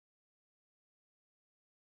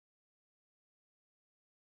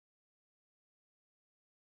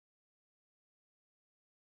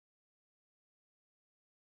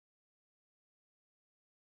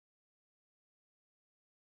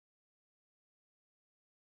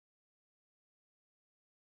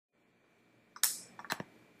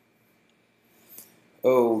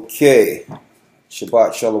Okay.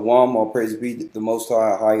 Shabbat Shalom. All praise be the Most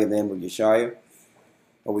High, higher than with Yeshaya.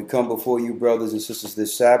 We come before you, brothers and sisters,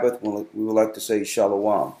 this Sabbath. We would like to say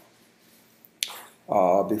Shalom.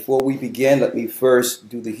 Before we begin, let me first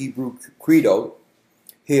do the Hebrew Credo.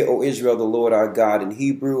 Hear, O Israel, the Lord our God in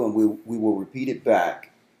Hebrew, and we will repeat it back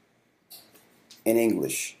in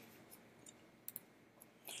English.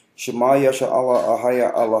 Shema Yasha Allah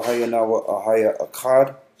Ahaya Alahaya Nawa Ahaya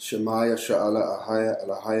Akkad. Shema Yasha Allah Ahaya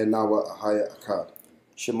Alahaya Nawa Ahaya Akkad.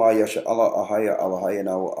 Shema Yasha Allah Ahaya Alahaya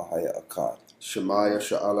Nawa Ahaya Akkad. Shema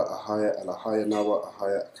Yasha Allah Ahaya Alahaya Nawa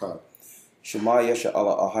Ahaya Akkad. Shema Yasha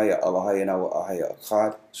Allah Ahaya Alahaya Nawa Ahaya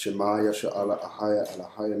Akkad. Shema Yasha Allah Ahaya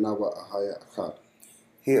Alahaya Nawa Ahaya Akkad.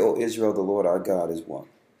 Hear, O Israel, the Lord our God is one.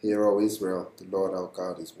 Hear, O Israel, the Lord our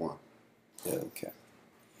God is one. Okay.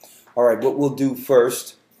 All right, what we'll do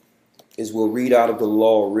first is we'll read out of the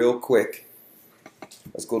law real quick.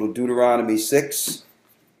 Let's go to Deuteronomy 6.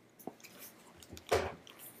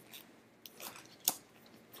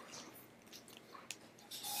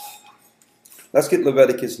 Let's get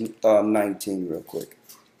Leviticus 19 real quick.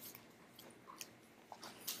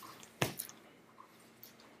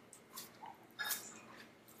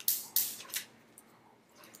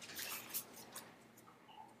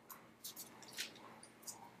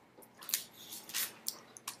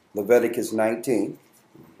 Leviticus 19.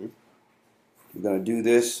 We're going to do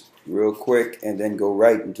this real quick and then go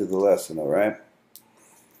right into the lesson, all right?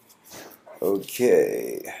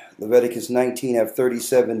 Okay. Leviticus 19 have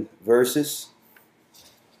 37 verses.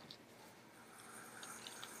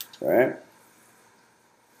 All right?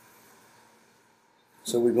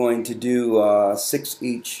 So we're going to do 6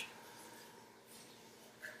 each.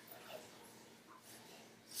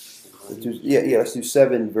 Let's do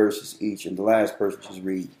 7 verses each, and the last person just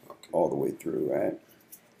read all the way through, right?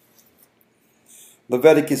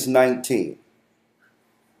 Leviticus 19.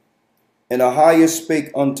 And Ahiah spake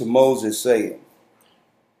unto Moses, saying,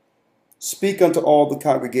 Speak unto all the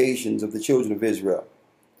congregations of the children of Israel,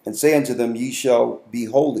 and say unto them, Ye shall be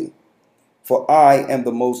holy, for I am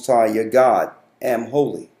the Most High, your God, am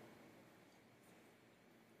holy.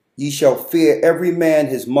 Ye shall fear every man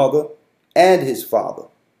his mother and his father,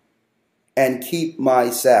 and keep my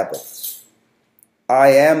Sabbaths.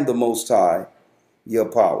 I am the Most High, your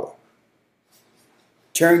power.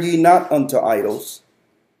 Turn ye not unto idols,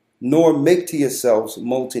 nor make to yourselves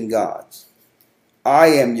molten gods. I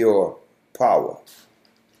am your power,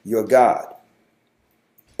 your God.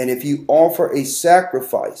 And if you offer a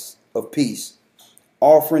sacrifice of peace,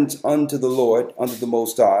 offerings unto the Lord, unto the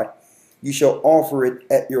Most High, you shall offer it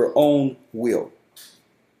at your own will.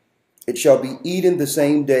 It shall be eaten the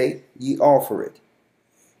same day ye offer it,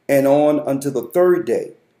 and on unto the third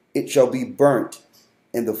day it shall be burnt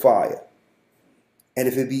in the fire. And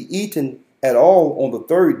if it be eaten at all on the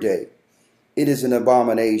third day, it is an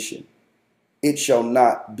abomination. It shall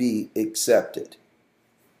not be accepted.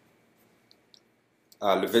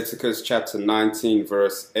 Leviticus chapter 19,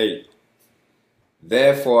 verse 8.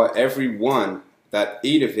 Therefore every one that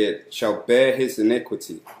eateth it shall bear his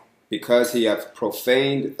iniquity, because he hath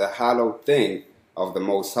profaned the hallowed thing of the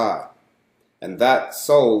Most High. And that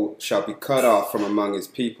soul shall be cut off from among his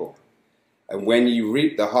people. And when ye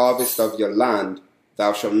reap the harvest of your land,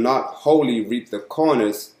 thou shalt not wholly reap the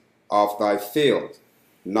corners of thy field,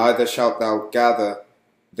 neither shalt thou gather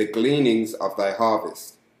the gleanings of thy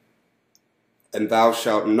harvest. And thou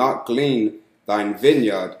shalt not glean thine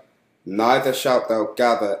vineyard, neither shalt thou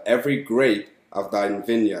gather every grape of thine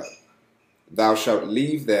vineyard. Thou shalt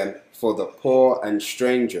leave them for the poor and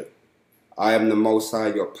stranger. I am the Most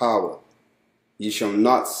High, your power. Ye shall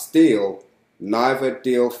not steal, neither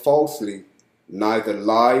deal falsely, neither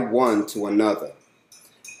lie one to another.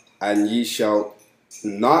 And ye shall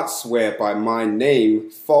not swear by my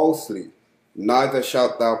name falsely, neither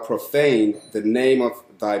shalt thou profane the name of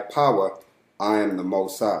thy power. I am the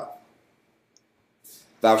Most High.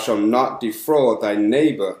 Thou shalt not defraud thy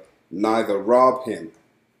neighbor, neither rob him.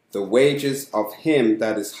 The wages of him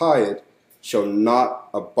that is hired shall not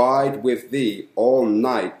abide with thee all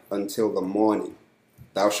night until the morning.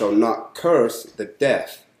 Thou shalt not curse the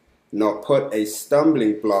deaf, nor put a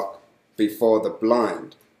stumbling block before the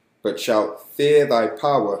blind, but shalt fear thy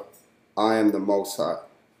power. I am the Most High.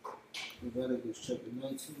 Leviticus chapter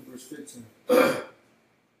 19, verse 15.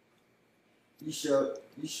 Ye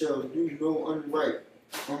shall do no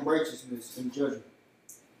unrighteousness in judgment.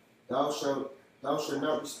 Thou shalt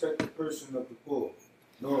not respect the person of the poor,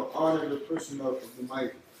 nor honor the person of the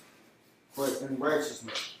mighty. But in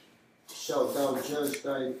righteousness shalt thou judge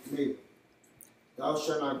thy neighbor. Thou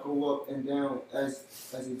shalt not go up and down as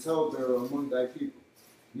a talebearer among thy people,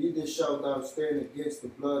 Neither shalt thou stand against the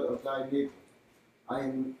blood of thy neighbor. I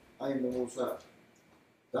am the Most High.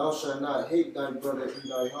 Thou shalt not hate thy brother in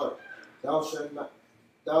thy heart. Thou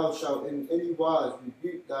shalt in any wise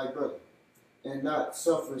rebuke thy brother, and not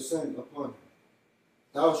suffer sin upon him.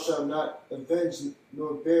 Thou shalt not avenge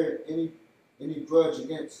nor bear any grudge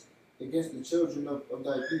against the children of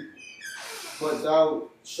thy people. But thou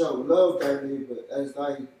shalt love thy neighbor as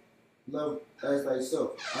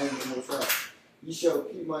thyself. I am the Most High. Ye shall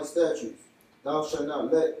keep my statutes. Thou shalt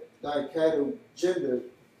not let thy cattle gender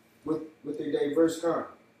with a diverse kind.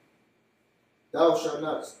 Thou shalt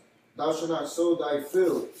not sow thy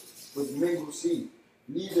field with mingled seed.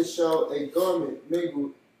 Neither shall a garment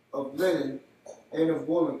mingled of linen and of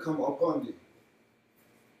woman come upon thee.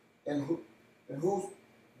 And who's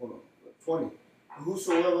 20?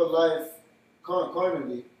 Whosoever lieth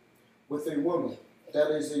carnally with a woman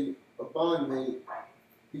that is a bondmaid,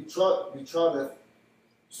 betrotheth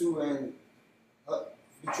to an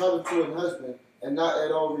husband, and not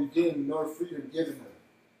at all redeemed nor freedom given her.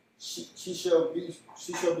 She shall be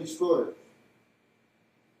slaughtered.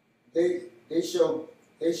 They shall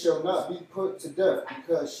not be put to death,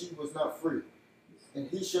 because she was not free. And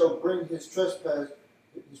he shall bring his trespass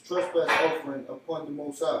offering upon the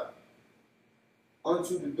Most High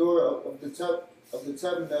unto the door of the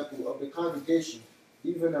tabernacle of the congregation,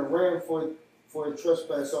 even a ram for a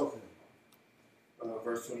trespass offering.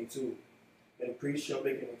 Verse 22. And the priest shall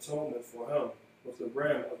make an atonement for him with the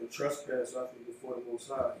ram of the trespass offering before the Most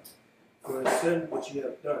High, for his sin which he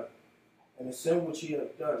hath done. And the sin which he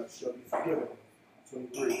hath done shall be forgiven him.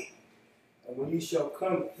 23. And when ye shall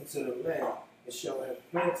come into the land, and shall have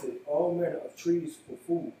planted all manner of trees for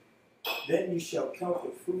food, then ye shall count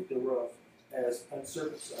the fruit thereof as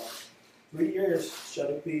uncircumcised. 3 years shall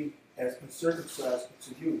it be as uncircumcised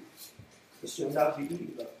unto you. It shall not be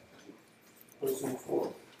eaten of. Verse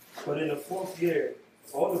 24. But in the 4th year,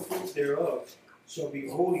 all the fruit thereof shall be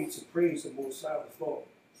holy to praise the Most High withal.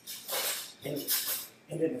 And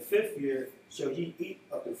in the 5th year shall ye eat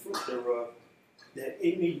of the fruit thereof, that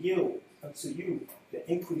it may yield unto you the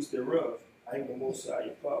increase thereof. I am the Most High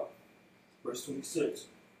your power. Verse 26.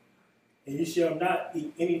 And ye shall not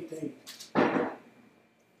eat anything.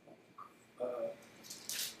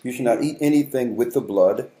 You should not eat anything with the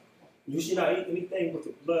blood. You shall not eat anything with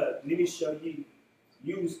the blood, neither shall ye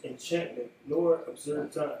use enchantment, nor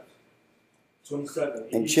observe times. 27.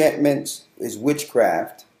 Enchantments is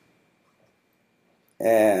witchcraft,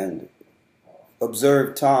 and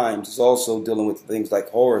observed times is also dealing with things like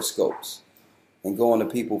horoscopes and going to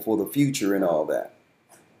people for the future and all that.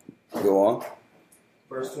 Go on.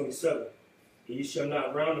 Verse 27. And ye shall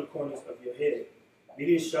not round the corners of your head,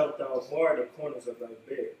 neither shalt thou bar the corners of thy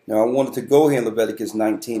bed. Now I wanted to go here in Leviticus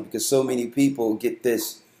 19 because so many people get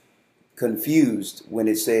this confused when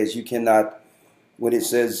it says you cannot, when it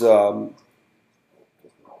says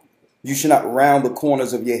you shall not round the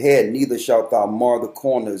corners of your head, neither shalt thou mar the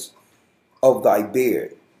corners of thy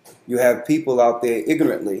beard. You have people out there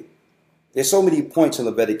ignorantly. There's so many points in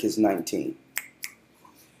Leviticus 19.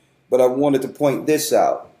 But I wanted to point this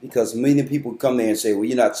out because many people come there and say, well,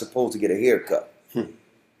 you're not supposed to get a haircut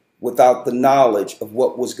without the knowledge of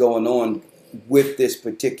what was going on with this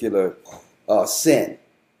particular sin.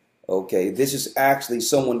 Okay, this is actually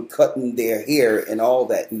someone cutting their hair and all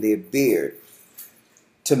that in their beard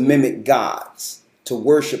to mimic gods, to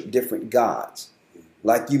worship different gods.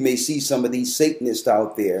 Like you may see some of these Satanists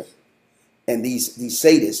out there, and these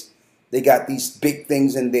sadists, they got these big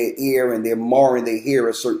things in their ear and they're marring their hair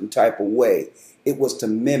a certain type of way. It was to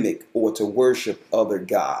mimic or to worship other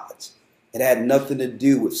gods. It had nothing to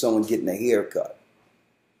do with someone getting a haircut.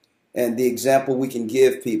 And the example we can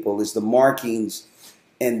give people is the markings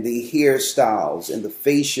and the hairstyles and the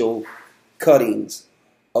facial cuttings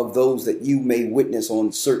of those that you may witness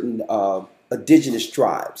on certain indigenous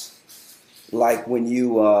tribes. Like when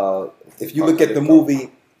you, if you look at the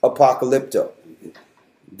movie Apocalypto,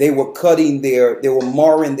 they were they were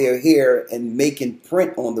marring their hair and making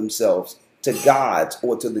print on themselves to gods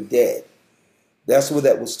or to the dead. That's what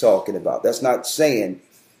that was talking about. That's not saying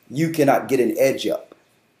you cannot get an edge up.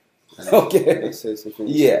 Okay.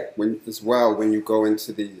 Yeah. When you go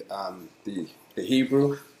into the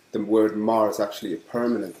Hebrew, the word mar is actually a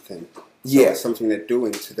permanent thing. So yeah. It's something they're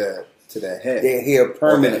doing to their hair. Their hair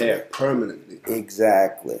permanently. Their hair permanently.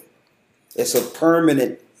 Exactly. It's a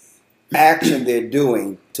permanent action they're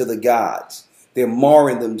doing to the gods. They're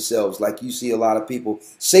marring themselves like you see a lot of people.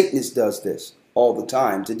 Satanists does this all the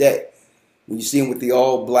time today. When you see them with the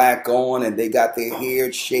all black on and they got their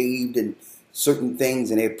hair shaved and certain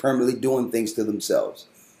things and they're permanently doing things to themselves.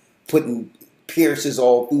 Putting pierces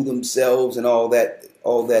all through themselves and all that.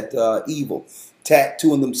 all that evil,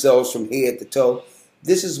 tattooing themselves from head to toe.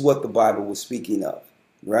 This is what the Bible was speaking of,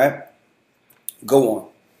 right? Go on.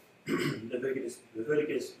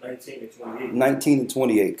 Leviticus 19 and 28. 19 and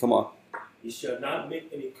 28, come on. You shall not make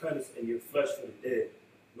any cuttings in your flesh for the dead,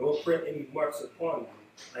 nor print any marks upon you,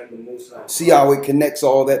 like the Most High. See how it connects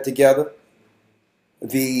all that together?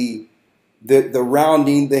 The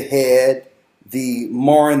rounding the head, the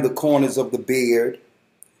marring the corners of the beard.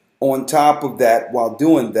 On top of that, while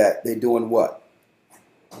doing that, they're doing what?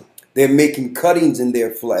 They're making cuttings in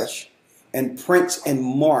their flesh and prints and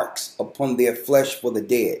marks upon their flesh for the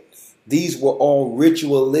dead. These were all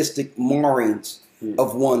ritualistic marrings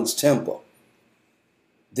of one's temple.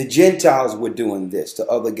 The Gentiles were doing this to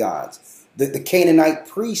other gods. The Canaanite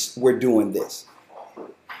priests were doing this.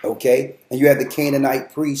 Okay? And you had the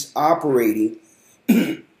Canaanite priests operating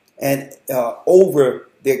and over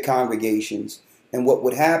their congregations. And what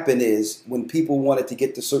would happen is when people wanted to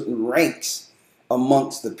get to certain ranks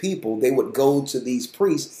amongst the people, they would go to these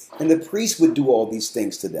priests, and the priests would do all these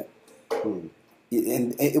things to them.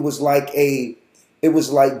 And it was like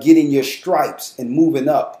getting your stripes and moving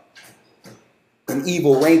up in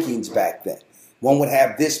evil rankings back then. One would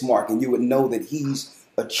have this mark, and you would know that he's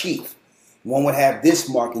a chief. One would have this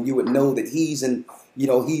mark, and you would know that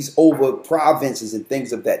he's over provinces and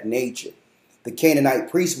things of that nature. The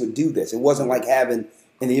Canaanite priests would do this. It wasn't like having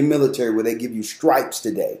in the military where they give you stripes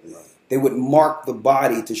today. Right. They would mark the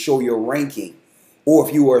body to show your ranking. Or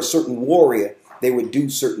if you were a certain warrior, they would do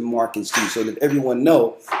certain markings too, so that everyone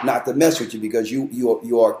know not to mess with you because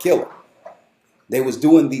you are a killer. They was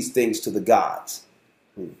doing these things to the gods.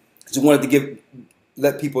 So I wanted to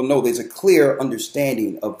let people know there's a clear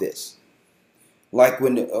understanding of this. Like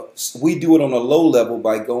when we do it on a low level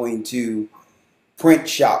by going to print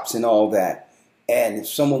shops and all that. And if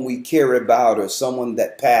someone we care about or someone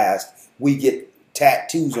that passed, we get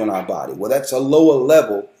tattoos on our body. Well, that's a lower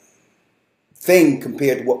level thing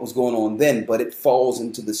compared to what was going on then, but it falls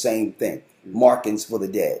into the same thing. Markings for the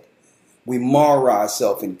dead. We mar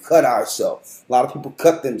ourselves and cut ourselves. A lot of people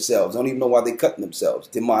cut themselves. Don't even know why they're cutting themselves.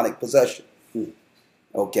 Demonic possession.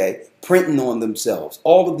 Okay? Printing on themselves.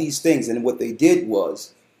 All of these things. And what they did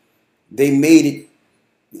was they made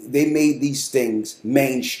these things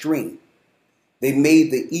mainstream. They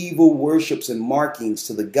made the evil worships and markings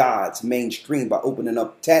to the gods mainstream by opening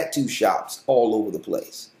up tattoo shops all over the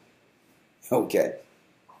place. Okay.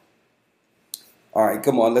 All right,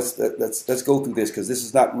 come on. Let's go through this because this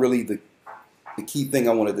is not really the key thing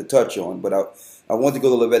I wanted to touch on. But I want to go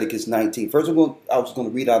to Leviticus 19. First, I was going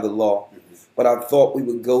to read out of the law, but I thought we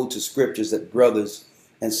would go to scriptures that brothers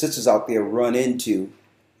and sisters out there run into,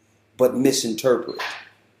 but misinterpret.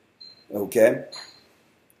 Okay.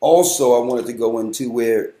 Also, I wanted to go into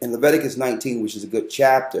where in Leviticus 19, which is a good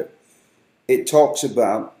chapter, it talks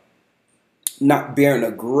about not bearing a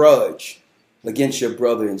grudge against your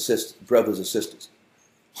brothers or sisters,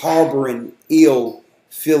 harboring ill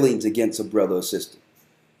feelings against a brother or sister.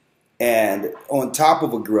 And on top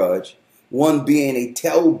of a grudge, one being a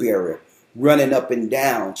talebearer, running up and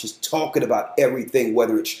down, just talking about everything,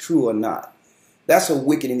 whether it's true or not. That's a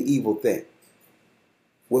wicked and evil thing.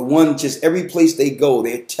 Where one just every place they go,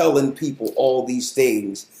 they're telling people all these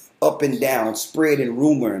things up and down, spreading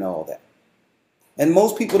rumor and all that. And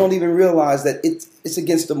most people don't even realize that it's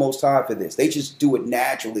against the Most High for this. They just do it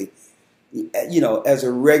naturally, as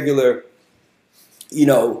a regular,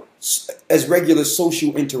 as regular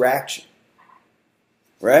social interaction.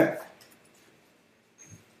 Right?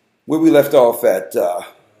 Where we left off at,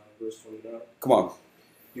 verse 29. Come on.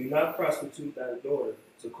 Do not prostitute thy daughter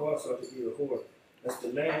to cause her to be a whore. That's the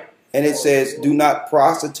land. And it says, do not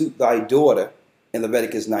prostitute thy daughter, in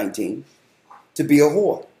Leviticus 19, to be a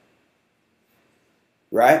whore.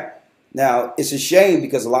 Right? Now, it's a shame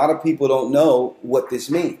because a lot of people don't know what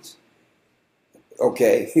this means.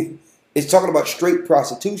 Okay? It's talking about straight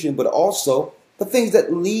prostitution, but also the things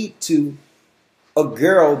that lead to a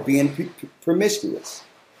girl being promiscuous,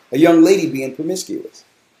 a young lady being promiscuous.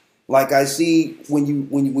 Like I see when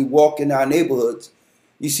we walk in our neighborhoods,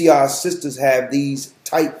 you see our sisters have these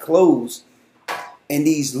tight clothes and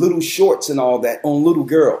these little shorts and all that on little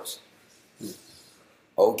girls.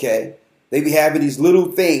 Okay? They be having these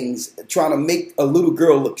little things trying to make a little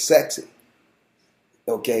girl look sexy.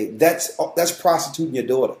 Okay? That's prostituting your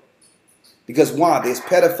daughter. Because why? There's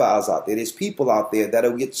pedophiles out there. There's people out there that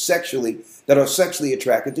are sexually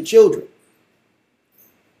attracted to children.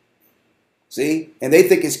 See? And they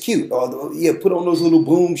think it's cute. Oh, yeah, put on those little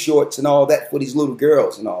boom shorts and all that for these little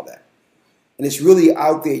girls and all that. And it's really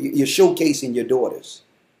out there. You're showcasing your daughters.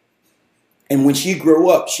 And when she grow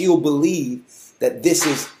up, she'll believe that this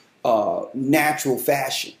is natural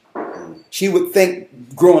fashion. She would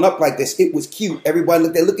think, growing up like this, it was cute. Everybody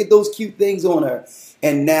look at those cute things on her.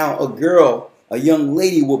 And now a girl, a young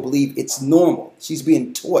lady, will believe it's normal. She's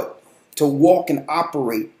being taught to walk and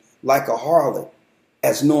operate like a harlot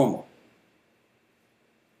as normal.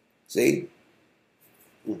 See?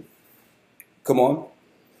 Come on.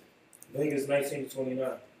 Leviticus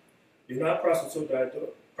 19:29. Do not prostitute thy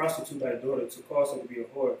daughter to cause her to be a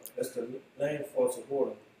whore, lest the land fall to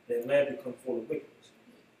whoredom, and the land become full of wickedness.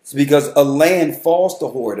 It's because a land falls to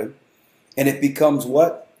whoredom, and it becomes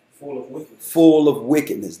what? Full of wickedness. Full of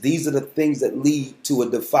wickedness. These are the things that lead to a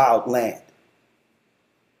defiled land.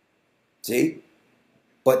 See?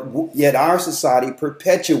 But yet our society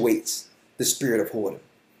perpetuates the spirit of whoredom.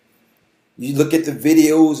 You look at the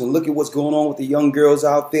videos and look at what's going on with the young girls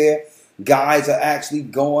out there. Guys are actually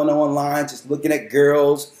going online, just looking at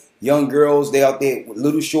girls, young girls. They're out there with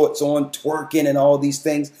little shorts on, twerking and all these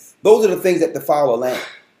things. Those are the things that defile a land.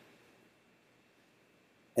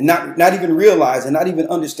 And not even realizing, not even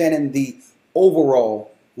understanding the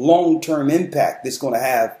overall long-term impact this going to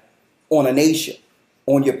have on a nation,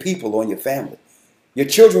 on your people, on your family. Your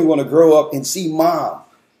children are going to grow up and see mom,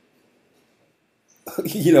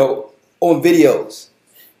 on videos.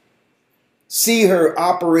 See her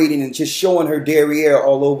operating and just showing her derriere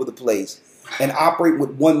all over the place and operate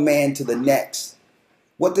with one man to the next.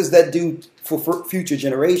 What does that do for future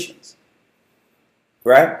generations?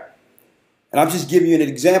 Right? And I'm just giving you an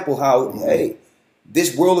example how, hey,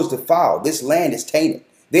 this world is defiled. This land is tainted.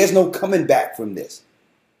 There's no coming back from this.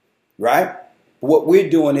 Right? What we're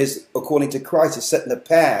doing is, according to Christ, is setting a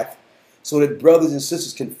path so that brothers and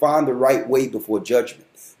sisters can find the right way before judgment.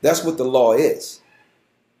 That's what the law is.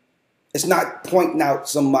 It's not pointing out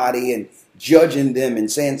somebody and judging them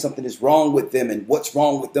and saying something is wrong with them and what's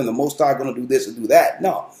wrong with them. The Most High going to do this or do that.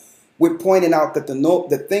 No. We're pointing out that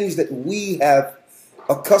the things that we have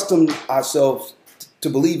accustomed ourselves to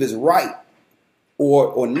believe is right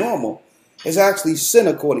or normal is actually sin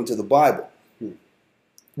according to the Bible,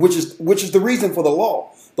 which is the reason for the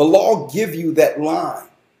law. The law gives you that line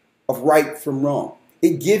of right from wrong.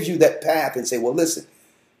 It gives you that path and say, well, listen,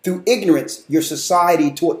 through ignorance, your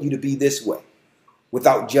society taught you to be this way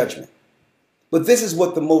without judgment. But this is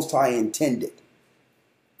what the Most High intended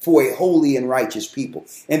for a holy and righteous people.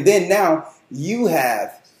 And then now you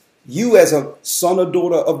as a son or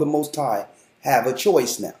daughter of the Most High have a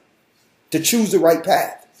choice now to choose the right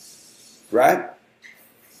path. Right?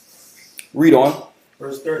 Read on.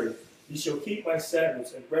 Verse 30. You shall keep my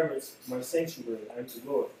Sabbaths and reverence my sanctuary unto the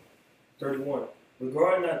Lord. 31.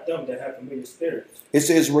 Regard not them that have familiar spirits. It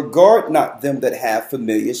says, regard not them that have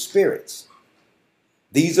familiar spirits.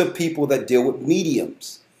 These are people that deal with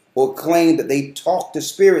mediums or claim that they talk to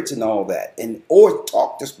spirits and all that, or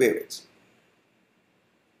talk to spirits.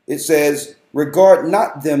 It says, regard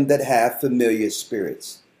not them that have familiar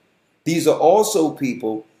spirits. These are also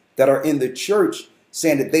people that are in the church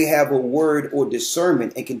saying that they have a word or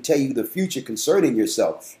discernment and can tell you the future concerning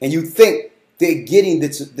yourself. And you think they're getting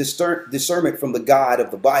this discernment from the God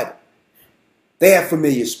of the Bible. They have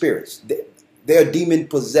familiar spirits. They're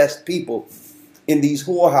demon-possessed people in these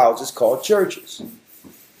whorehouses called churches.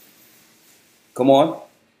 Come on.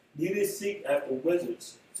 Neither seek after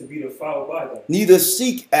wizards to be defiled by them. Neither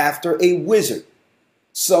seek after a wizard.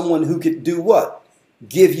 Someone who could do what?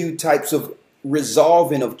 Give you types of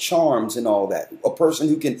resolving of charms and all that. A person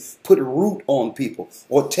who can put a root on people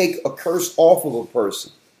or take a curse off of a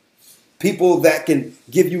person. People that can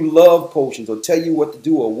give you love potions or tell you what to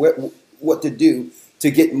do or what to do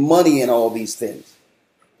to get money and all these things.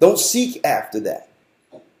 Don't seek after that.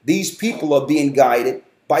 These people are being guided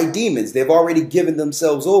by demons. They've already given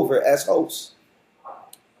themselves over as hosts.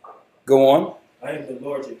 Go on. I am the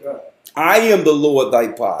Lord your God. I am the Lord thy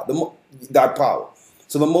power.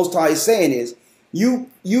 So the Most High is saying is,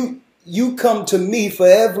 you come to me for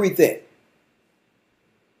everything.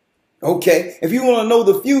 Okay, if you want to know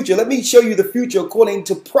the future, let me show you the future according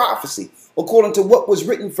to prophecy, according to what was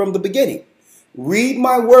written from the beginning. Read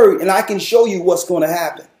my word and I can show you what's going to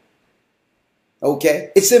happen.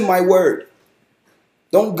 Okay, it's in my word.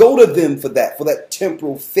 Don't go to them for that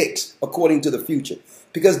temporal fix according to the future,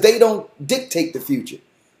 because they don't dictate the future.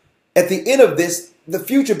 At the end of this, the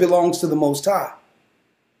future belongs to the Most High.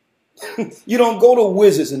 You don't go to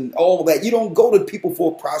wizards and all that. You don't go to people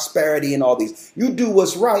for prosperity and all these. You do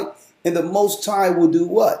what's right, and the Most High will do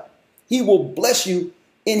what? He will bless you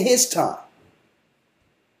in his time.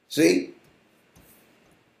 See?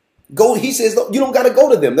 Go. He says you don't got to go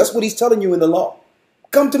to them. That's what he's telling you in the law.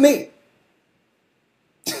 Come to me.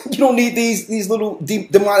 You don't need these little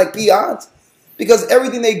demonic peons, because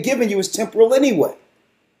everything they're giving you is temporal anyway.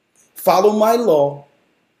 follow my law,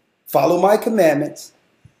 follow my commandments,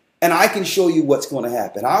 and I can show you what's going to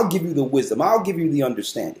happen. I'll give you the wisdom. I'll give you the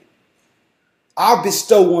understanding. I'll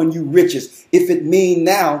bestow on you riches. If it mean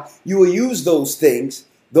now, you will use those things,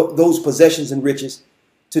 those possessions and riches,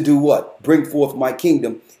 to do what? Bring forth my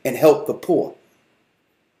kingdom and help the poor.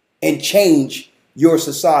 And change your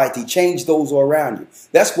society, change those around you.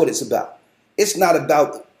 That's what it's about. It's not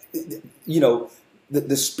about,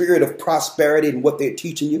 the spirit of prosperity and what they're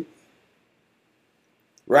teaching you.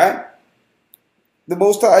 Right? The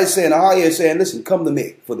Most High is saying, Ahia is saying, listen, come to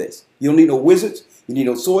me for this. You don't need no wizards. You need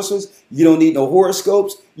no sorcerers. You don't need no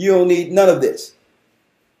horoscopes. You don't need none of this.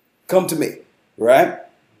 Come to me. Right?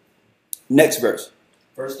 Next verse.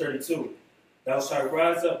 Verse 32. Thou shalt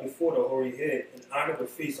rise up before the hoary head and honor the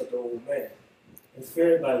feast of the old man, and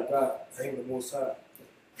fear thy God, I am the Most High.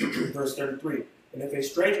 Verse 33. And if a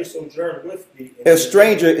stranger sojourn with thee... A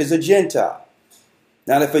stranger is a Gentile.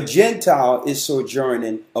 Now, if a Gentile is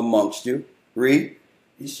sojourning amongst you, read.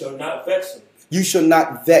 He shall not vex him. You shall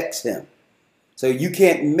not vex him. So you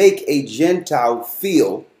can't make a Gentile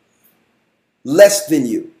feel less than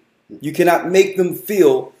you. You cannot make them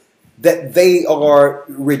feel that they are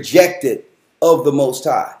rejected of the Most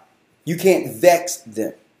High. You can't vex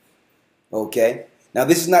them. Okay? Now,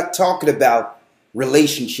 this is not talking about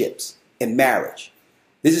relationships and marriage.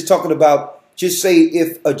 This is talking about, just say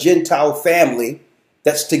if a Gentile family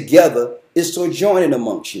that's together is sojourning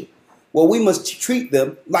amongst you. Well, we must treat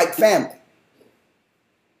them like family.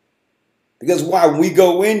 Because why? When we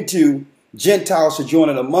go into Gentiles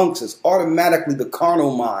sojourning amongst us, automatically the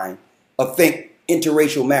carnal mind will think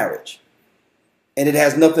interracial marriage. And it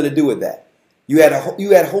has nothing to do with that. You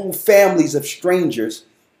had whole families of strangers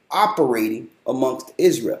operating amongst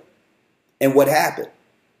Israel. And what happened?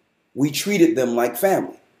 We treated them like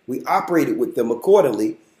family. We operated with them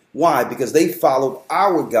accordingly. Why? Because they followed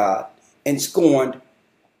our God and scorned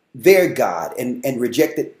their God and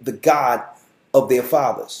rejected the God of their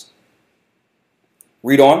fathers.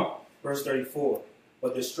 Read on. Verse 34.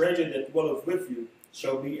 But the stranger that dwelleth with you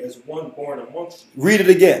shall be as one born amongst you. Read it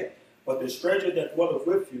again. But the stranger that dwelleth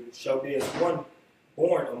with you shall be as one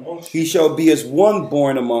born amongst you. He shall be as one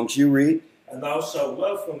born amongst you. Read. And thou shalt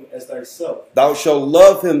love him as thyself. Thou shalt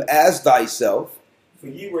love him as thyself. For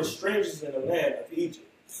ye were strangers in the land of Egypt.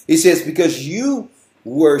 He says, because you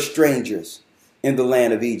were strangers in the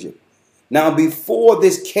land of Egypt. Now, before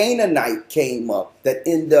this Canaanite came up that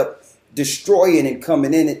ended up destroying and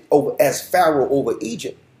coming in over as Pharaoh over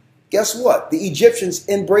Egypt, guess what? The Egyptians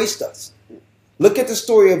embraced us. Look at the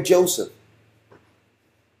story of Joseph.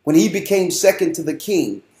 When he became second to the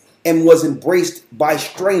king and was embraced by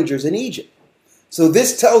strangers in Egypt. So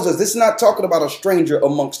this tells us, this is not talking about a stranger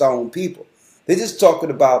amongst our own people. This is talking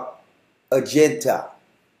about a Gentile.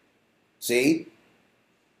 See?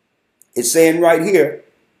 It's saying right here,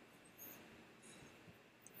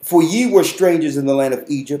 for ye were strangers in the land of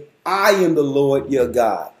Egypt. I am the Lord your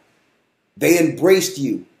God. They embraced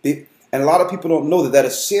you. And a lot of people don't know that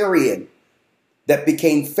Assyrian that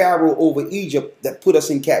became Pharaoh over Egypt, that put us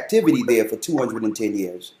in captivity there for 210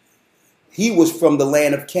 years. He was from the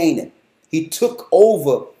land of Canaan. He took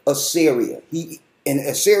over Assyria. And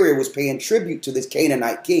Assyria was paying tribute to this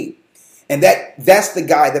Canaanite king. And that's the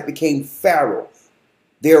guy that became Pharaoh.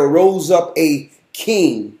 There arose up a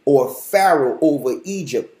king or Pharaoh over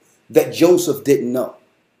Egypt that Joseph didn't know.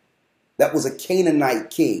 That was a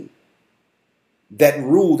Canaanite king that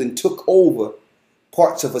ruled and took over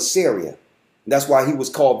parts of Assyria. That's why he was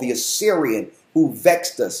called the Assyrian who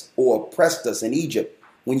vexed us or oppressed us in Egypt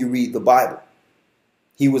when you read the Bible.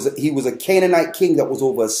 He was a Canaanite king that was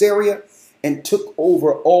over Assyria and took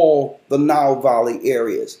over all the Nile Valley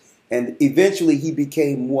areas. And eventually he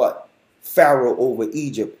became what? Pharaoh over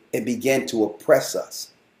Egypt and began to oppress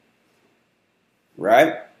us.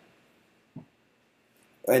 Right?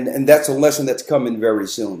 And that's a lesson that's coming very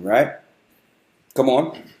soon, right? Come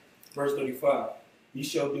on. Verse 35. Ye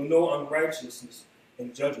shall do no unrighteousness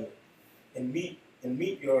in judgment, and meet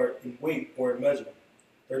your in weight or in measure.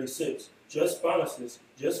 36. Just balances,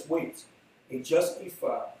 just weights, a just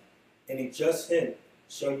ephah, and a just hin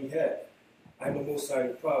shall ye have. I am the Most High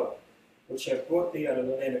your power, which have brought thee out of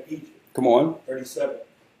the land of Egypt. Come on. 37.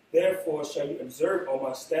 Therefore shall you observe all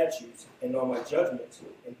my statutes and all my judgments,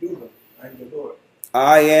 and do them. I am the Lord.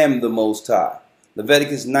 I am the Most High.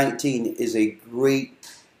 Leviticus 19 is a great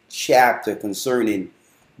chapter concerning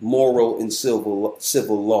moral and civil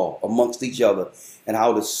law amongst each other and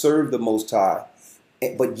how to serve the Most High,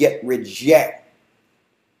 but yet reject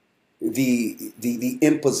the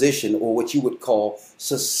imposition, or what you would call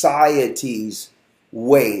society's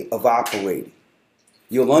way of operating.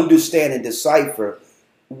 You'll understand and decipher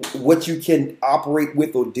what you can operate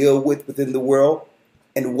with or deal with within the world,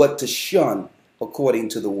 and what to shun according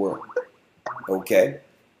to the world. Okay?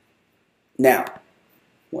 Now,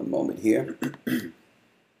 one moment here.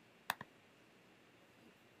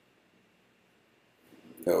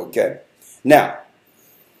 Okay. Now,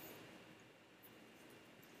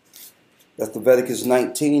 that's Leviticus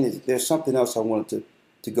 19. There's something else I wanted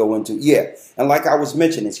to go into. Yeah. And like I was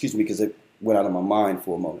mentioning, excuse me, because it went out of my mind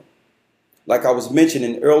for a moment. Like I was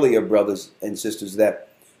mentioning earlier, brothers and sisters, that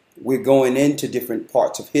we're going into different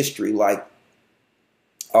parts of history, like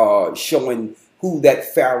showing who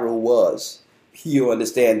that Pharaoh was. You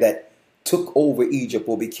understand, that took over Egypt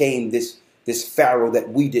or became this Pharaoh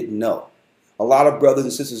that we didn't know. A lot of brothers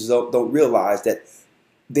and sisters don't realize that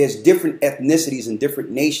there's different ethnicities and different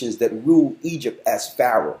nations that rule Egypt as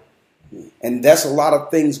Pharaoh. And that's a lot of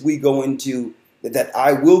things we go into, that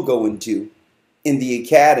I will go into in the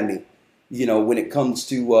academy, you know, when it comes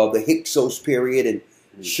to the Hyksos period,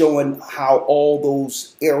 and showing how all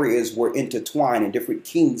those areas were intertwined and different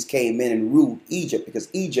kings came in and ruled Egypt, because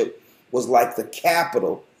Egypt was like the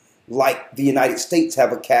capital, like the United States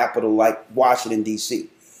have a capital like Washington, D.C.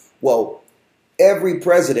 Well, every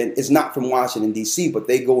president is not from Washington, D.C., but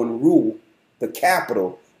they go and rule the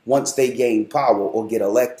capital once they gain power or get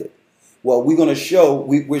elected. Well, we're going to show,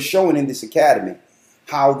 we're showing in this academy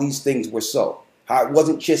how these things were so. How it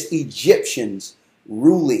wasn't just Egyptians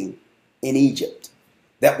ruling in Egypt.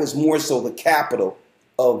 That was more so the capital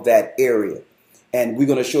of that area. And we're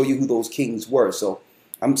going to show you who those kings were. So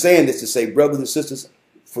I'm saying this to say, brothers and sisters,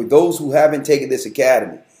 for those who haven't taken this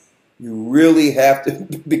academy, you really have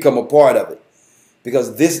to become a part of it.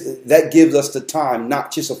 Because that gives us the time,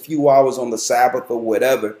 not just a few hours on the Sabbath or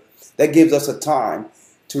whatever. That gives us a time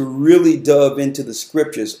to really delve into the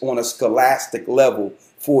scriptures on a scholastic level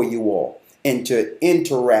for you all, and to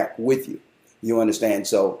interact with you. You understand?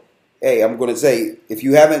 So, hey, I'm going to say, if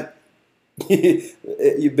you haven't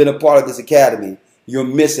you've been a part of this academy, you're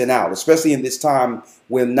missing out, especially in this time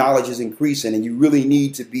when knowledge is increasing and you really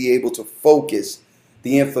need to be able to focus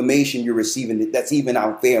the information you're receiving that's even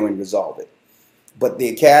out there and resolve it. But the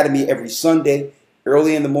academy every Sunday,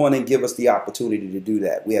 early in the morning, give us the opportunity to do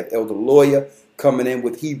that. We have Elder Lawyer coming in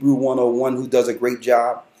with Hebrew 101, who does a great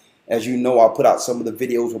job. As you know, I'll put out some of the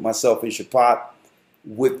videos with myself and Shabbat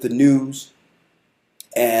with the news.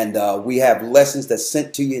 And we have lessons that's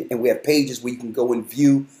sent to you, and we have pages where you can go and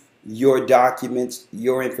view your documents,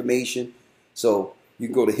 your information. So you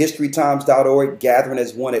can go to historytimes.org,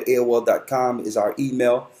 gatheringas1@AOL.com is our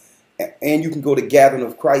email. And you can go to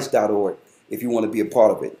gatheringofchrist.org if you want to be a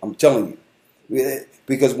part of it. I'm telling you.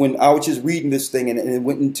 Because when I was just reading this thing and it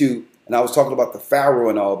went into, and I was talking about the Pharaoh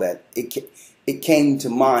and all that, it came to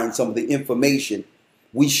mind some of the information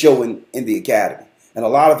we show in the academy. And a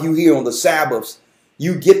lot of you here on the Sabbaths,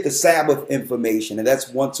 you get the Sabbath information, and that's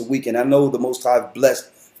once a week. And I know the Most High blessed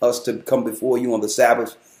us to come before you on the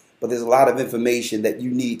Sabbath, but there's a lot of information that you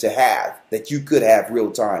need to have, that you could have real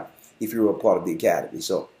time if you're a part of the academy.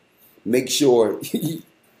 So make sure you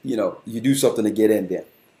do something to get in there.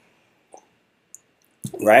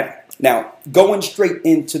 Right? Now, going straight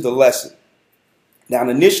into the lesson. Now,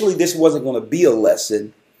 initially, this wasn't going to be a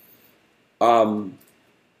lesson, but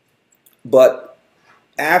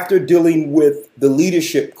after dealing with the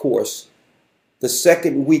leadership course, the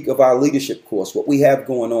second week of our leadership course, what we have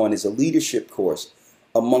going on is a leadership course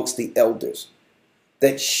amongst the elders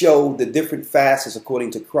that show the different facets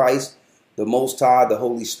according to Christ, the Most High, the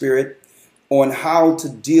Holy Spirit, on how to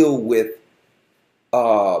deal with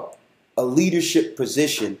a leadership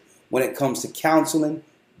position when it comes to counseling,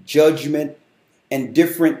 judgment, and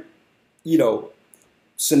different,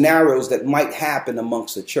 scenarios that might happen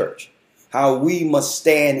amongst the church. How we must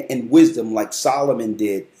stand in wisdom like Solomon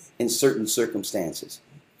did in certain circumstances.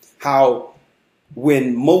 How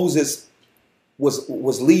when Moses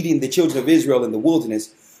was leading the children of Israel in the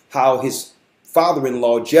wilderness, how his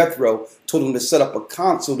father-in-law Jethro told him to set up a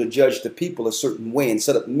council to judge the people a certain way and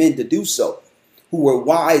set up men to do so, who were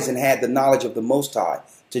wise and had the knowledge of the Most High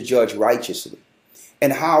to judge righteously.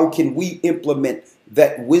 And how can we implement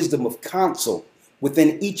that wisdom of counsel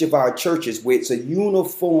within each of our churches where it's a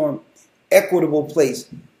uniform, equitable place,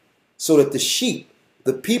 so that the sheep,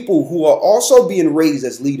 the people who are also being raised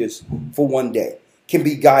as leaders for one day, can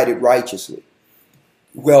be guided righteously.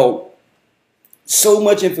 Well, so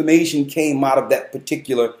much information came out of that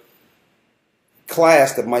particular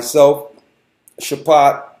class that myself,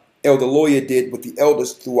 Shabbat, Elder Lawyer did with the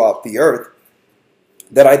elders throughout the earth,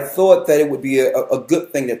 that I thought that it would be a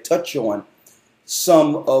good thing to touch on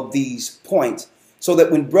some of these points, so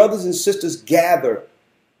that when brothers and sisters gather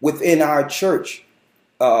within our church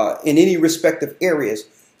in any respective areas,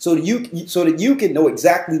 so that you can know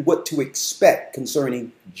exactly what to expect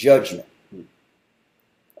concerning judgment.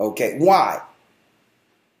 Okay, why?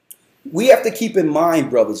 We have to keep in mind,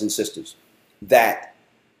 brothers and sisters, that,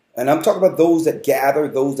 and I'm talking about those that gather,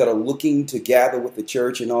 those that are looking to gather with the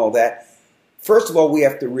church and all that. First of all, we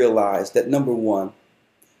have to realize that, number one,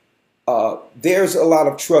 there's a lot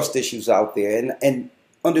of trust issues out there, and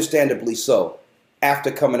understandably so, after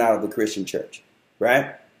coming out of the Christian church,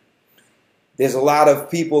 right? There's a lot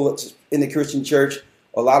of people in the Christian church,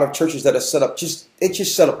 a lot of churches that are set up, it's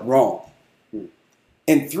just set up wrong.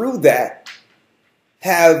 And through that,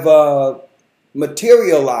 have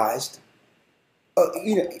materialized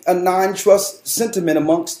a non-trust sentiment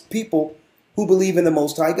amongst people who believe in the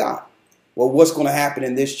Most High God. Well, what's going to happen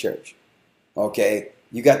in this church? Okay,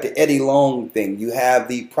 you got the Eddie Long thing. You have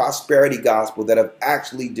the prosperity gospel that have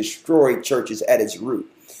actually destroyed churches at its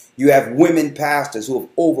root. You have women pastors who have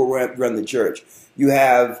overrun the church. You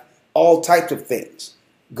have all types of things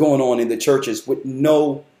going on in the churches with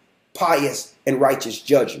no pious and righteous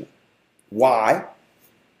judgment. Why?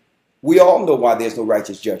 We all know why there's no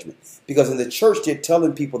righteous judgment. Because in the church, they're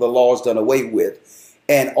telling people the law is done away with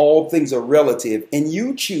and all things are relative. And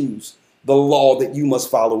you choose the law that you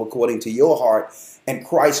must follow according to your heart, and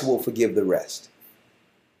Christ will forgive the rest.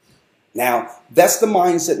 Now, that's the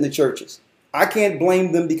mindset in the churches. I can't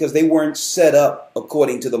blame them because they weren't set up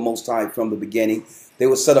according to the Most High from the beginning. They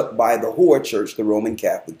were set up by the whore church, the Roman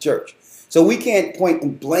Catholic Church. So we can't point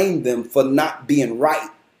and blame them for not being right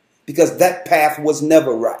because that path was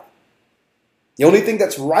never right. The only thing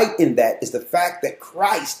that's right in that is the fact that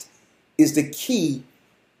Christ is the key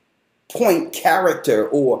point, character,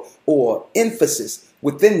 or emphasis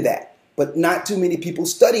within that. But not too many people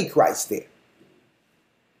study Christ there.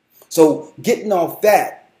 So getting off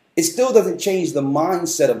that, it still doesn't change the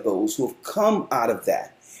mindset of those who have come out of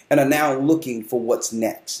that and are now looking for what's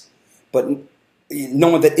next. But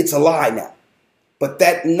knowing that it's a lie now. But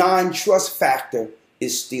that non-trust factor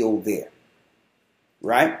is still there.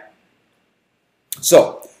 Right?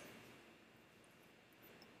 So,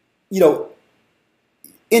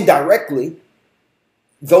 indirectly,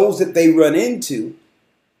 those that they run into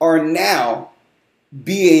are now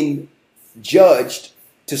being judged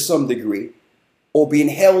to some degree or being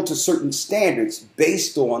held to certain standards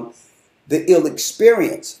based on the ill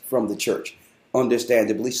experience from the church,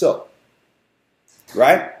 understandably so.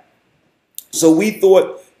 Right? So we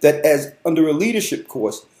thought that as under a leadership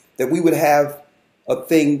course that we would have a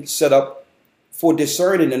thing set up for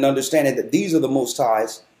discerning and understanding that these are the Most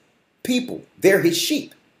High's people. They're his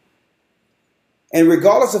sheep. And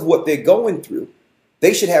regardless of what they're going through,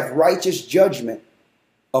 they should have righteous judgment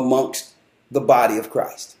amongst the body of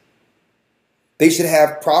Christ. They should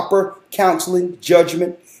have proper counseling,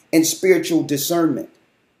 judgment, and spiritual discernment.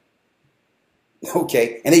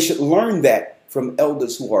 Okay, and they should learn that from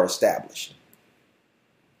elders who are established.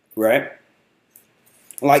 Right?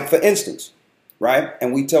 Like for instance, right?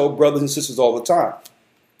 And we tell brothers and sisters all the time,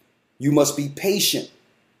 you must be patient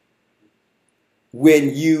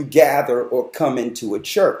when you gather or come into a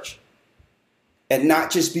church. And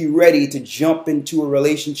not just be ready to jump into a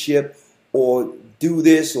relationship or do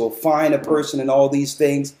this or find a person and all these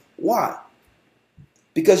things. Why?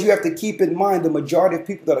 Because you have to keep in mind the majority of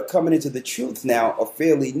people that are coming into the truth now are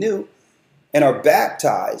fairly new and are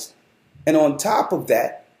baptized. And on top of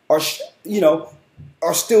that, are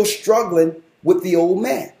still struggling with the old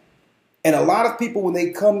man. And a lot of people, when they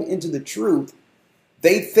come into the truth,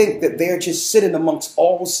 they think that they're just sitting amongst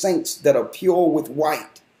all saints that are pure with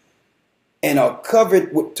white and are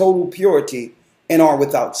covered with total purity and are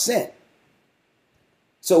without sin.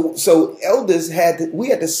 So elders we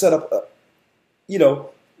had to set up,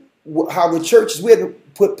 how the churches, we had to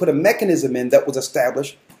put a mechanism in that was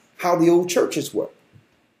established how the old churches were.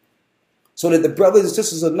 So that the brothers and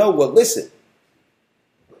sisters will know, well, listen,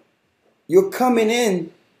 you're coming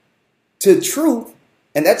in to truth,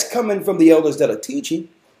 and that's coming from the elders that are teaching,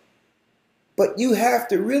 but you have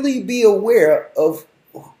to really be aware of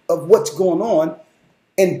what's going on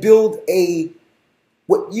and build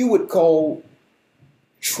what you would call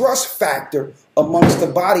trust factor amongst the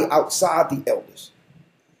body outside the elders.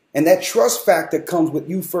 And that trust factor comes with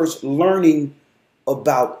you first learning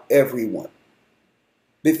about everyone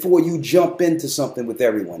before you jump into something with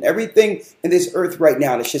everyone. Everything in this earth right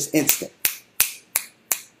now is just instant.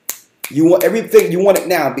 You want everything, you want it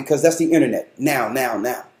now because that's the internet. Now.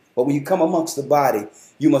 But when you come amongst the body,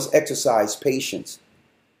 you must exercise patience.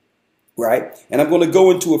 Right? And I'm going to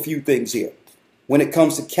go into a few things here when it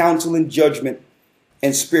comes to counseling, judgment,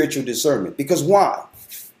 and spiritual discernment. Because why?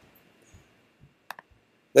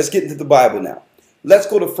 Let's get into the Bible now. Let's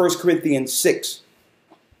go to 1 Corinthians 6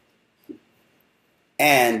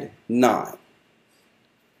 and 9.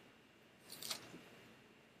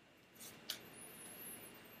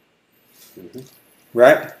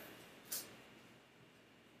 Right?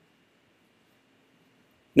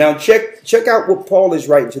 Now check out what Paul is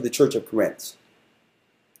writing to the church of Corinth.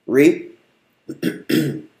 Read.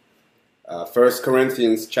 1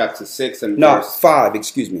 Corinthians chapter 6 and No, verse 5,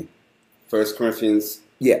 excuse me. 1 Corinthians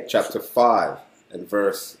Yeah. chapter 5 and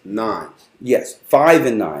verse 9. Yes, 5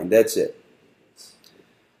 and 9, that's it.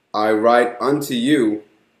 I write unto you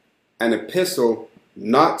an epistle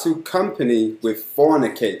not to company with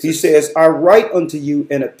fornicators. He says, I write unto you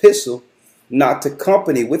an epistle not to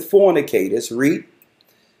company with fornicators. Read.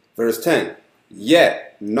 Verse 10.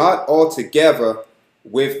 Yet not altogether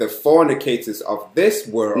with the fornicators of this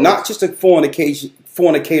world. Not just the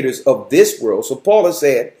fornicators of this world. So Paul has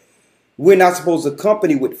said, we're not supposed to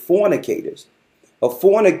company with fornicators. A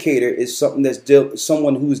fornicator is something that's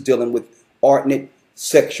someone who's dealing with ardent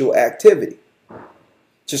sexual activity.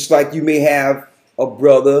 Just like you may have a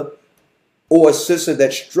brother or a sister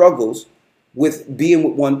that struggles with being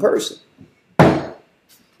with one person.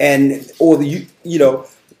 And, or you know,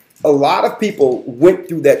 a lot of people went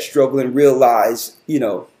through that struggle and realized, you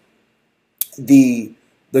know, the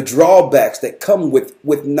drawbacks that come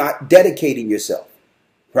with not dedicating yourself,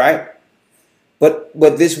 right? But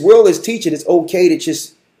this world is teaching it's okay to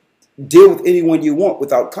just deal with anyone you want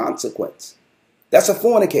without consequence. That's a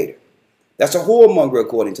fornicator. That's a whoremonger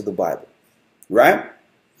according to the Bible, right?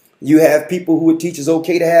 You have people who would teach it's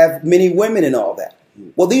okay to have many women and all that.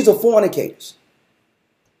 Well, these are fornicators.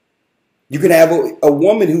 You can have a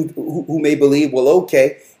woman who may believe, well,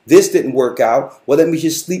 okay, this didn't work out. Well, let me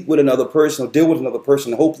just sleep with another person or deal with another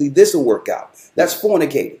person. And hopefully this will work out. That's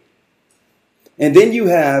fornicating. And then you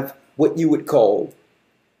have what you would call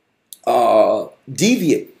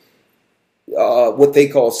deviant, what they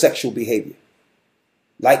call sexual behavior.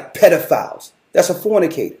 Like pedophiles. That's a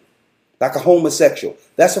fornicator. Like a homosexual.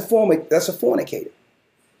 That's a fornicator.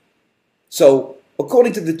 So,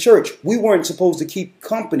 according to the church, we weren't supposed to keep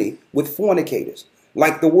company with fornicators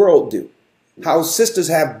like the world do. How sisters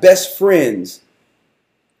have best friends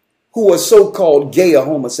who are so-called gay or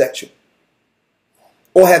homosexual.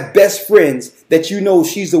 Or have best friends that you know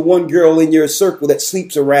she's the one girl in your circle that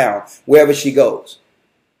sleeps around wherever she goes.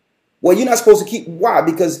 Well, you're not supposed to keep. Why?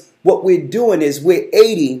 Because what we're doing is we're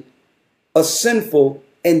aiding a sinful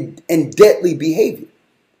and deadly behavior.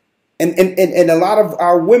 And a lot of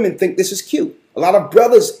our women think this is cute. A lot of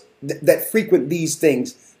brothers that frequent these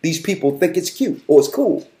things, these people think it's cute or it's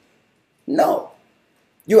cool. No.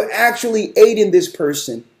 You're actually aiding this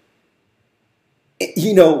person,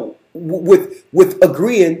 you know, with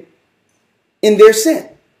agreeing in their sin.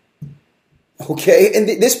 Okay? And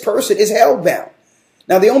this person is hellbound.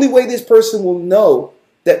 Now, the only way this person will know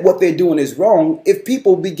that what they're doing is wrong if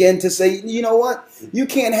people begin to say, you know what? You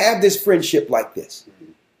can't have this friendship like this.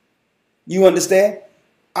 You understand?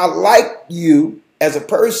 I like you as a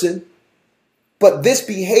person, but this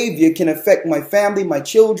behavior can affect my family, my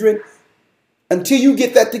children. Until you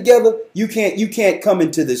get that together, you can't come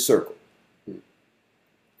into this circle.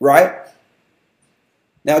 Right?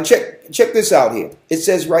 Now check this out here. It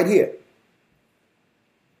says right here.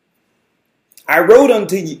 I wrote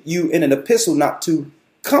unto you in an epistle not to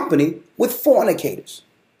company with fornicators.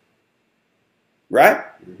 Right?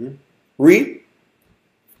 Mm-hmm. Read.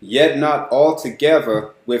 Yet not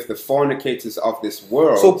altogether with the fornicators of this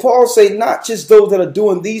world. So Paul say not just those that are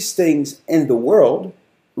doing these things in the world.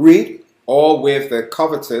 Read. Or with the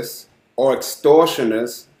covetous, or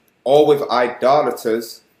extortioners, or with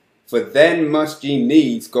idolaters, for then must ye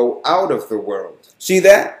needs go out of the world. See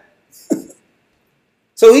that?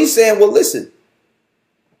 So he's saying, well, listen,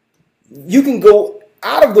 you can go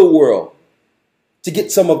out of the world to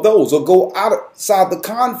get some of those, or go outside the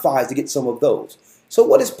confines to get some of those. So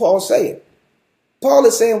what is Paul saying? Paul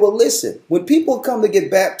is saying, well, listen, when people come to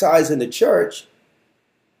get baptized in the church,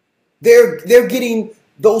 they're getting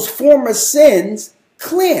those former sins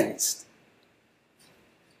cleansed.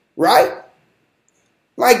 Right?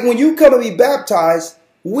 Like when you come to be baptized,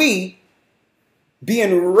 we,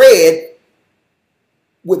 being red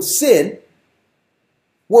with sin,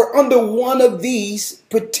 we're under one of these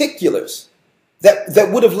particulars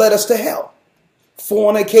that would have led us to hell.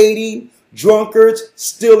 Fornicating, drunkards,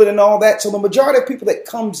 stealing and all that. So the majority of people that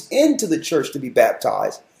comes into the church to be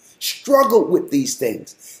baptized struggle with these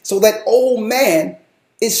things. So that old man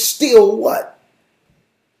is still what?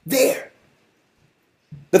 There.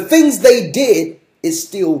 The things they did is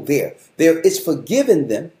still there. It's forgiven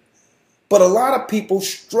them. But a lot of people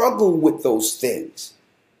struggle with those things,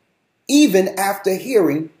 even after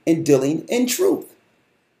hearing and dealing in truth.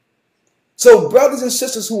 So brothers and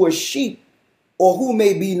sisters who are sheep or who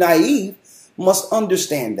may be naive must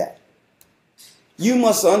understand that. You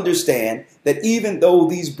must understand that even though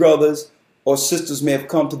these brothers or sisters may have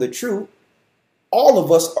come to the truth, all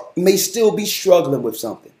of us may still be struggling with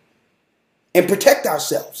something. And protect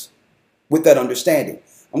ourselves with that understanding.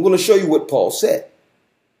 I'm going to show you what Paul said.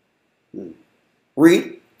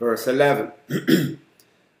 Read. Verse 11.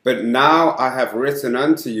 But now I have written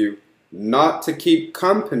unto you not to keep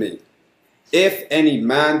company, if any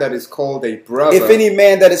man that is called a brother, If any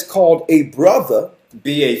man that is called a brother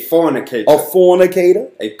be a fornicator,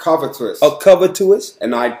 a covetous,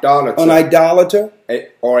 an idolater,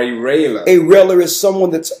 or a railer. A railer is someone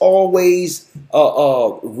that's always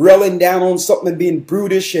railing down on something and being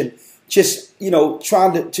brutish and just,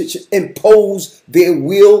 trying to impose their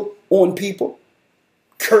will on people,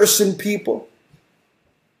 cursing people.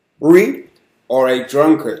 Read. Or a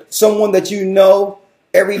drunkard. Someone that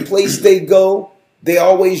every place they go, they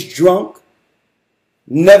always drunk,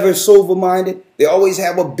 never sober-minded. They always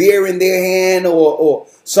have a beer in their hand or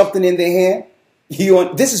something in their hand.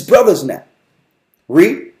 This is brothers now.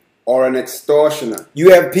 Read. Or an extortioner.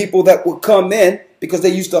 You have people that will come in because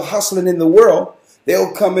they're used to hustling in the world.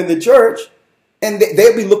 They'll come in the church and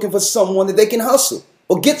they'll be looking for someone that they can hustle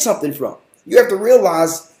or get something from. You have to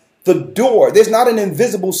realize the door, there's not an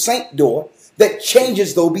invisible saint door that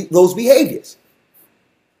changes those behaviors.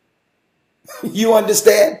 You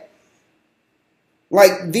understand?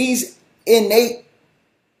 Like these innate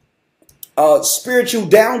spiritual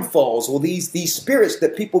downfalls or these spirits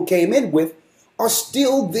that people came in with are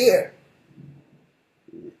still there.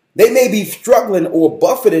 They may be struggling or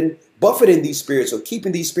buffeting these spirits or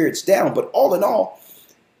keeping these spirits down, but all in all,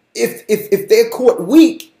 if they're caught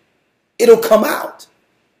weak, it'll come out.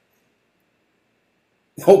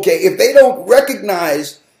 Okay, if they don't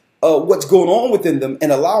recognize what's going on within them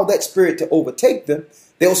and allow that spirit to overtake them,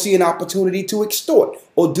 they'll see an opportunity to extort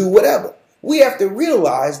or do whatever. We have to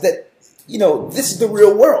realize that, this is the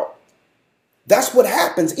real world. That's what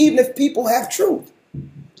happens, even if people have truth.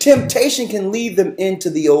 Temptation can lead them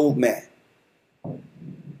into the old man.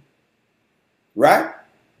 Right?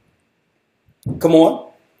 Come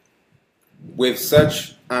on. With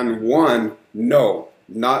such an one, no,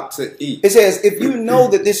 not to eat. It says, if you know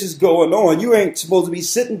that this is going on, you ain't supposed to be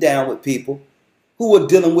sitting down with people who are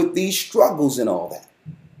dealing with these struggles and all that.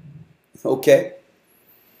 Okay?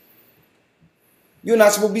 You're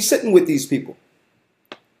not supposed to be sitting with these people.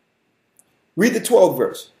 Read the 12th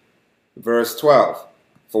verse. Verse 12.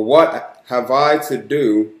 For what have I to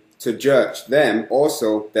do to judge them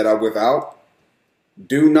also that are without?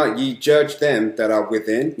 Do not ye judge them that are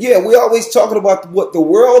within? Yeah, we're always talking about what the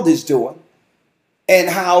world is doing and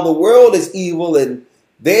how the world is evil and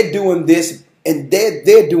they're doing this and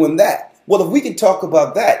they're doing that. Well, if we can talk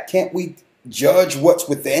about that, can't we judge what's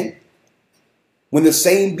within when the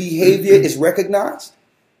same behavior is recognized?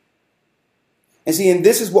 And see, and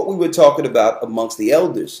this is what we were talking about amongst the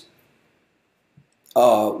elders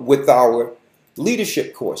with our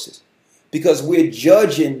leadership courses, because we're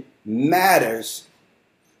judging matters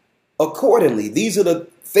accordingly. These are the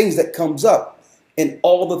things that comes up in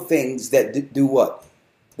all the things that do what?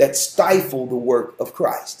 That stifle the work of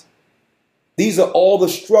Christ. These are all the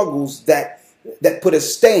struggles that put a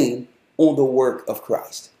stain on the work of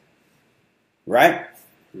Christ. Right?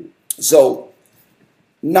 So,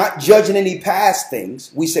 not judging any past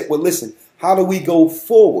things, we said, well, listen, how do we go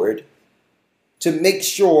forward to make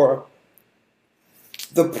sure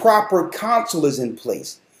the proper counsel is in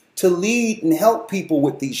place to lead and help people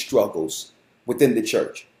with these struggles within the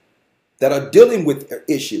church that are dealing with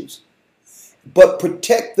issues, but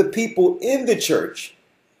protect the people in the church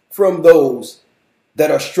from those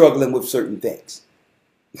that are struggling with certain things,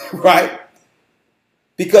 right?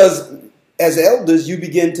 Because as elders, you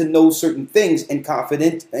begin to know certain things in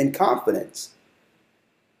confidence.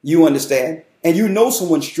 You understand? And you know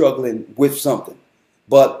someone's struggling with something.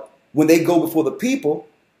 But when they go before the people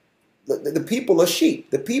are sheep.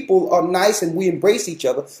 The people are nice and we embrace each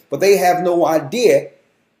other, but they have no idea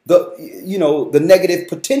the negative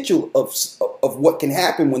potential of what can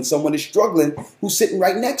happen when someone is struggling who's sitting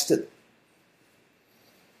right next to them.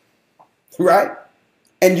 Right?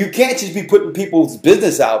 And you can't just be putting people's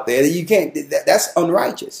business out there. You can't. That's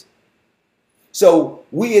unrighteous. So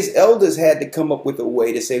we as elders had to come up with a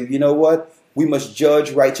way to say, you know what? We must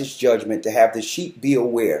judge righteous judgment to have the sheep be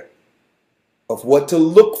aware of what to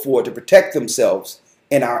look for to protect themselves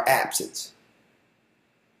in our absence.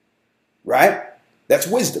 Right? That's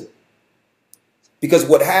wisdom. Because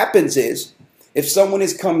what happens is, if someone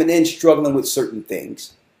is coming in struggling with certain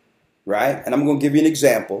things, right? And I'm going to give you an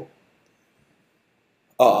example.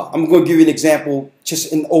 I'm going to give you an example,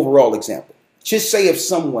 just an overall example. Just say if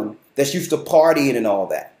someone that's used to partying and all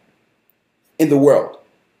that in the world,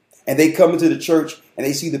 and they come into the church and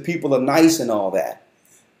they see the people are nice and all that,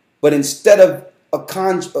 but instead of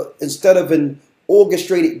an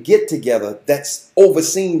orchestrated get together that's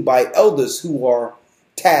overseen by elders who are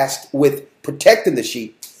tasked with protecting the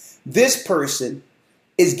sheep, this person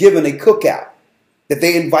is given a cookout that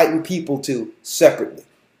they inviting people to separately.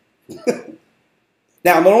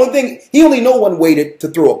 Now, the only thing, he only know one way to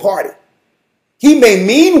throw a party. He may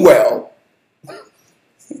mean well,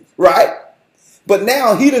 right? But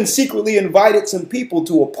now he done secretly invited some people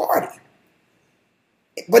to a party.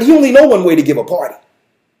 But he only know one way to give a party.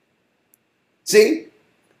 See?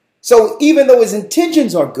 So even though his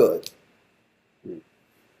intentions are good,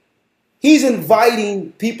 he's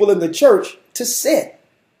inviting people in the church to sin.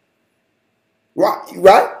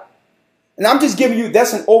 Right? And I'm just giving you,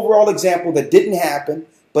 that's an overall example that didn't happen,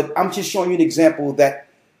 but I'm just showing you an example that,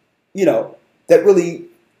 that really,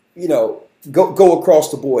 go across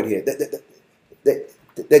the board here.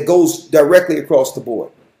 That goes directly across the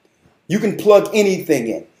board. You can plug anything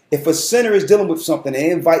in. If a sinner is dealing with something and they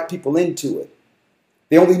invite people into it,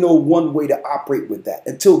 they only know one way to operate with that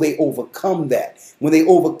until they overcome that. When they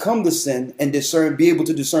overcome the sin and be able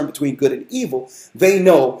to discern between good and evil, they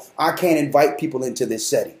know I can't invite people into this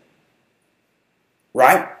setting.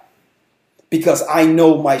 Right? Because I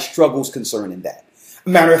know my struggles concerning that.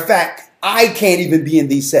 Matter of fact, I can't even be in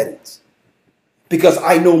these settings because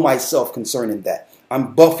I know myself concerning that.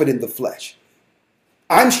 I'm buffeted in the flesh.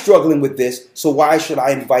 I'm struggling with this, so why should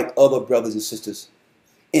I invite other brothers and sisters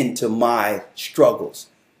into my struggles,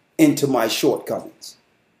 into my shortcomings?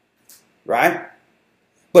 Right?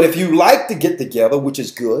 But if you like to get together, which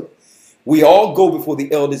is good, we all go before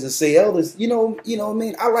the elders and say, elders,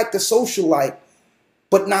 I like the social life,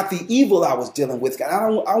 but not the evil I was dealing with. I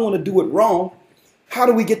want to do it wrong. How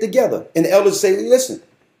do we get together? And the elders say, listen,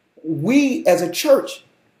 we as a church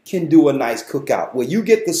can do a nice cookout where you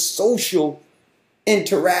get the social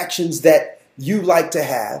interactions that you like to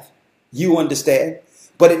have, you understand,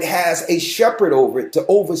 but it has a shepherd over it to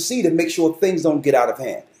oversee, to make sure things don't get out of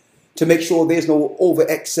hand, to make sure there's no over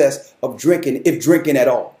excess of drinking, if drinking at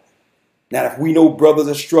all. Now, if we know brothers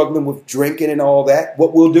are struggling with drinking and all that,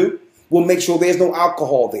 what we'll do, we'll make sure there's no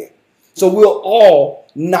alcohol there. So we'll all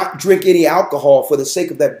not drink any alcohol for the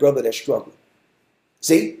sake of that brother that's struggling.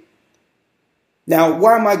 See? Now,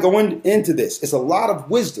 why am I going into this? It's a lot of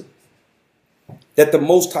wisdom that the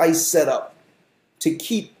Most High set up to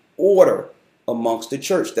keep order amongst the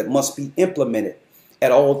church that must be implemented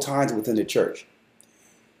at all times within the church.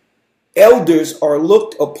 Elders are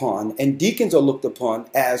looked upon and deacons are looked upon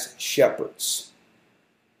as shepherds.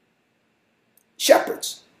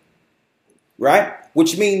 Shepherds. Right?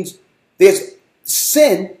 Which means there's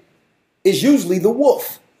sin is usually the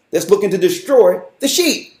wolf that's looking to destroy the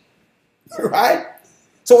sheep. Right?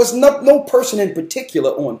 So it's no person in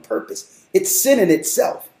particular on purpose. It's sin in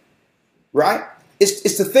itself. Right?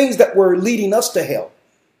 It's the things that were leading us to hell.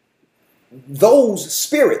 Those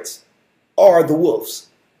spirits are the wolves.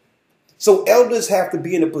 So elders have to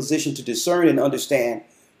be in a position to discern and understand,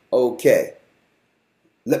 okay,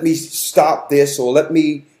 let me stop this, or let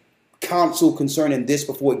me counsel concerning this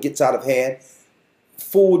before it gets out of hand.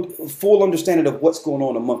 Full understanding of what's going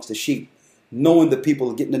on amongst the sheep, knowing the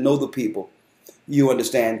people, getting to know the people, you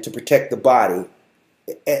understand, to protect the body,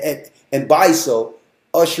 and by so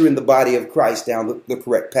ushering the body of Christ down the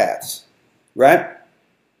correct paths. Right?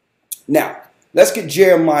 Now, let's get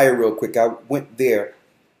Jeremiah real quick. I went there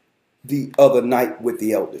the other night with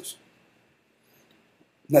the elders.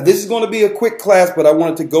 Now, this is going to be a quick class, but I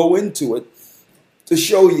wanted to go into it to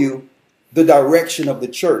show you the direction of the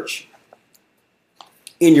church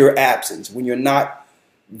in your absence, when you're not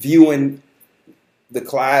viewing the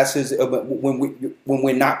classes, when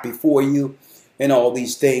we're not before you and all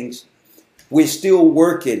these things. We're still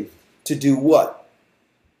working to do what?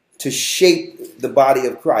 To shape the body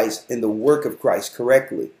of Christ and the work of Christ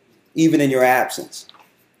correctly, even in your absence.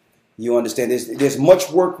 You understand? There's much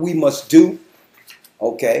work we must do.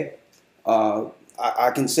 Okay,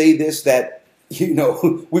 I can say this, that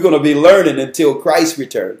we're going to be learning until Christ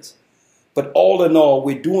returns. But all in all,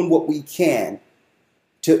 we're doing what we can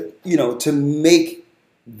to make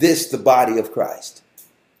this the body of Christ,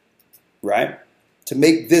 right? To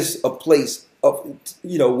make this a place of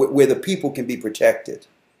where the people can be protected,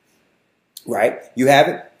 right? You have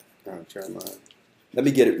it? Let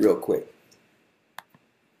me get it real quick.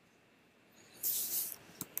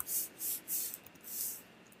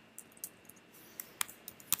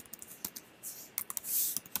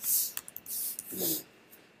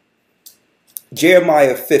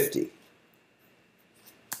 Jeremiah 50.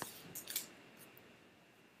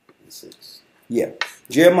 6. Yeah.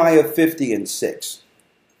 Jeremiah 50 and 6.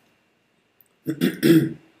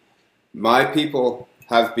 My people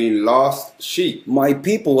have been lost sheep. My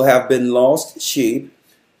people have been lost sheep.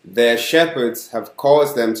 Their shepherds have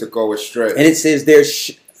caused them to go astray. And it says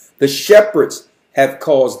the shepherds have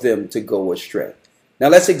caused them to go astray. Now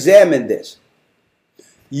let's examine this.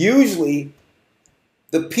 Usually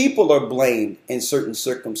the people are blamed in certain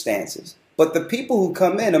circumstances, but the people who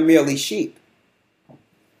come in are merely sheep.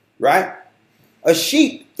 Right? A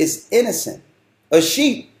sheep is innocent. A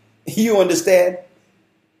sheep, you understand,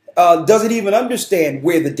 doesn't even understand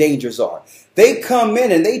where the dangers are. They come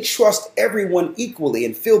in and they trust everyone equally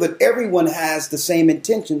and feel that everyone has the same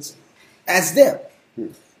intentions as them.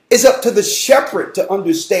 It's up to the shepherd to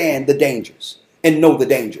understand the dangers and know the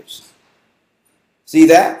dangers. See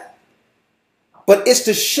that? But it's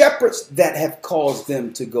the shepherds that have caused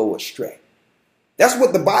them to go astray. That's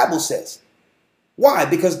what the Bible says. Why?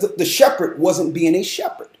 Because the shepherd wasn't being a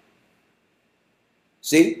shepherd.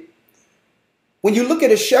 See? When you look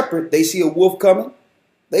at a shepherd, they see a wolf coming.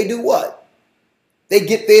 They do what? They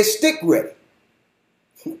get their stick ready.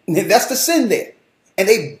 That's the sin there. And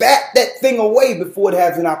they bat that thing away before it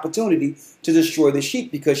has an opportunity to destroy the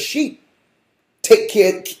sheep, because sheep take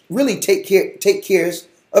care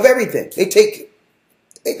of everything. They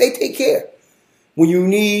take care. When you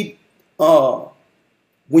need wool,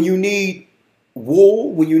 when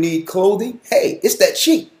you need clothing, hey, it's that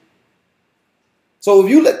sheep. So if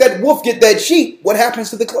you let that wolf get that sheep, what happens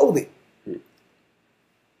to the clothing?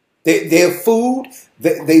 Their food,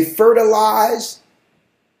 they fertilize,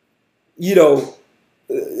 the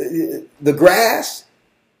grass,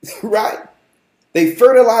 right? They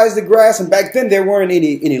fertilize the grass, and back then there weren't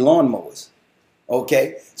any lawnmowers.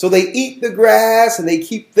 Okay, so they eat the grass and they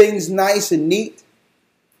keep things nice and neat,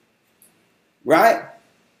 right?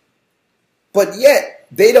 But yet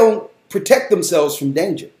they don't protect themselves from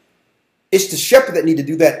danger. It's the shepherd that need to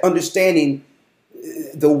do that, understanding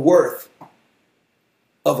the worth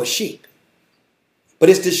of a sheep. But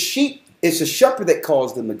it's the shepherd that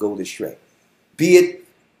caused them to go astray, be it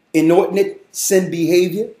inordinate sin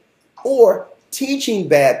behavior, or teaching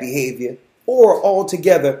bad behavior, or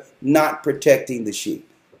altogether not protecting the sheep.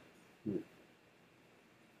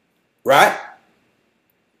 Right?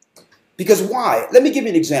 Because why? Let me give you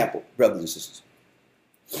an example, brothers and sisters.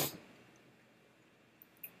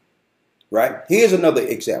 Right? Here's another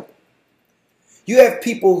example. You have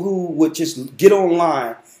people who would just get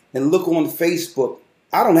online and look on Facebook.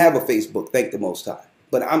 I don't have a Facebook, thank the Most High.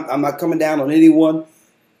 But I'm not coming down on anyone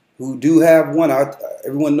who do have one.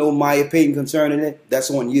 Everyone know my opinion concerning it. That's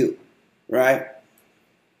on you. Right?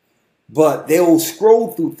 But they'll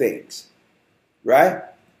scroll through things. Right?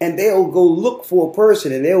 And they'll go look for a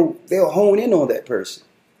person, and they'll hone in on that person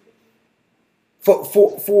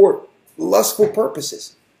for lustful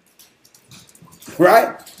purposes.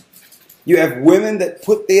 Right? You have women that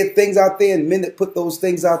put their things out there and men that put those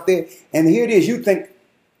things out there. And here it is. You think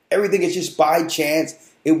everything is just by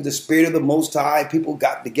chance. It was the Spirit of the Most High. People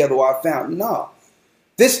got together or I found. No.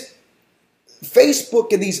 This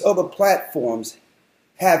Facebook and these other platforms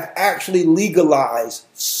have actually legalized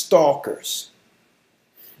stalkers.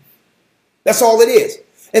 That's all it is.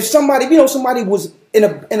 If somebody was in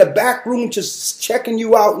a back room just checking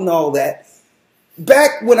you out and all that,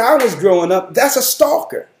 back when I was growing up, that's a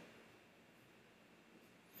stalker.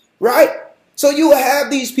 Right? So you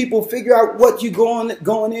have these people figure out what you're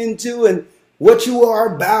going into and what you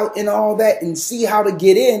are about and all that, and see how to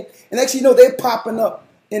get in. And next you know, they're popping up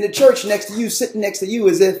in the church next to you, sitting next to you,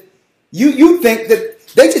 as if you think that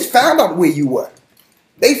they just found out where you were.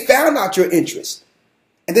 They found out your interest.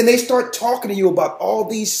 And then they start talking to you about all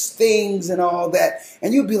these things and all that.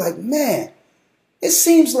 And you'll be like, man, it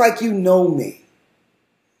seems like you know me.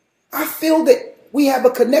 I feel that we have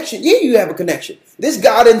a connection. Yeah, you have a connection. This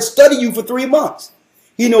guy didn't study you for 3 months.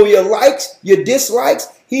 He know your likes, your dislikes.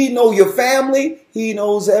 He know your family. He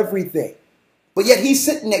knows everything. But yet he's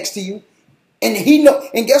sitting next to you. And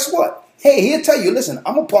and guess what? Hey, he'll tell you, listen,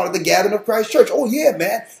 I'm a part of the Gathering of Christ Church. Oh yeah,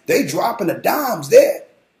 man. They dropping the dimes there.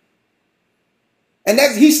 And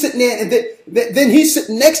he's sitting there, and then he's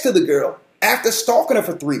sitting next to the girl after stalking her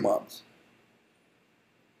for 3 months.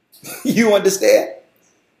 You understand?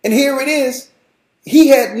 And here it is. He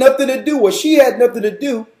had nothing to do, or she had nothing to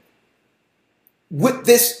do with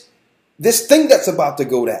this thing that's about to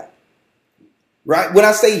go down. Right? When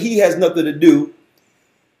I say he has nothing to do,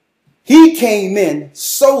 he came in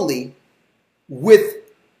solely with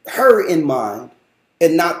her in mind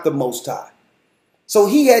and not the Most High. So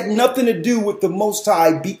he had nothing to do with the Most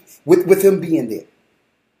High, with him being there.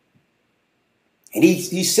 And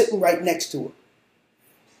he's sitting right next to her.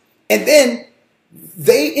 And then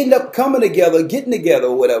they end up coming together, getting together,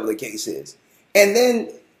 or whatever the case is. And then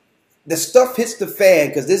the stuff hits the fan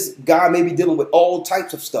because this guy may be dealing with all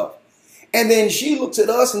types of stuff. And then she looks at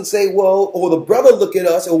us and say, well, or the brother look at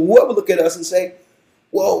us, or whoever look at us and say,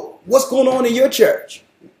 well, what's going on in your church?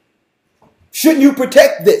 Shouldn't you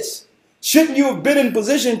protect this? Shouldn't you have been in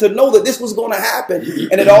position to know that this was going to happen?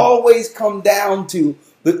 And it always come down to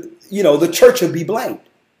the church will be blamed.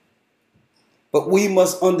 But we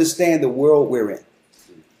must understand the world we're in.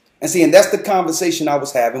 And see, and that's the conversation I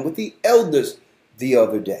was having with the elders the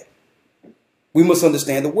other day. We must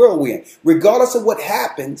understand the world we're in. Regardless of what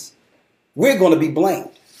happens, we're going to be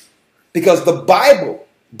blamed. Because the Bible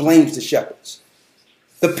blames the shepherds.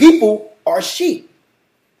 The people are sheep.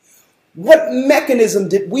 What mechanism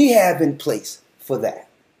did we have in place for that?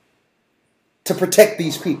 To protect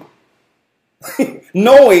these people.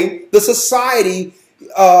 Knowing the society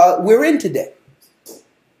we're in today.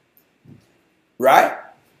 Right?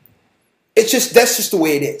 That's just the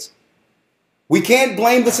way it is. We can't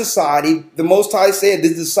blame the society. The Most High said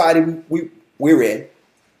this is the society we're in.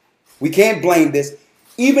 We can't blame this.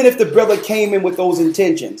 Even if the brother came in with those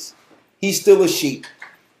intentions, he's still a sheep.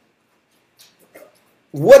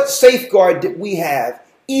 What safeguard did we have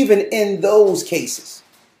even in those cases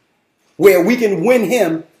where we can win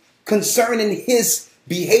him concerning his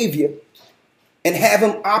behavior and have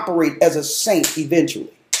him operate as a saint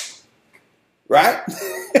eventually? Right?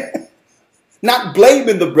 Not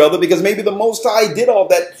blaming the brother because maybe the Most High did all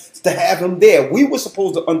that to have him there. We were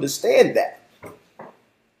supposed to understand that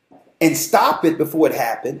and stop it before it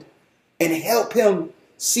happened and help him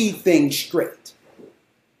see things straight.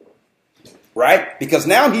 Right? Because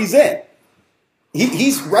now he's in.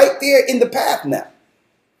 He's right there in the path now.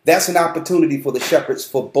 That's an opportunity for the shepherds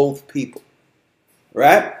for both people.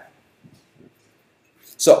 Right?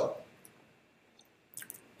 So,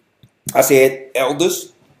 I said,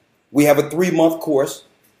 elders, we have a 3-month course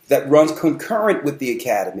that runs concurrent with the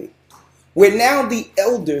academy, where now the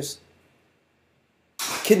elders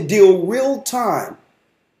can deal real time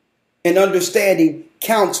in understanding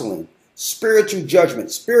counseling, spiritual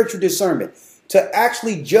judgment, spiritual discernment, to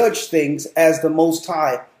actually judge things as the Most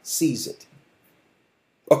High sees it,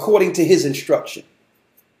 according to his instruction.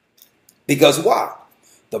 Because why?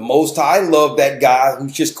 The Most High loved that guy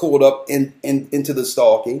who's just caught up into the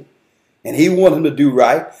stalking, and he wanted him to do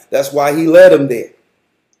right. That's why he led him there.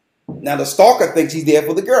 Now the stalker thinks he's there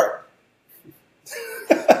for the girl.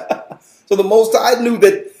 So the Most High knew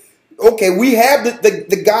that, okay, we have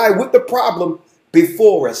the guy with the problem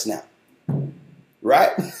before us now.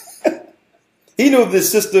 Right? He knew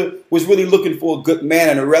this sister was really looking for a good man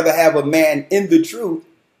and would rather have a man in the truth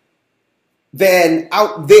than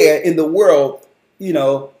out there in the world,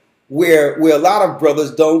 where a lot of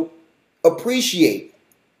brothers don't appreciate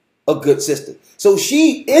a good sister. So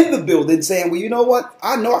she in the building saying, well, you know what?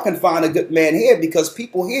 I know I can find a good man here because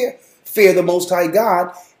people here fear the Most High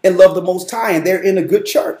God and love the Most High, and they're in a good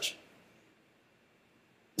church.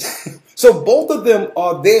 So both of them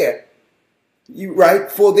are there,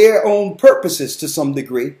 right, for their own purposes to some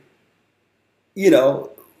degree,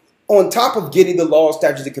 on top of getting the law,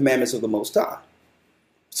 statutes, and commandments of the Most High.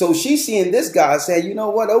 So she's seeing this guy saying, you know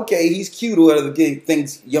what, okay, he's cute, or whatever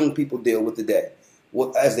things young people deal with today,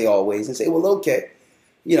 as they always, and say, well, okay,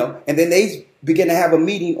 and then they begin to have a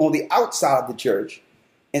meeting on the outside of the church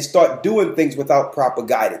and start doing things without proper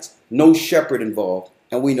guidance. No shepherd involved,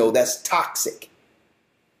 and we know that's toxic.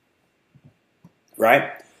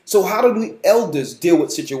 Right? So how do the elders deal with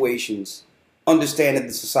situations, understanding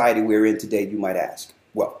the society we're in today, you might ask?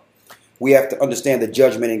 Well, we have to understand the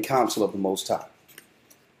judgment and counsel of the Most High.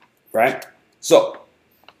 Right? So,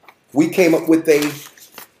 we came up with a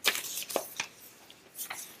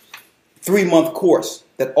 3-month course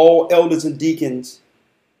that all elders and deacons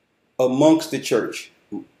amongst the church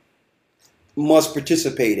must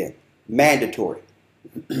participate in. Mandatory.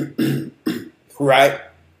 Right?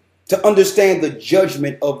 To understand the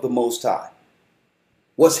judgment of the Most High.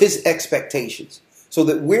 What's his expectations? So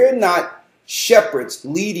that we're not shepherds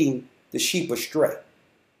leading the sheep astray.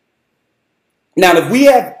 Now, if we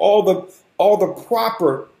have all the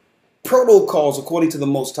proper protocols according to the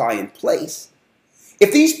Most High in place,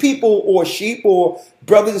 if these people or sheep or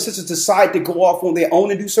brothers and sisters decide to go off on their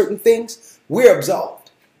own and do certain things, we're absolved.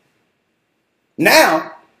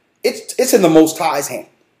 Now, it's in the Most High's hand.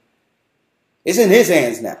 It's in his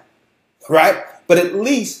hands now, right? But at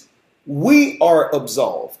least we are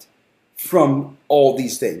absolved from all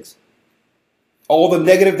these things. all the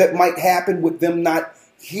negative that might happen with them not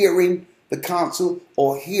hearing the counsel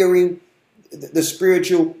or hearing the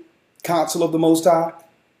spiritual counsel of the Most High,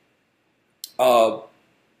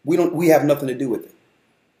 we have nothing to do with it.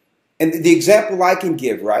 And the example I can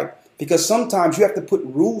give, right? Because sometimes you have to put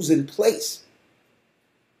rules in place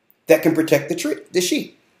that can protect the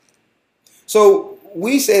sheep. So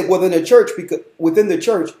we said within the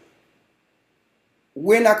church,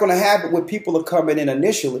 we're not going to have it where people are coming in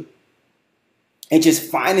initially and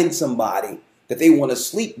just finding somebody that they want to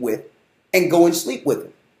sleep with and go and sleep with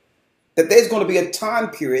them. That there's going to be a time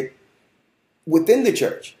period within the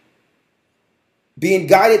church being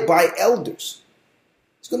guided by elders.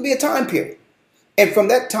 It's going to be a time period. And from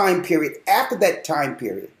that time period, after that time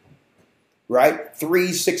period, right,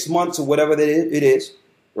 3-6 months or whatever it is,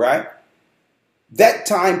 right, that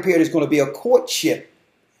time period is going to be a courtship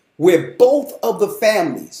where both of the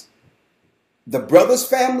families, the brother's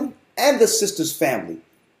family and the sister's family,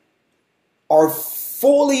 are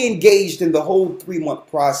fully engaged in the whole 3-month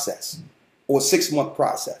process or 6-month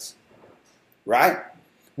process, right?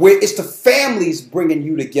 Where it's the families bringing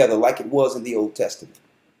you together like it was in the Old Testament.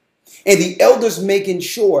 And the elders making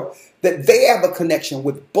sure that they have a connection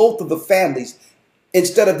with both of the families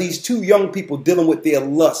instead of these two young people dealing with their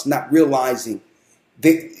lust, not realizing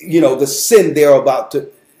the sin they're about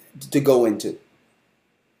to go into.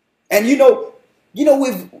 And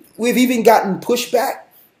we've even gotten pushback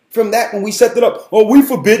from that when we set it up. Oh, we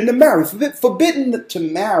forbidden to marry. Forbidden to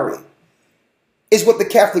marry is what the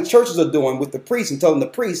Catholic churches are doing with the priests and telling the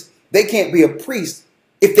priests they can't be a priest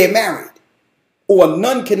if they're married. Or a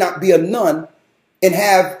nun cannot be a nun and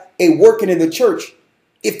have a working in the church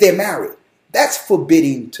if they're married. That's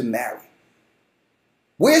forbidding to marry.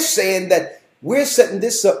 We're saying that we're setting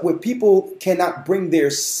this up where people cannot bring their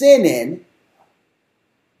sin in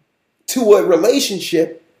to a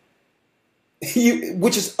relationship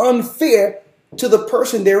which is unfair to the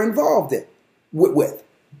person they're involved with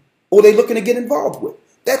or they're looking to get involved with.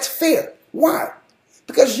 That's fair. Why?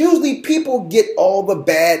 Because usually people get all the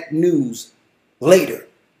bad news later.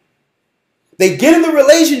 They get in the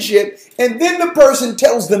relationship and then the person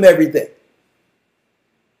tells them everything.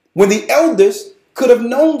 When the elders could have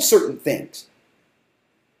known certain things.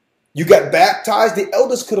 You got baptized, the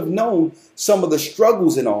elders could have known some of the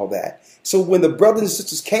struggles and all that. So when the brothers and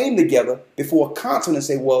sisters came together before a council and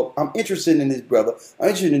say, well, I'm interested in this brother, I'm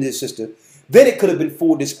interested in this sister, then it could have been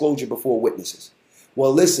full disclosure before witnesses.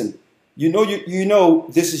 Well, listen, you know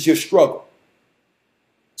this is your struggle.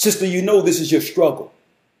 Sister, this is your struggle.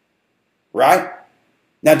 Right?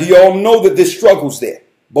 Now, do y'all know that this struggle's there?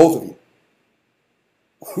 Both of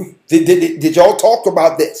you. Did y'all talk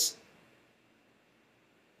about this?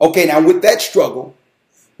 Okay, now with that struggle,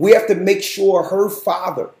 we have to make sure her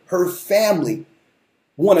father, her family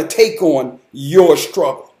want to take on your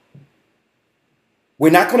struggle. We're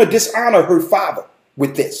not going to dishonor her father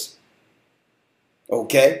with this.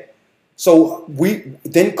 Okay? So we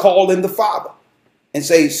then call in the father and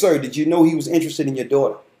say, sir, did you know he was interested in your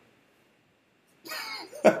daughter?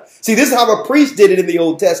 See, this is how a priest did it in the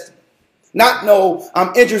Old Testament. Not, no,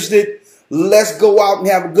 I'm interested. Let's go out and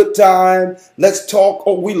have a good time. Let's talk.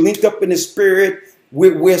 Oh, we linked up in the spirit.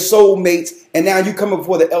 We're soulmates. And now you come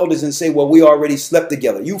before the elders and say, well, we already slept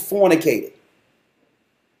together. You fornicated.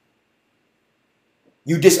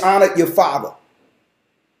 You dishonored your father.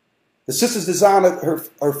 The sisters dishonored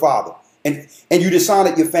her father. And you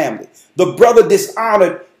dishonored your family. The brother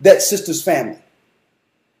dishonored that sister's family.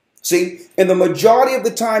 See, and the majority of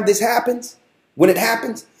the time this happens, when it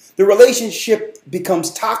happens, the relationship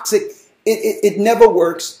becomes toxic. It never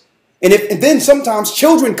works. And then sometimes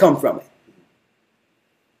children come from it.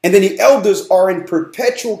 And then the elders are in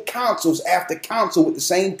perpetual councils after council with the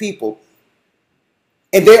same people.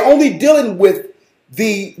 And they're only dealing with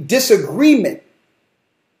the disagreement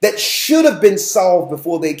that should have been solved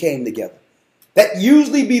before they came together. That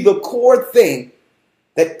usually be the core thing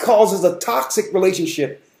that causes a toxic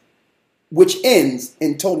relationship which ends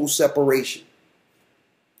in total separation.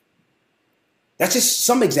 That's just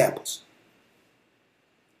some examples.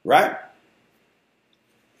 Right?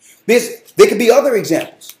 There could be other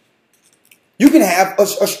examples. You can have a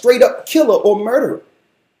straight up killer or murderer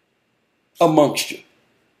amongst you.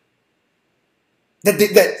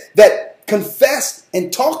 That confessed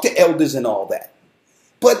and talked to elders and all that.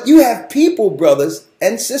 But you have people, brothers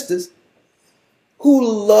and sisters, who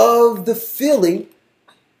love the feeling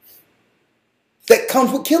that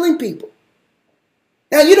comes with killing people.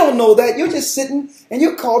 Now, you don't know that. You're just sitting and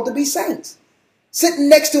you're called to be saints. Sitting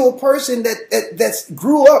next to a person that's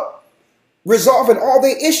grew up resolving all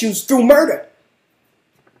their issues through murder.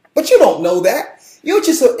 But you don't know that. You're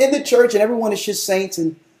just in the church and everyone is just saints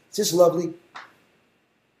and just lovely.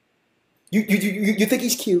 You think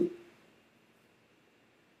he's cute.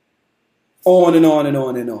 On and on and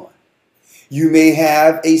on and on. You may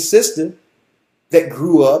have a sister that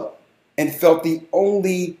grew up and felt the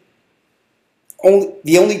only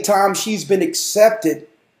time she's been accepted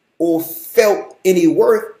or felt any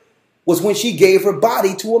worth was when she gave her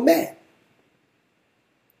body to a man.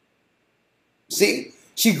 See,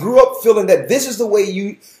 she grew up feeling that this is the way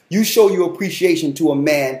you show your appreciation to a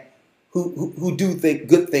man who do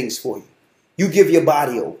good things for you. You give your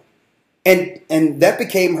body over. And that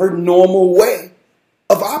became her normal way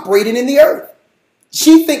of operating in the earth.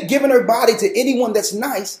 She think giving her body to anyone that's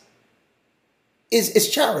nice is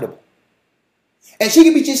charitable. And she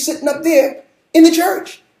could be just sitting up there in the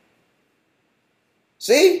church.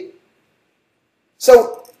 See?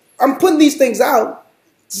 So I'm putting these things out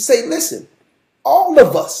to say, listen, all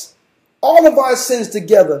of us, all of our sins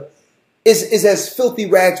together is as filthy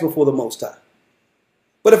rags before the Most High.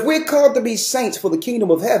 But if we're called to be saints for the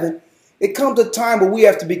kingdom of heaven, it comes a time where we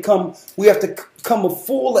have to come of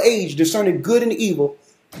full age, discerning good and evil,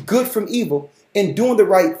 good from evil, and doing the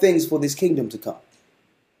right things for this kingdom to come.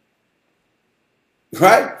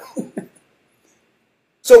 Right?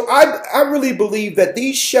 So I really believe that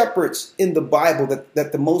these shepherds in the Bible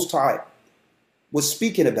that the Most High was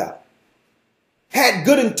speaking about had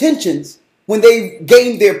good intentions when they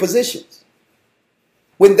gained their positions.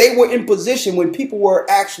 When they were in position, when people were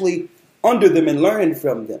actually under them and learning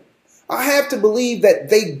from them. I have to believe that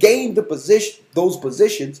they gained those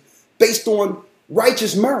positions based on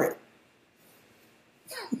righteous merit.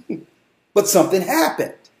 But something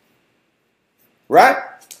happened. Right?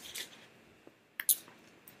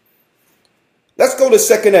 Let's go to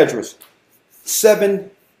 2nd Esdras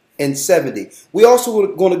 7 and 70. We also are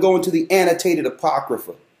going to go into the annotated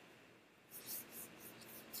Apocrypha.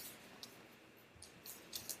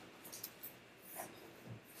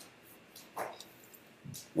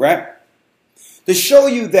 Right? To show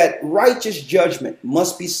you that righteous judgment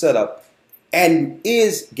must be set up and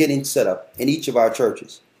is getting set up in each of our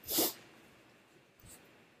churches.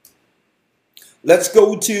 Let's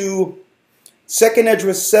go to 2nd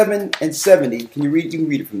Esdras 7 and 70. Can you read? You can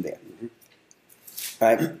read it from there.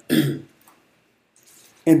 Right?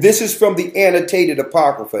 And this is from the annotated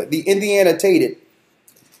Apocrypha. In the annotated,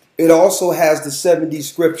 it also has the 70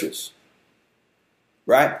 scriptures.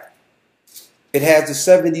 Right? It has the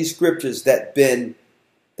 70 scriptures that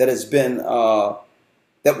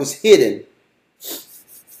was hidden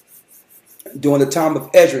during the time of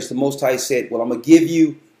Esdras. The Most High said, well, I'm going to give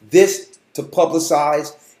you this to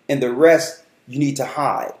publicize and the rest you need to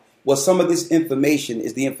hide. Well, some of this information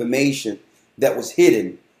is the information that was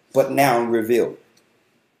hidden but now revealed.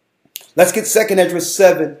 Let's get 2nd Esdras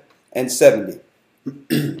 7 and 70.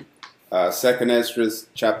 2nd Esdras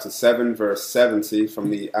chapter 7 verse 70 from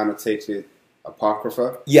the annotated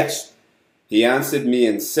Apocrypha. Yes. He answered me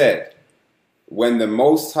and said, when the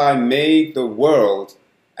Most High made the world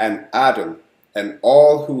and Adam and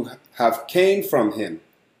all who have came from him,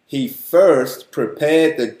 he first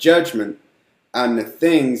prepared the judgment and the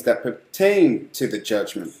things that pertain to the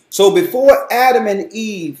judgment. So before Adam and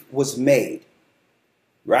Eve was made,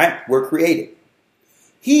 right, were created,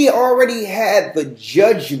 he already had the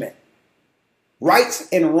judgment, rights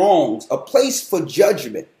and wrongs, a place for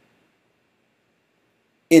judgment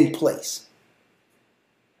in place.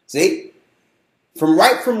 See? From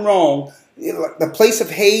right from wrong, the place of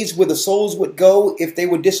Hades where the souls would go if they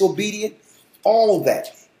were disobedient, all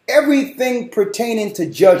that. Everything pertaining to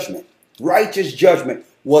judgment, righteous judgment,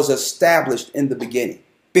 was established in the beginning,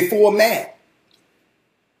 before man.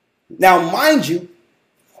 Now, mind you,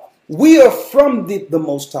 we are from the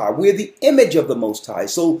Most High. We're the image of the Most High.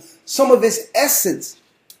 So some of his essence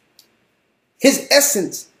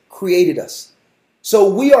created us. So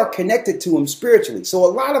we are connected to him spiritually. So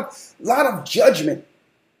a lot of judgment,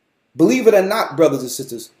 believe it or not, brothers and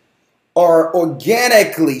sisters, are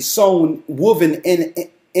organically woven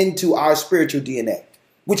into our spiritual DNA,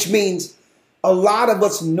 which means a lot of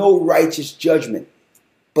us know righteous judgment,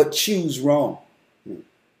 but choose wrong.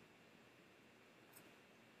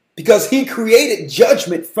 Because he created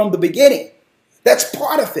judgment from the beginning. That's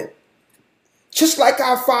part of it. Just like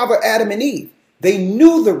our father Adam and Eve, they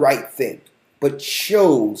knew the right thing, but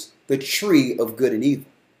chose the tree of good and evil.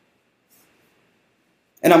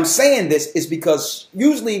 And I'm saying this is because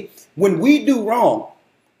usually when we do wrong,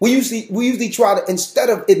 we usually try to, instead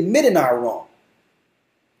of admitting our wrong,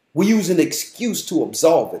 we use an excuse to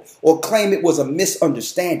absolve it or claim it was a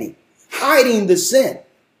misunderstanding, hiding the sin.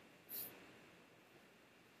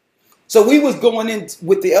 So we was going in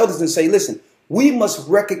with the elders and say, listen, we must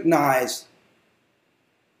recognize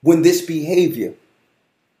when this behavior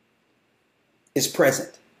is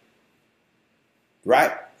present.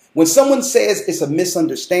 Right? When someone says it's a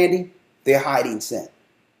misunderstanding, they're hiding sin.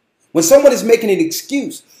 When someone is making an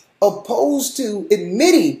excuse opposed to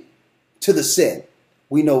admitting to the sin,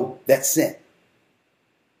 we know that's sin.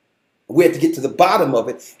 We have to get to the bottom of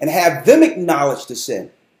it and have them acknowledge the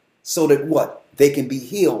sin so that what? They can be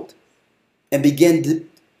healed and begin to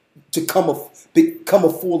become a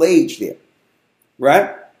full age there.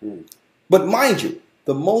 Right? But mind you,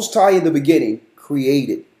 the Most High in the beginning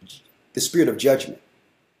created the spirit of judgment.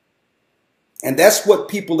 And that's what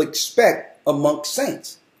people expect amongst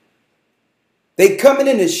saints. They coming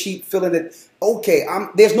in as sheep feeling that, okay,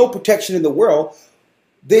 there's no protection in the world.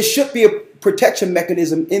 There should be a protection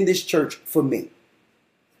mechanism in this church for me.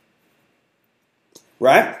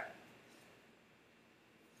 Right?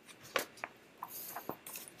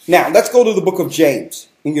 Now, let's go to the book of James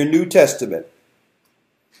in your New Testament.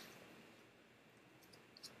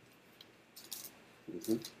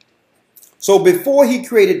 So before he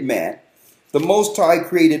created man, the Most High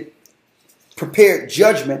prepared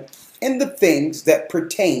judgment in the things that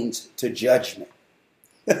pertains to judgment.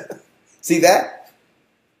 See that?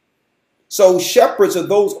 So shepherds or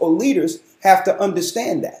those or leaders have to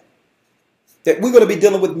understand that we're going to be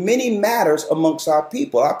dealing with many matters amongst our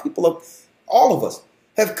people. Our people, all of us,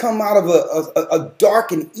 have come out of a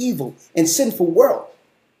dark and evil and sinful world.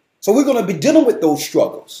 So we're going to be dealing with those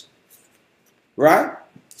struggles. Right?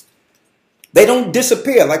 They don't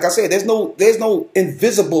disappear. Like I said, there's no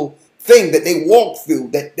invisible thing that they walk through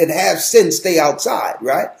that have sin stay outside,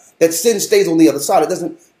 right? That sin stays on the other side. It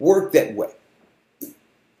doesn't work that way.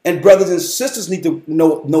 And brothers and sisters need to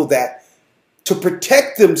know that to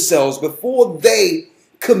protect themselves before they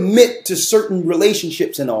commit to certain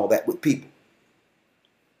relationships and all that with people.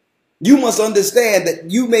 You must understand that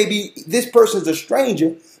this person's a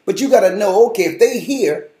stranger, but you got to know, okay, if they're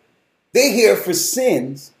here for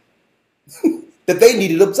sins that they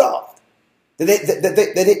needed absolved.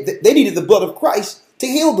 That they needed the blood of Christ to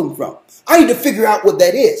heal them from. I need to figure out what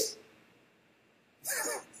that is.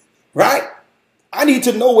 Right? I need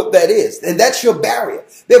to know what that is. And that's your barrier.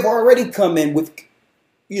 They've already come in with,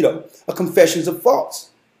 a confessions of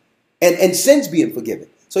faults and sins being forgiven.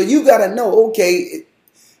 So you got to know, okay,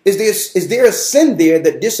 is there a sin there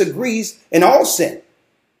that disagrees, and all sin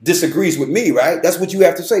disagrees with me, right? That's what you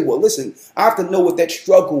have to say. Well, listen, I have to know what that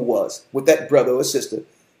struggle was with that brother or sister.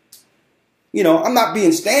 I'm not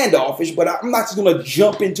being standoffish, but I'm not just going to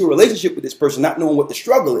jump into a relationship with this person not knowing what the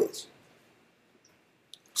struggle is.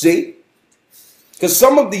 See? Because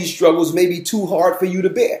some of these struggles may be too hard for you to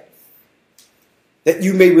bear. That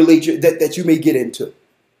you may that you may get into.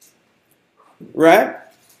 Right?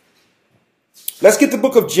 Let's get the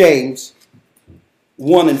book of James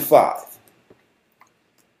 1 and 5.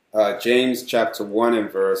 James chapter 1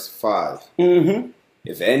 and verse 5. Mm-hmm.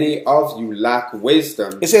 If any of you lack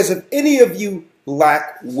wisdom, it says, if any of you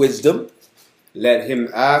lack wisdom, let him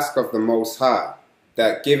ask of the Most High,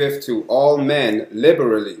 that giveth to all men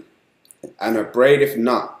liberally, and upbraideth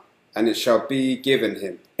not, and it shall be given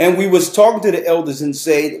him. And we was talking to the elders and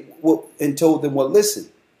told them, well, listen,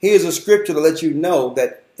 here's a scripture to let you know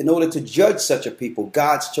that in order to judge such a people,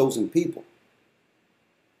 God's chosen people,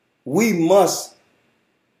 we must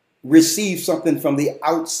receive something from the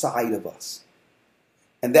outside of us.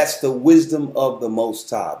 And that's the wisdom of the Most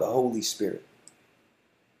High, the Holy Spirit.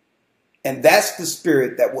 And that's the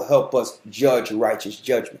spirit that will help us judge righteous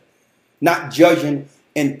judgment. Not judging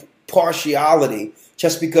in partiality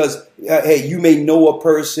just because, hey, you may know a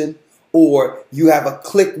person or you have a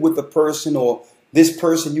clique with a person or this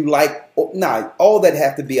person you like. Nah, all that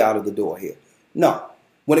have to be out of the door here. No.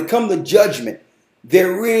 When it comes to judgment,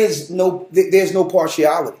 there's no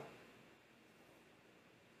partiality.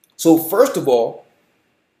 So first of all,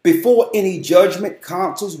 before any judgment,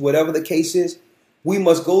 counsels, whatever the case is, we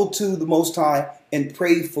must go to the Most High and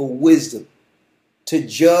pray for wisdom to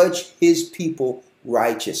judge his people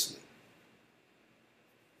righteously.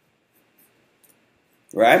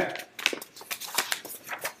 Right?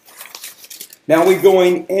 Now we're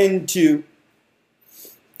going into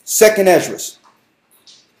 2nd Ezra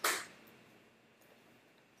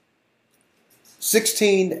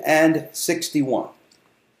 16 and 61.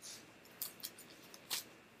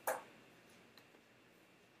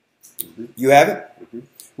 You have it? Mm-hmm.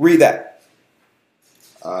 Read that.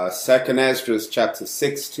 2nd Ezra chapter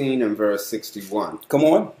 16 and verse 61. Come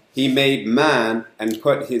on. He made man and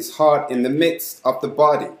put his heart in the midst of the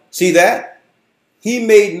body. See that? He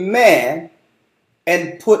made man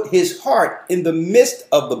and put his heart in the midst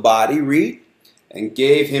of the body. Read. And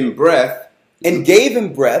gave him breath and gave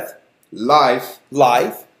him breath, life,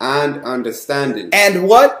 life, and understanding. and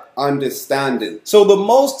what? Understanding. So the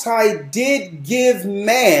Most High did give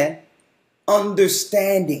man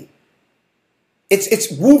understanding.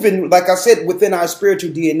 It's woven, like I said, within our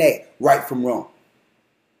spiritual DNA, right from wrong.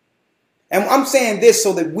 And I'm saying this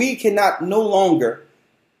so that we cannot no longer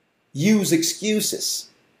use excuses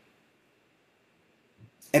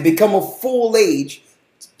and become a full age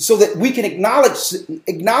so that we can acknowledge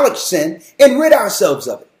sin and rid ourselves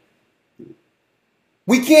of it.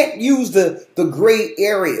 We can't use the gray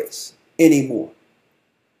areas anymore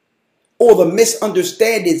or the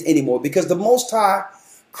misunderstandings anymore, because the Most High,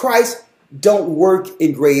 Christ, don't work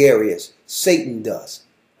in gray areas. Satan does.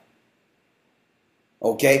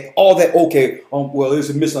 Okay? All that, okay, well,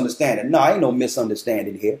 there's a misunderstanding. No, ain't no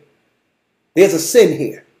misunderstanding here. There's a sin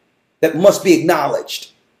here that must be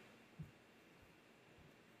acknowledged.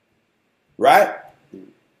 Right?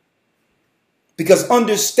 Because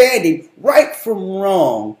understanding right from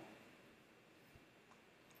wrong,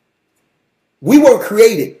 we were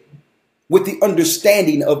created with the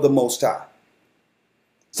understanding of the Most High.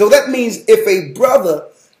 So that means if a brother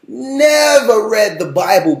never read the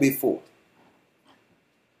Bible before,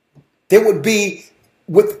 there would be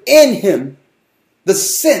within him the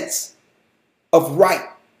sense of right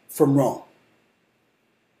from wrong.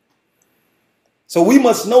 So we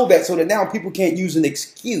must know that, so that now people can't use an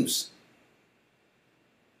excuse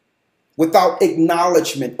without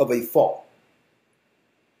acknowledgement of a fault.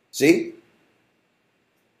 See?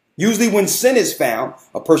 Usually when sin is found,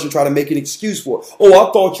 a person try to make an excuse for it. Oh,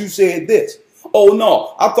 I thought you said this. Oh,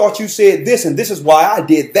 no, I thought you said this, and this is why I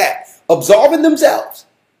did that. Absolving themselves.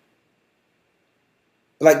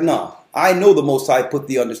 Like, no, I know the Most High put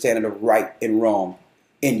the understanding of right and wrong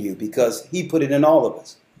in you because he put it in all of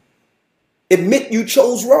us. Admit you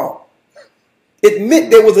chose wrong.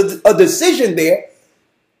 Admit there was a decision there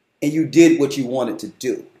and you did what you wanted to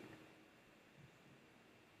do.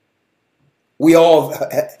 We all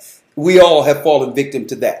have fallen victim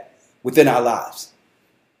to that within our lives.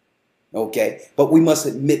 Okay? But we must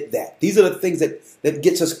admit that. These are the things that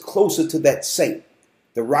gets us closer to that saint,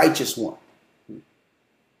 the righteous one.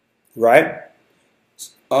 Right?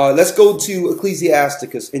 Let's go to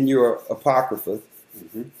Ecclesiasticus in your Apocrypha.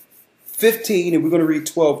 15, and we're going to read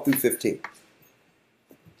 12 through 15.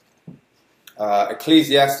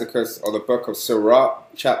 Ecclesiasticus, or the book of Sirach,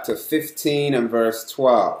 chapter 15 and verse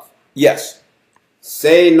 12. Yes.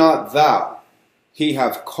 Say not thou, he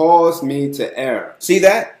hath caused me to err. See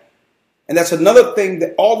that? And that's another thing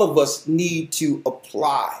that all of us need to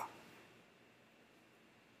apply.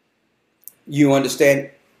 You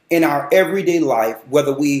understand? In our everyday life,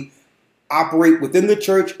 whether we operate within the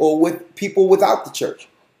church or with people without the church,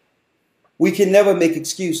 we can never make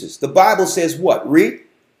excuses. The Bible says what? Read.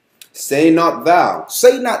 Say not thou.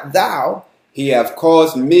 Say not thou. He hath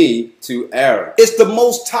caused me to err. It's the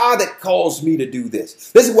Most High that caused me to do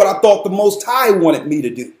this. This is what I thought the Most High wanted me to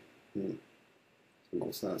do. The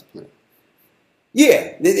Most High's plan.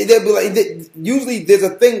 Yeah. They'll be like, usually there's a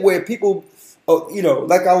thing where people,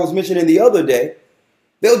 like I was mentioning the other day,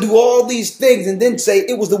 they'll do all these things and then say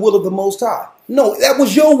it was the will of the Most High. No, that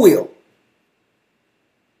was your will.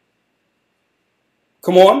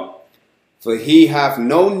 Come on. For he hath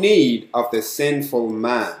no need of the sinful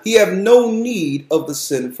man. He have no need of the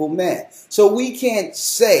sinful man. So we can't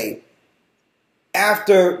say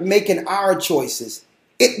after making our choices,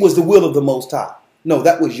 it was the will of the Most High. No,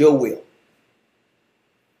 that was your will.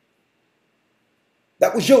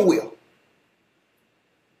 That was your will.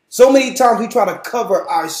 So many times we try to cover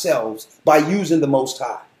ourselves by using the Most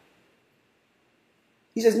High.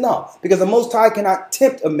 He says no, because the Most High cannot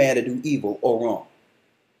tempt a man to do evil or wrong.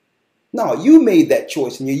 No, you made that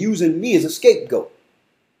choice and you're using me as a scapegoat.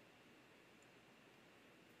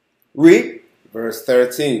 Read. Verse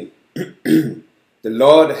 13. The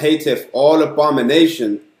Lord hateth all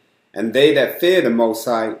abomination, and they that fear the Most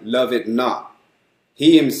High love it not.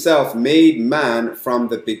 He himself made man from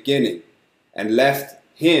the beginning, and left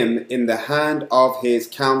him in the hand of his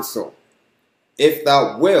counsel. If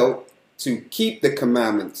thou wilt to keep the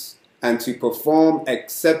commandments, and to perform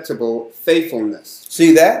acceptable faithfulness.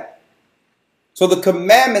 See that? So the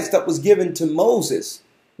commandments that was given to Moses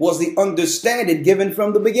was the understanding given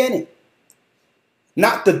from the beginning.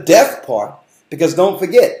 Not the death part, because don't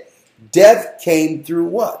forget, death came through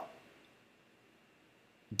what?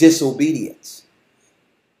 Disobedience.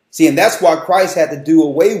 See, and that's why Christ had to do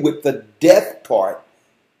away with the death part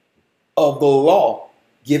of the law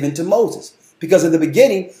given to Moses. Because in the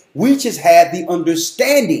beginning, we just had the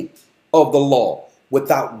understanding of the law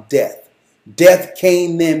without death. Death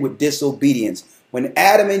came in with disobedience. when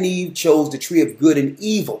Adam and Eve chose the tree of good and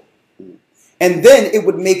evil. And then it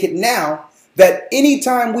would make it now that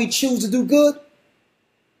anytime we choose to do good,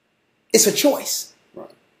 it's a choice.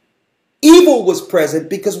 Right. Evil was present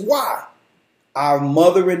because why? Our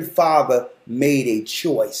mother and father made a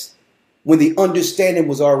choice when the understanding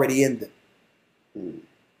was already in them.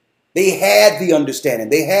 They had the understanding.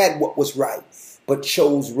 They had what was right, but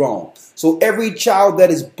chose wrong. So every child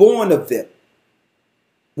that is born of them,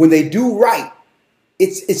 when they do right,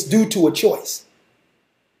 it's due to a choice.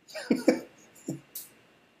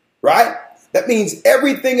 Right? That means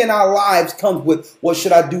everything in our lives comes with, well,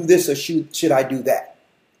 should I do this or should I do that?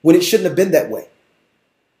 When it shouldn't have been that way.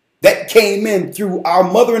 That came in through our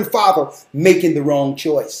mother and father making the wrong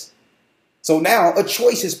choice. So now a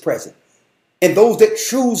choice is present. And those that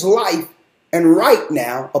choose life and right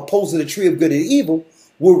now, opposed to the tree of good and evil,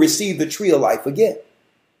 will receive the tree of life again.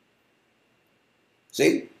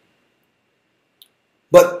 See?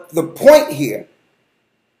 But the point here,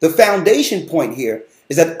 the foundation point here,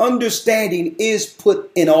 is that understanding is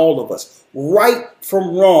put in all of us. Right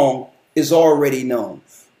from wrong is already known.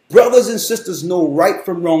 Brothers and sisters know right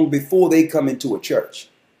from wrong before they come into a church.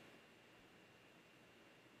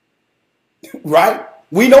 Right?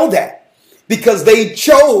 We know that because they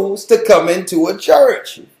chose to come into a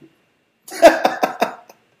church.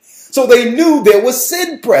 So they knew there was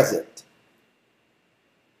sin present.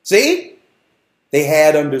 See? They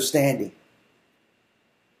had understanding.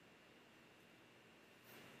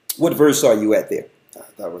 What verse are you at there?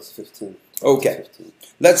 That was 15. Okay. 15.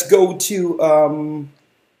 Let's go to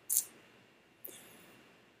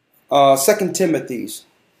 2 Timothy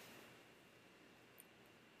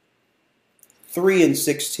 3 and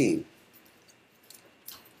 16.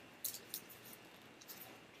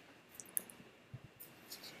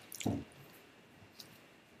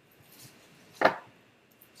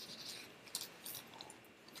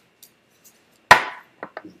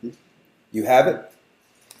 You have it?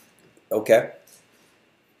 Okay.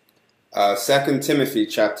 2 Timothy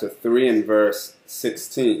chapter 3 and verse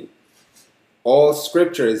 16. All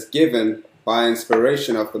scripture is given by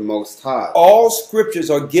inspiration of the Most High. All scriptures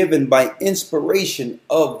are given by inspiration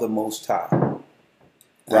of the Most High.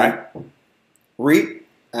 Right? Read.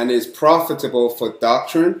 And is profitable for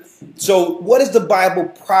doctrine. So what is the Bible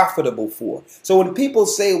profitable for? So when people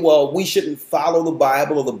say, well, we shouldn't follow the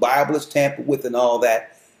Bible or the Bible is tampered with and all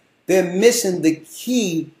that, they're missing the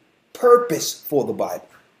key purpose for the Bible.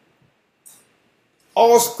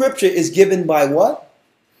 All scripture is given by what?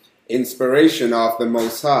 Inspiration of the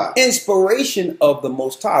Most High. Inspiration of the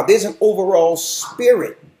Most High. There's an overall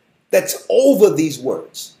spirit that's over these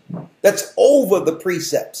words, that's over the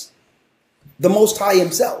precepts. The Most High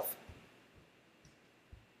himself.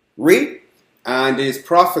 Read. And is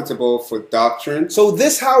profitable for doctrine. So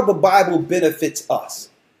this is how the Bible benefits us.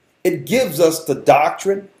 It gives us the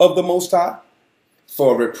doctrine of the Most High.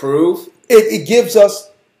 For reproof. It gives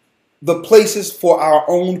us the places for our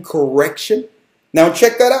own correction. Now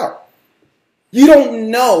check that out. You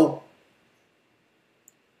don't know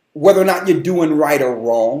whether or not you're doing right or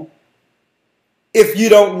wrong if you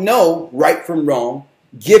don't know right from wrong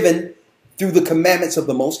given through the commandments of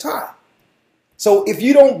the Most High. So if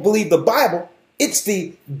you don't believe the Bible, it's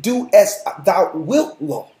the do as thou wilt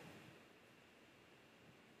law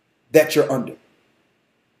that you're under.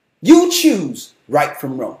 You choose right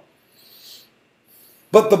from wrong.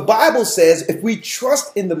 But the Bible says if we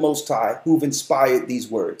trust in the Most High who've inspired these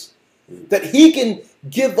words, that he can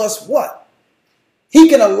give us what? He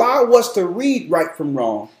can allow us to read right from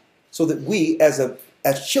wrong so that we as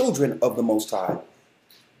children of the Most High,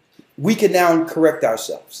 we can now correct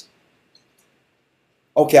ourselves.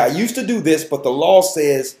 Okay, I used to do this, but the law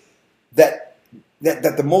says that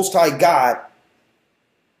the Most High God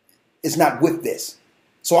is not with this.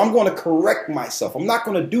 So I'm going to correct myself. I'm not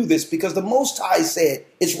going to do this because the Most High said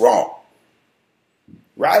it's wrong.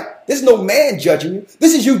 Right? There's no man judging you.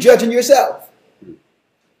 This is you judging yourself.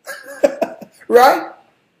 Right?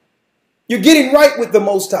 You're getting right with the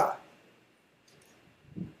Most High.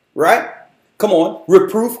 Right? Come on.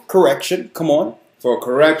 Reproof, correction. Come on. For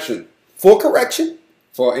correction. For correction.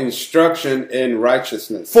 For instruction in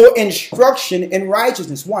righteousness. For instruction in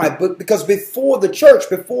righteousness. Why? Because before the church,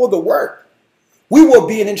 before the work, we were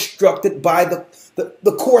being instructed by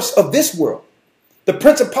the course of this world. The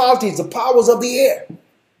principalities, the powers of the air.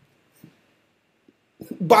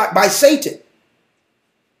 By Satan.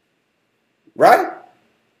 Right?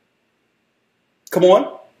 Come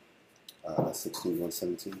on.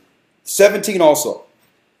 16:117. 17 also.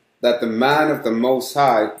 That the man of the Most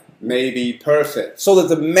High may be perfect. So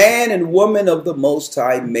that the man and woman of the Most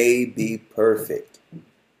High may be perfect.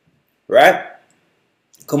 Right?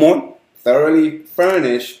 Come on. Thoroughly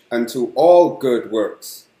furnished unto all good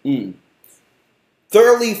works.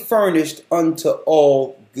 Thoroughly furnished unto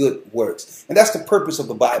all good works. And that's the purpose of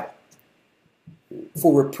the Bible.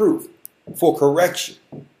 For reproof, for correction.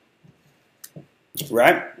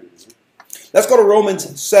 Right? Let's go to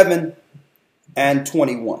Romans 7 and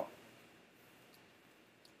 21.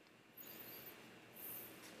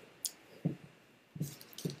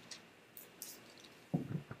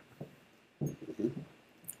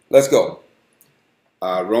 Let's go.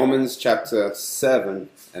 Romans chapter 7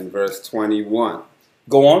 and verse 21.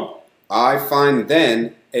 Go on. I find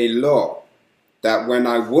then a law, that when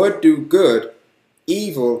I would do good,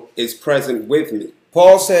 evil is present with me.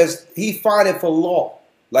 Paul says he findeth a law,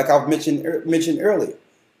 like I've mentioned earlier,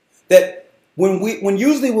 that when we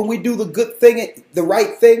do the good thing, the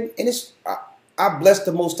right thing, and I bless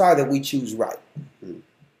the Most High that we choose right.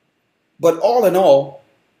 But all in all,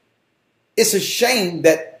 it's a shame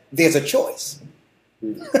that there's a choice.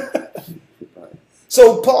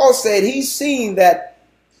 So Paul said he's seen that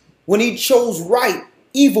when he chose right,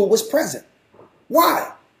 evil was present.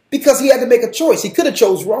 Why? Because he had to make a choice. He could have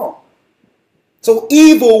chose wrong. So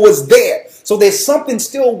evil was there. So there's something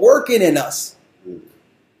still working in us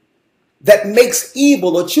that makes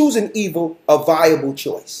evil or choosing evil a viable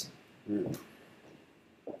choice.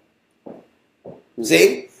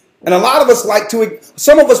 See? And a lot of us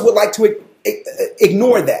some of us would like to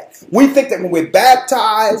ignore that. We think that when we're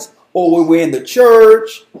baptized or when we're in the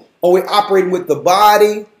church or we're operating with the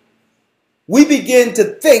body, we begin to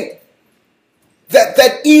think that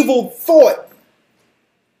that evil thought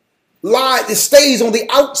stays on the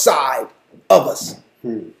outside of us.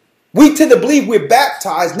 We tend to believe we're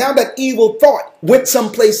baptized. Now that evil thought went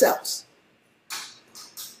someplace else.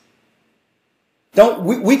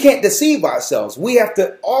 We can't deceive ourselves. We have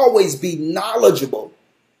to always be knowledgeable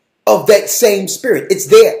of that same spirit. It's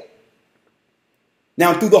there.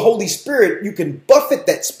 Now, through the Holy Spirit, you can buffet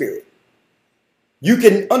that spirit. You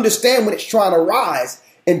can understand when it's trying to rise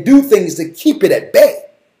and do things to keep it at bay.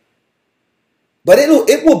 But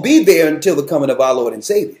it will be there until the coming of our Lord and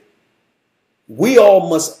Savior. We all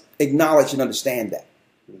must acknowledge and understand that.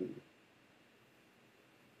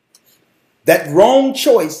 That wrong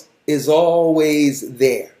choice is always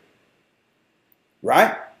there.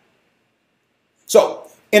 Right? So,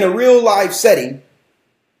 in a real life setting,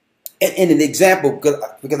 in an example,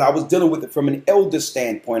 because I was dealing with it from an elder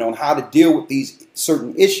standpoint on how to deal with these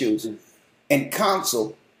certain issues and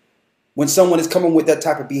counsel when someone is coming with that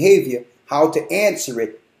type of behavior, how to answer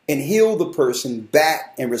it and heal the person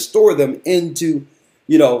back and restore them into,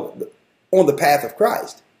 on the path of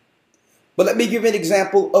Christ. But let me give you an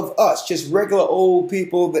example of us, just regular old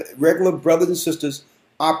people, regular brothers and sisters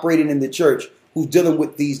operating in the church who's dealing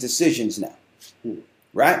with these decisions now.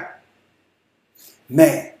 Right?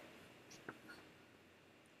 Man.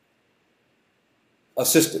 A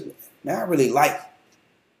sister. Man, I really like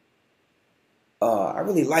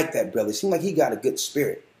that brother. It seems like he got a good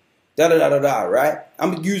spirit. Right?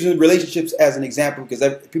 I'm using relationships as an example because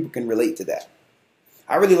people can relate to that.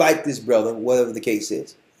 I really like this brother, whatever the case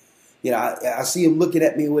is. I see him looking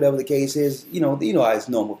at me, whatever the case is. You know how his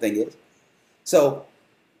normal thing is. So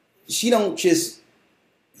she don't just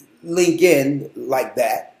link in like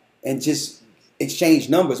that and just exchange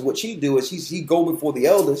numbers. What she do is he go before the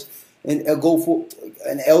elders and go for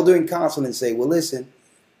an elder in counsel and say, well, listen,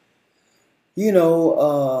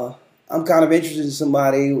 I'm kind of interested in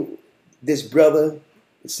somebody, this brother.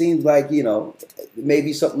 It seems like,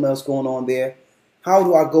 maybe something else going on there. How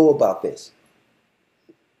do I go about this?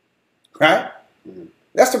 Right?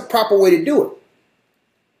 That's the proper way to do it.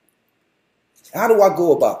 How do I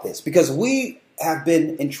go about this? Because we have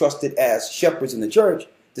been entrusted as shepherds in the church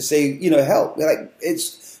to say, help.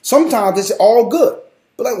 Sometimes it's all good.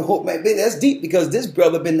 But man, that's deep because this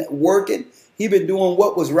brother been working. He been doing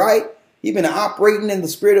what was right. He been operating in the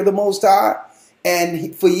spirit of the Most High.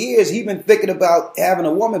 And for years, he been thinking about having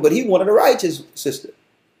a woman, but he wanted a righteous sister.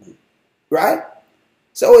 Right?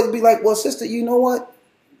 So it'd be like, well, sister, you know what?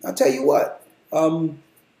 I'll tell you what. Well,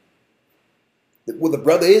 the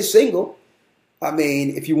brother is single. I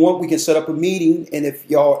mean, if you want, we can set up a meeting. And if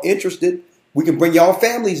y'all interested, we can bring y'all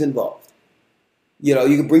families involved. You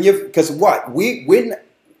can bring because what?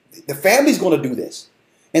 The family's going to do this.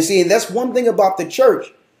 And see, and that's one thing about the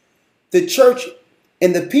church. The church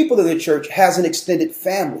and the people of the church has an extended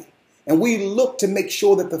family. And we look to make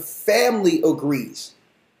sure that the family agrees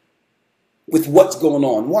with what's going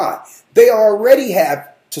on. Why? They already have,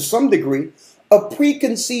 to some degree, a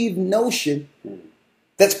preconceived notion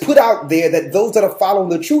that's put out there that those that are following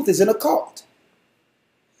the truth is in a cult.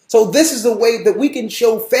 So this is a way that we can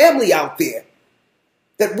show family out there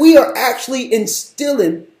that we are actually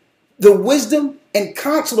instilling the wisdom and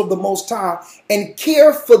counsel of the Most High and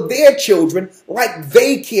care for their children like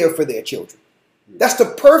they care for their children. That's the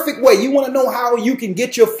perfect way. You want to know how you can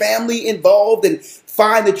get your family involved and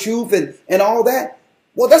find the truth and all that?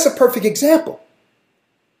 Well, that's a perfect example.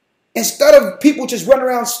 Instead of people just running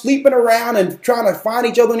around, sleeping around and trying to find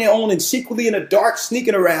each other on their own and secretly in the dark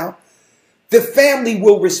sneaking around, the family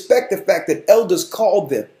will respect the fact that elders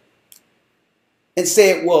called them and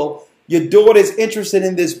said, well, your daughter's interested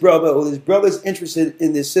in this brother or this brother's interested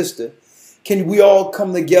in this sister. Can we all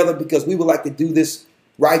come together because we would like to do this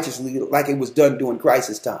righteously like it was done during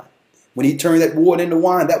Christ's time? When he turned that water into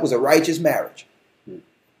wine, that was a righteous marriage.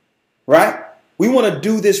 Right? We want to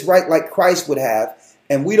do this right like Christ would have.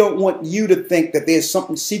 And we don't want you to think that there's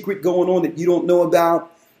something secret going on that you don't know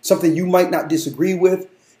about, something you might not disagree with.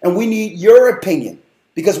 And we need your opinion.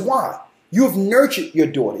 Because why? You have nurtured your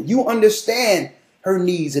daughter. You understand her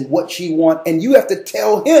needs and what she wants. And you have to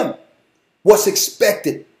tell him what's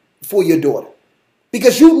expected for your daughter.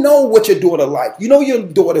 Because you know what your daughter likes. You know your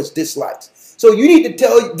daughter's dislikes. So you need to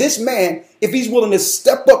tell this man if he's willing to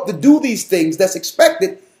step up to do these things that's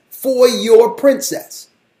expected for your princess.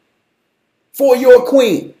 For your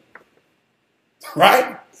queen.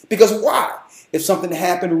 Right? Because why? If something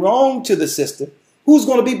happened wrong to the sister, who's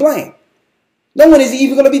going to be blamed? No one is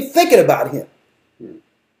even going to be thinking about him.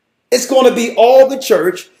 It's going to be all the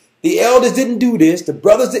church. The elders didn't do this. The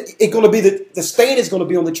brothers, it's going to be the stain is going to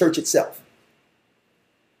be on the church itself.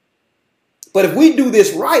 But if we do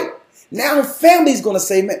this right, now family's going to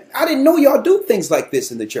say, man, I didn't know y'all do things like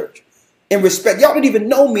this in the church. In respect, y'all didn't even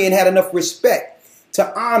know me and had enough respect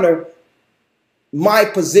to honor my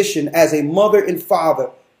position as a mother and father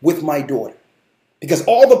with my daughter. Because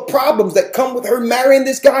all the problems that come with her marrying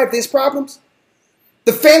this guy, if there's problems,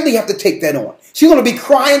 the family have to take that on. She's going to be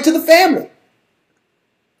crying to the family.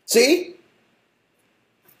 See?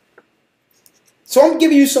 So I'm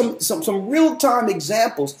giving you some real-time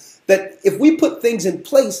examples that if we put things in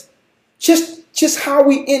place, just how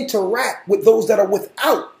we interact with those that are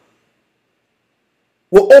without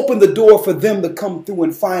will open the door for them to come through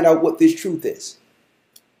and find out what this truth is.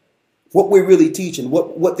 What we're really teaching,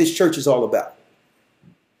 what this church is all about.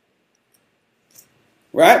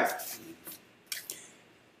 Right?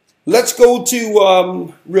 Let's go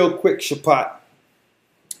to, real quick, Shaphat.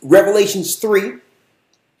 Revelations 3,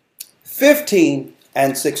 15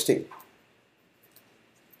 and 16.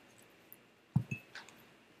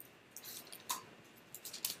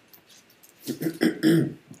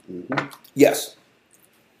 Yes.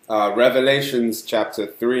 Revelations chapter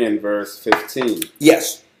 3 and verse 15.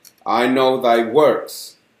 Yes. I know thy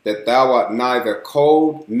works, that thou art neither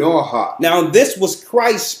cold nor hot. Now this was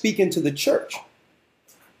Christ speaking to the church.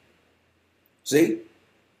 See?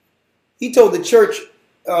 He told the church,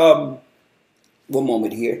 one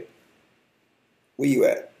moment here. Where you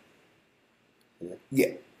at?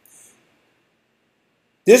 Yeah.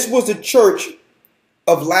 This was the church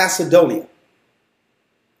of Lacedonia.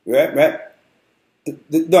 Right?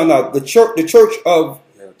 The church of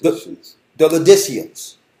the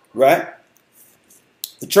Laodiceans. Right?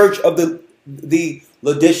 The church of the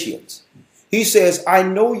Laodiceans. He says, I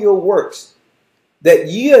know your works, that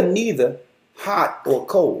ye are neither hot or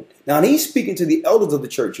cold. Now, he's speaking to the elders of the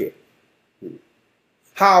church here.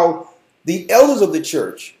 How the elders of the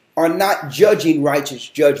church are not judging righteous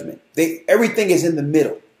judgment. Everything is in the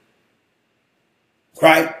middle.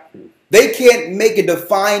 Right? They can't make a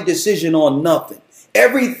defined decision on nothing.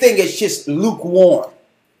 Everything is just lukewarm.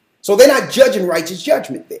 So they're not judging righteous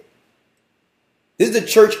judgment there. This is the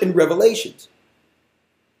church in Revelations.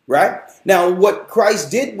 Right? Now, what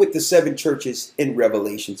Christ did with the 7 churches in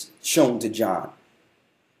Revelations, shown to John,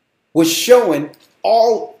 was showing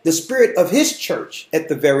all the spirit of his church at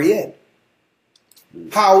the very end.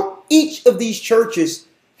 How each of these churches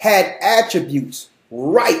had attributes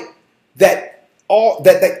right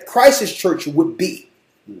that Christ's church would be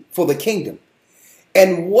for the kingdom.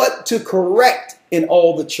 And what to correct in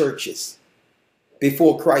all the churches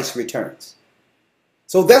before Christ returns.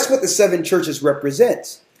 So that's what the 7 churches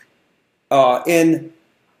represents in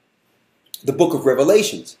the book of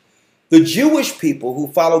Revelations. The Jewish people who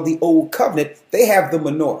follow the old covenant, they have the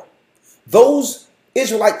menorah. Those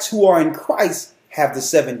Israelites who are in Christ have the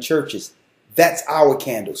 7 churches. That's our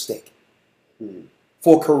candlestick.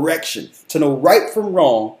 For correction, to know right from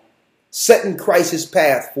wrong, setting Christ's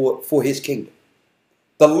path for his kingdom.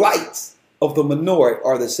 The lights of the menorah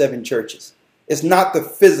are the 7 churches. It's not the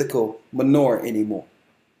physical menorah anymore.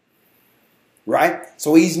 Right?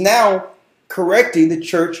 So he's now correcting the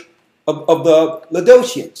church of the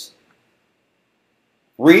Laodiceans.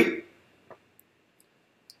 Read.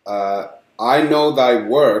 I know thy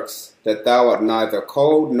works, that thou art neither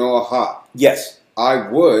cold nor hot. Yes. I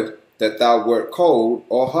would that thou wert cold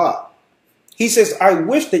or hot. He says, I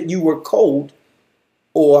wish that you were cold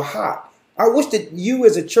or hot. I wish that you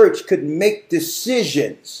as a church could make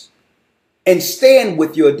decisions and stand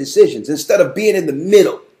with your decisions instead of being in the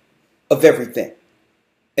middle of everything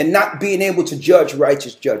and not being able to judge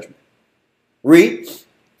righteous judgment. Read.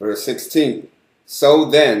 Verse 16. So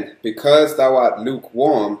then, because thou art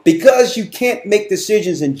lukewarm, Because you can't make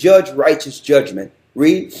decisions and judge righteous judgment.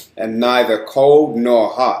 Read. and neither cold nor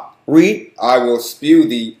hot, Read. I will spew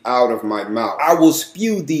thee out of my mouth. I will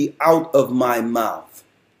spew thee out of my mouth.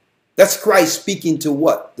 That's Christ speaking to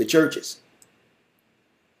what? The churches.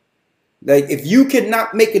 Like, if you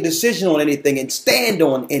cannot make a decision on anything and stand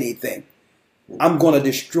on anything, I'm going to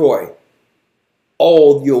destroy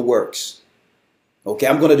all your works. Okay,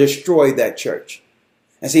 I'm going to destroy that church.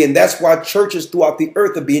 And see, and that's why churches throughout the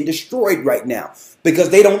earth are being destroyed right now,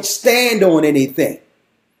 because they don't stand on anything.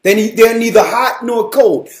 They're neither hot nor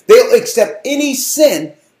cold. They'll accept any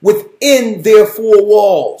sin within their four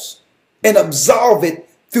walls and absolve it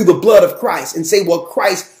through the blood of Christ and say, well,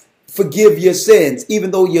 Christ, forgive your sins,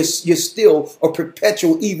 even though you're still a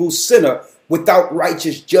perpetual evil sinner without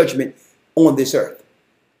righteous judgment on this earth,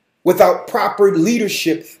 without proper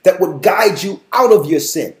leadership that would guide you out of your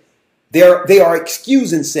sin. They are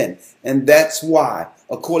excusing sin. And that's why,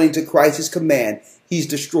 according to Christ's command, he's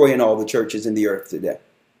destroying all the churches in the earth today.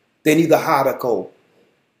 They're neither hot or cold.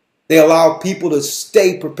 They allow people to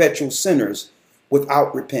stay perpetual sinners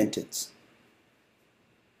without repentance.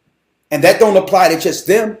 And that don't apply to just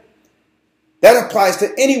them. That applies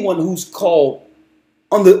to anyone who's called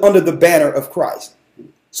under the banner of Christ.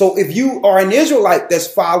 So if you are an Israelite that's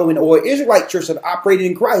following, or an Israelite church that operated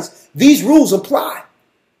in Christ, these rules apply.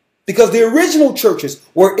 Because the original churches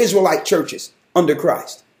were Israelite churches under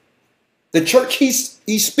Christ. The church he's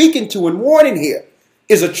speaking to and warning here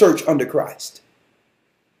is a church under Christ.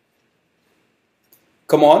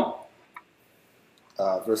 Come on.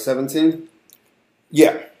 Verse 17.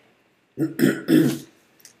 Yeah.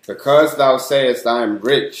 Because thou sayest, I am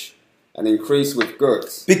rich, and increase with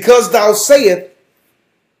goods. Because thou sayest,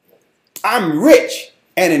 I'm rich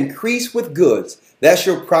and increase with goods. That's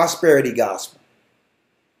your prosperity gospel.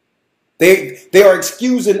 They are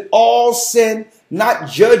excusing all sin, not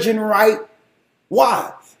judging right.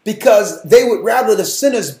 Why? Because they would rather the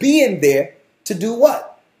sinners be in there to do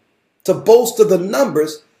what? To boast of the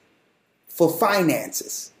numbers for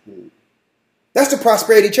finances. That's the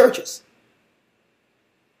prosperity churches.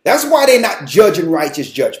 That's why they're not judging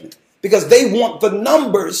righteous judgment. Because they want the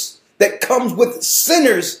numbers that comes with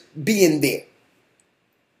sinners being there.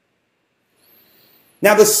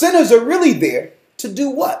 Now the sinners are really there to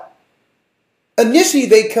do what? Initially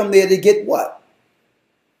they come there to get what?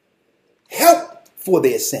 Help for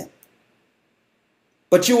their sin.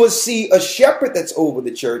 But you will see a shepherd that's over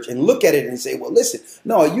the church and look at it and say, well, listen,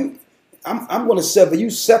 no, I'm going to sever you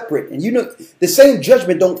separate. And you know, the same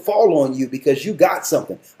judgment don't fall on you because you got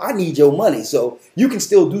something. I need your money. So you can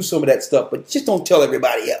still do some of that stuff, but just don't tell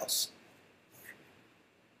everybody else.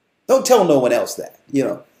 Don't tell no one else that, you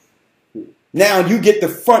know. Now you get the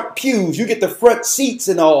front pews, you get the front seats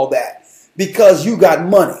and all that because you got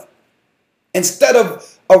money. Instead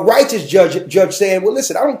of a righteous judge saying, well,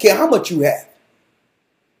 listen, I don't care how much you have.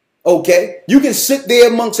 Okay, you can sit there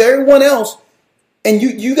amongst everyone else and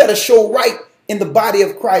you got to show right in the body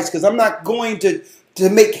of Christ, because I'm not going to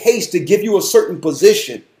make haste to give you a certain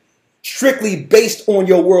position strictly based on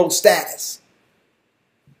your world status.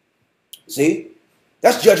 See,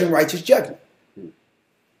 that's judging righteous judgment.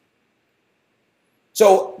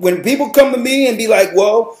 So when people come to me and be like,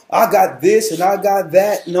 well, I got this and I got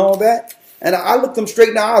that and all that, and I look them straight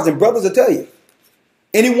in the eyes, and brothers will tell you,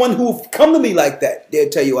 anyone who come to me like that, they'll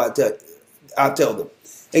tell you, I'll tell them,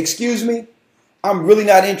 excuse me, I'm really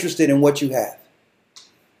not interested in what you have.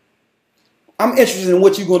 I'm interested in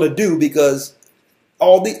what you're going to do, because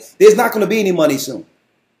there's not going to be any money soon.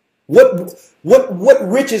 What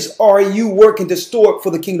riches are you working to store up for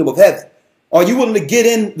the kingdom of heaven? Are you willing to get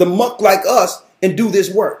in the muck like us and do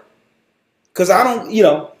this work? Because I don't, you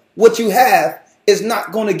know, what you have is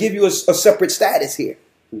not going to give you a separate status here.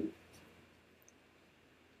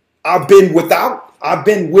 I've been without, I've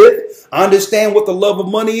been with, I understand what the love of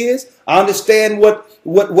money is. I understand what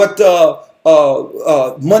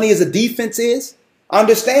money as a defense is. I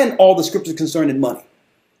understand all the scriptures concerning money.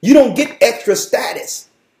 You don't get extra status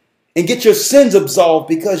and get your sins absolved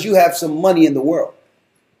because you have some money in the world.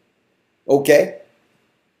 Okay?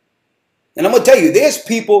 And I'm going to tell you, there's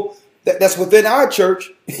people that's within our church,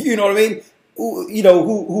 you know what I mean,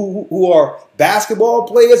 who are basketball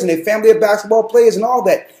players and their family are basketball players and all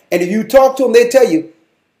that. And if you talk to them, they tell you,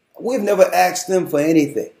 we've never asked them for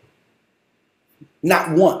anything.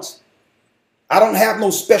 Not once. I don't have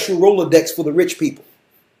no special Rolodex for the rich people.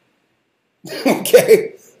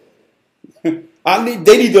 Okay?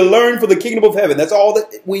 They need to learn for the kingdom of heaven. That's all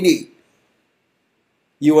that we need.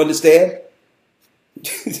 You understand?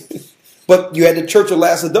 But you had the church of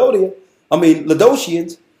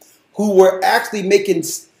Laodiceans, who were actually making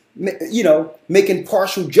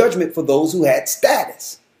partial judgment for those who had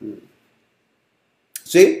status.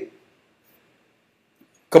 See?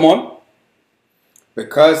 Come on.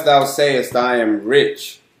 Because thou sayest, I am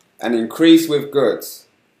rich, and increase with goods,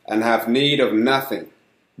 and have need of nothing.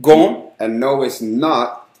 Go on. And knowest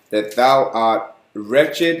not that thou art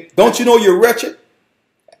wretched. Don't you know you're wretched?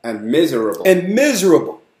 And miserable. And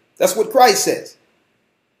miserable. That's what Christ says.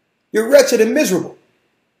 You're wretched and miserable.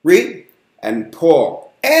 Read. And poor.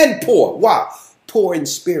 And poor. Wow. Poor in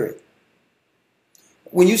spirit.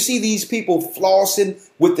 When you see these people flossing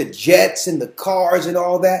with the jets and the cars and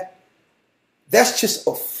all that, that's just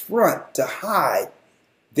a front to hide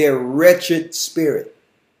their wretched spirit.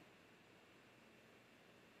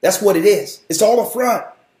 That's what it is. It's all a front.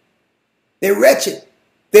 They're wretched.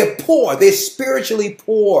 They're poor. They're spiritually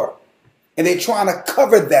poor. And they're trying to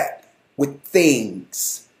cover that with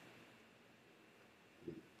things.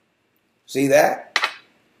 See that?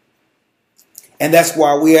 And that's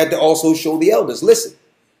why we had to also show the elders, listen,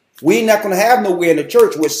 we're not going to have nowhere in the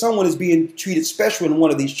church where someone is being treated special in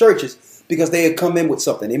one of these churches because they have come in with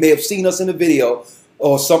something. They may have seen us in a video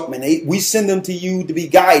or something. We send them to you to be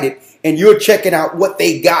guided, and you're checking out what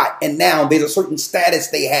they got, and now there's a certain status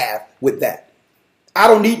they have with that. I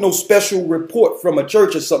don't need no special report from a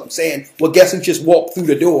church or something saying, well, guess who just walked through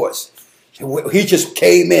the doors? He just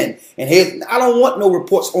came in. And I don't want no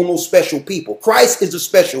reports on those special people. Christ is the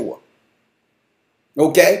special one.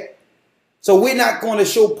 Okay? So we're not going to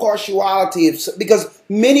show partiality because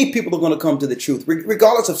many people are going to come to the truth,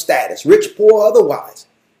 regardless of status, rich, poor, otherwise.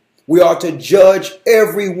 We are to judge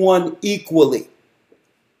everyone equally.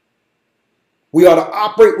 We are to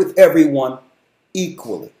operate with everyone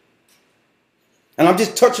equally. And I'm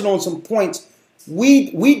just touching on some points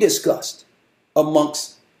we discussed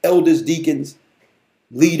amongst elders, deacons,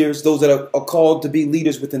 leaders, those that are called to be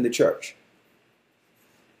leaders within the church.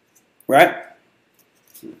 Right?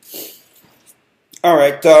 All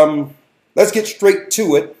right. Let's get straight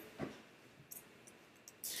to it.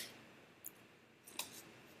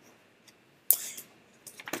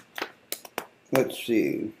 Let's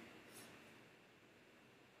see.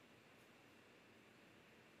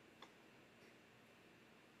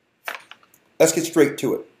 Let's get straight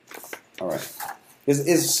to it. All right.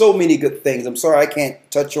 There's so many good things. I'm sorry I can't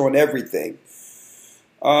touch on everything.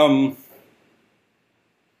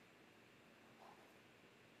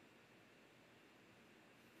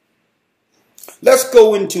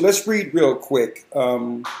 Let's read real quick.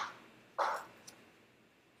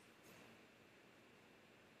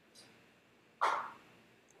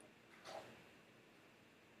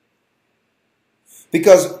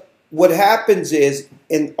 Because what happens is,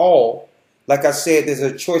 in all, like I said, there's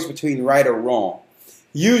a choice between right or wrong.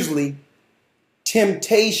 Usually,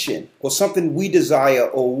 temptation or something we desire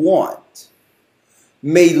or want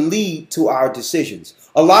may lead to our decisions.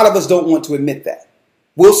 A lot of us don't want to admit that.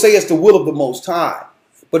 We'll say it's the will of the Most High,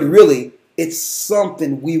 but really, it's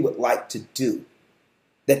something we would like to do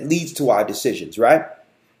that leads to our decisions, right?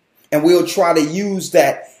 And we'll try to use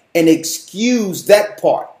that and excuse that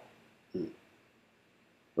part,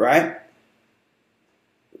 right?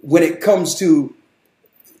 When it comes to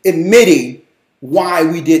admitting why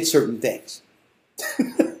we did certain things.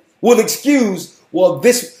 We'll excuse, well,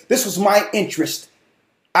 this was my interest.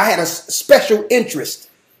 I had a special interest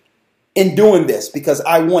in doing this because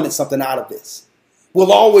I wanted something out of this.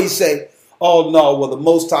 We'll always say, oh no, well, the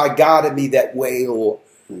Most High guided me that way, or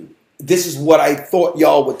this is what I thought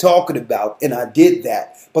y'all were talking about, and I did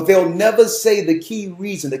that. But they'll never say the key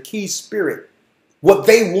reason, the key spirit, what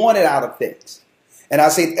they wanted out of things. And I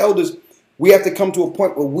say, elders, we have to come to a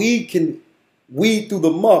point where we can weed through the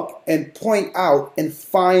muck and point out and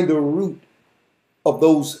find the root of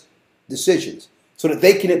those decisions so that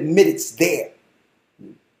they can admit it's there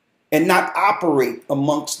and not operate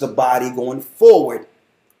amongst the body going forward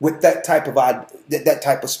with that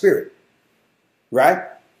type of spirit, right?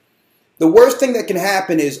 The worst thing that can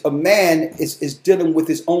happen is a man is dealing with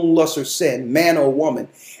his own lust or sin, man or woman,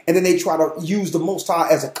 and then they try to use the Most High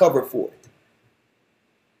as a cover for it.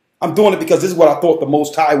 I'm doing it because this is what I thought the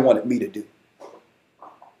Most High wanted me to do.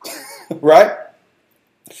 Right?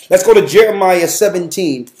 Let's go to Jeremiah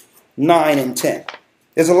 17:9 9 and 10.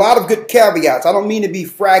 There's a lot of good caveats. I don't mean to be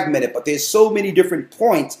fragmented, but there's so many different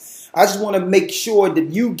points. I just want to make sure that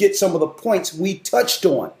you get some of the points we touched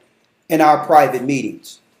on in our private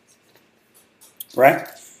meetings. Right?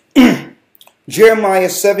 Jeremiah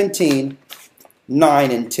 17,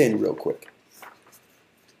 9 and 10 real quick.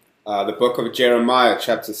 The book of Jeremiah,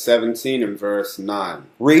 chapter 17 and verse 9.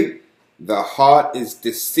 Read. The heart is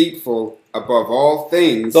deceitful above all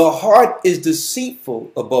things. The heart is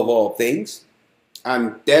deceitful above all things.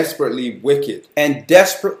 And desperately wicked. And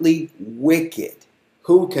desperately wicked.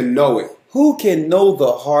 Who can know it? Who can know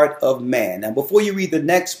the heart of man? Now, before you read the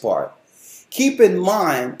next part, keep in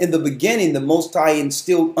mind, in the beginning, the Most High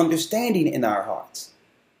instilled understanding in our hearts.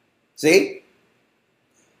 See?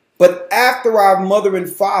 But after our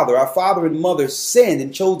father and mother sinned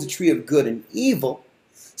and chose the tree of good and evil,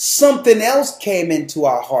 something else came into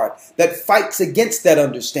our heart that fights against that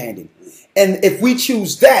understanding. And if we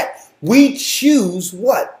choose that, we choose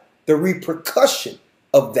what? The repercussion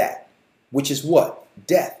of that, which is what?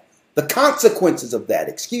 Death. The consequences of that,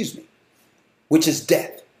 excuse me, which is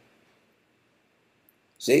death.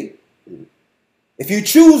 See? If you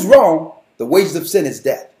choose wrong, the wages of sin is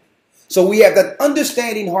death. So we have that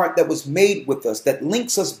understanding heart that was made with us that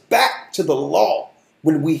links us back to the law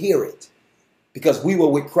when we hear it, because we were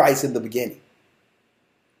with Christ in the beginning.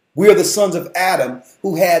 We are the sons of Adam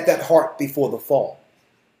who had that heart before the fall.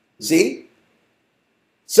 See?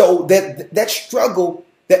 So that struggle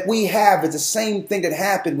that we have is the same thing that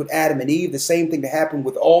happened with Adam and Eve, the same thing that happened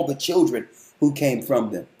with all the children who came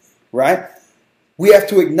from them, right? We have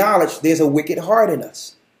to acknowledge there's a wicked heart in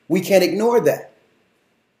us. We can't ignore that.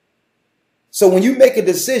 So when you make a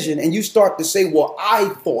decision and you start to say, well, I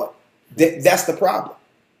thought, that's the problem.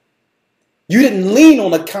 You didn't lean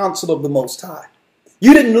on the counsel of the Most High.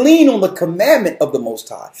 You didn't lean on the commandment of the Most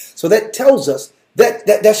High. So that tells us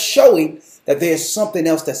that's showing that there's something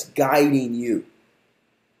else that's guiding you,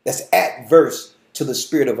 that's adverse to the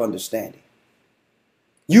spirit of understanding.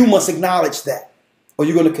 You must acknowledge that, or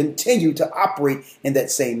you're going to continue to operate in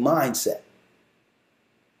that same mindset.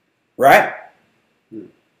 Right?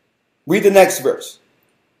 Read the next verse.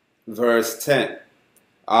 Verse 10.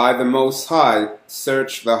 I, the Most High,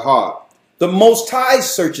 search the heart. The Most High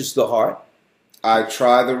searches the heart. I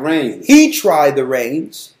try the reins. He tried the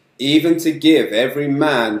reins. Even to give every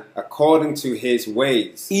man according to his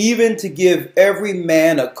ways. Even to give every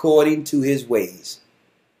man according to his ways.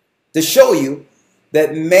 To show you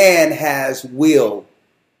that man has will.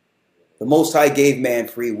 The Most High gave man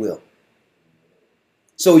free will.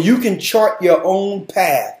 So you can chart your own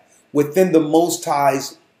path within the Most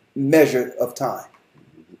High's measure of time.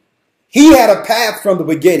 He had a path from the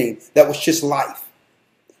beginning that was just life.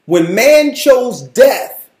 When man chose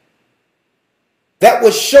death, that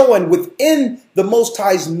was showing within the Most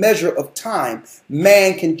High's measure of time,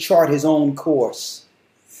 man can chart his own course.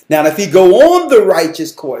 Now, if he go on the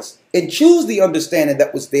righteous course and choose the understanding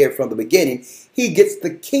that was there from the beginning, he gets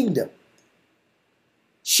the kingdom.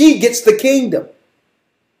 She gets the kingdom.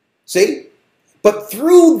 See? But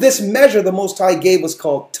through this measure the Most High gave us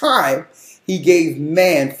called time, he gave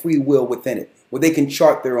man free will within it, where they can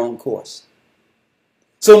chart their own course.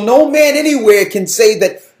 So no man anywhere can say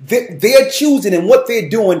that their choosing and what they're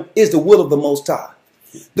doing is the will of the Most High.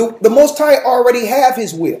 The Most High already have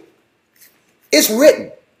his will. It's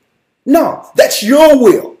written. No, that's your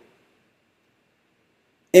will.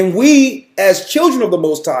 And we, as children of the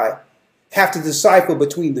Most High, have to decipher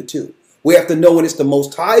between the two. We have to know when it's the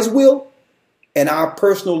Most High's will and our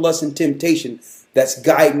personal lust and temptation that's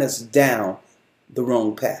guiding us down the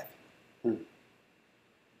wrong path.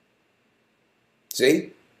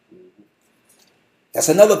 See? That's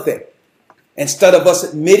another thing. Instead of us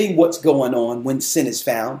admitting what's going on when sin is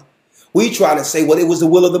found, we try to say, well, it was the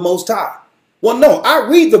will of the Most High. Well, no, I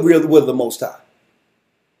read the will of the Most High.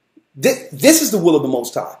 This is the will of the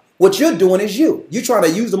Most High. What you're doing is you. You're trying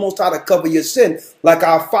to use the Most High to cover your sin, like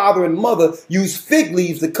our father and mother used fig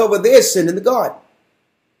leaves to cover their sin in the garden.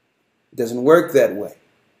 It doesn't work that way.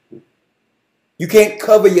 You can't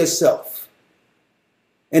cover yourself.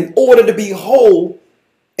 In order to be whole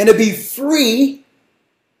and to be free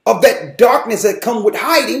of that darkness that comes with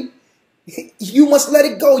hiding, you must let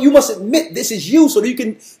it go. You must admit this is you so that you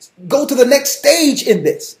can go to the next stage in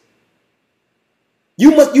this.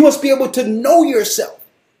 You must be able to know yourself,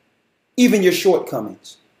 even your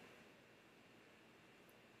shortcomings,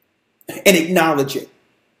 and acknowledge it.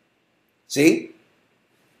 See?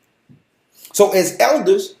 So as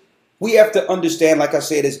elders, we have to understand, like I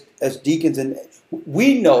said, as deacons, and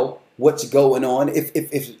we know what's going on if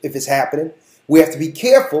it's happening. We have to be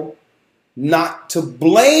careful not to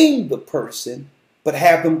blame the person but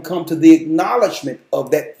have them come to the acknowledgement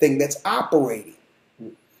of that thing that's operating.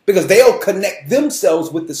 Because they'll connect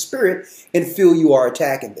themselves with the spirit and feel you are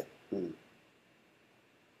attacking them.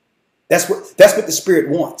 That's what the spirit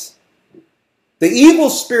wants. The evil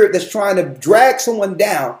spirit that's trying to drag someone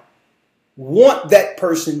down want that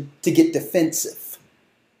person to get defensive,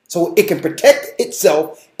 so it can protect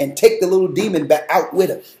itself and take the little demon back out with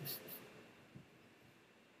him.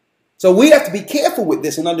 So we have to be careful with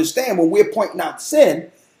this and understand when we're pointing out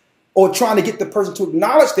sin or trying to get the person to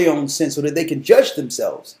acknowledge their own sin so that they can judge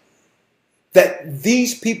themselves, that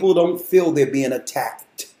these people don't feel they're being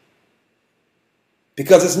attacked.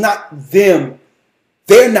 Because it's not them.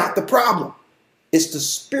 They're not the problem. It's the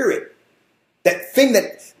spirit. That thing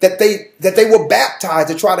that they were baptized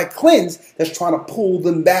to try to cleanse, that's trying to pull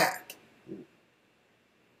them back.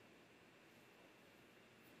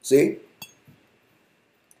 See?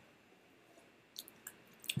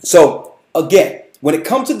 So, again, when it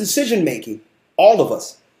comes to decision making, all of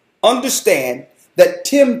us understand that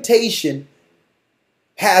temptation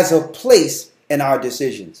has a place in our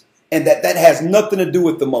decisions, and that has nothing to do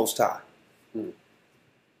with the Most High.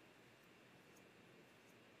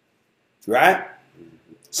 Right?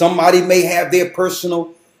 Somebody may have their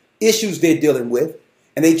personal issues they're dealing with,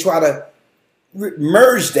 and they try to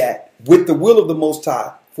merge that with the will of the Most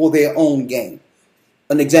High for their own gain.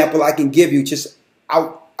 An example I can give you just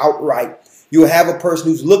outright. You'll have a person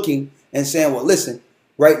who's looking and saying, well, listen,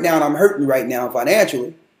 right now I'm hurting right now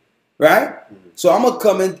financially, right? So I'm going to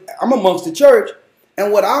come in, I'm amongst the church,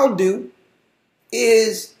 and what I'll do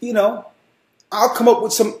is, I'll come up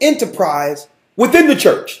with some enterprise within the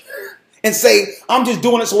church and say, I'm just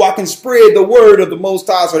doing it so I can spread the word of the Most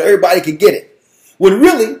High so that everybody can get it. When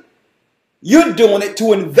really, you're doing it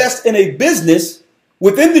to invest in a business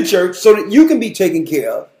within the church so that you can be taken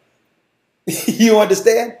care of. You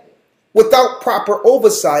understand? Without proper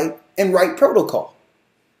oversight and right protocol.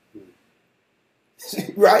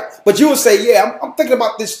 Right? But you will say, yeah, I'm thinking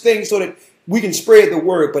about this thing so that we can spread the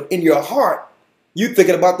word. But in your heart, you're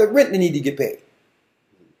thinking about the rent that need to get paid.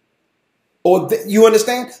 Or you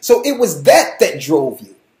understand? So it was that drove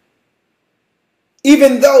you.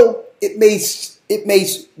 Even though it may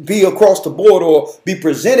be across the board or be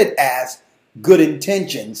presented as good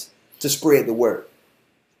intentions to spread the word.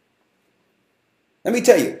 Let me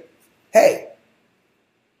tell you, hey,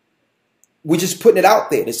 we're just putting it out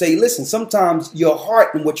there to say, listen, sometimes your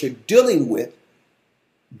heart and what you're dealing with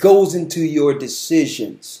goes into your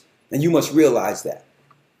decisions. And you must realize that.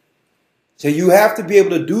 So you have to be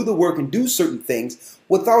able to do the work and do certain things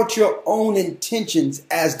without your own intentions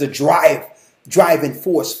as the driving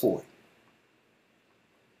force for it.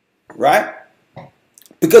 Right?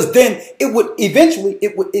 Because then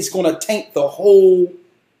it's going to taint the whole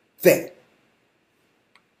thing.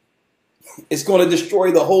 It's going to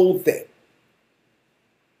destroy the whole thing.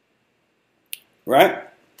 Right?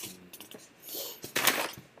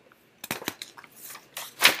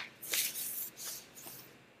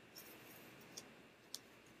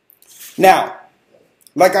 Now,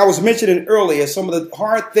 like I was mentioning earlier, some of the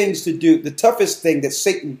hard things to do, the toughest thing that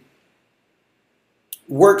Satan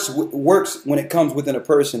works when it comes within a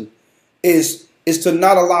person is to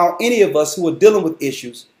not allow any of us who are dealing with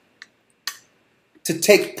issues to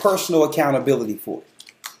take personal accountability for it.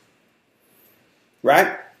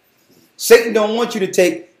 Right? Satan don't want you to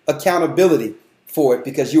take accountability for it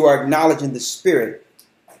because you are acknowledging the spirit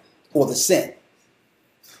or the sin.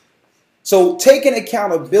 So taking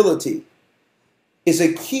accountability is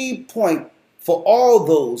a key point for all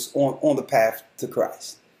those on the path to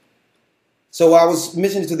Christ. So I was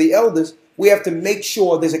mentioning to the elders, we have to make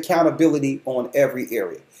sure there's accountability on every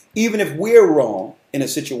area. Even if we're wrong in a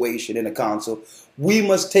situation, in a council, we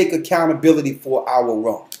must take accountability for our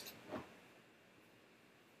wrong.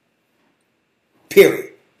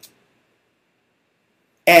 Period.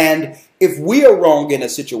 And if we are wrong in a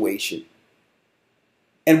situation,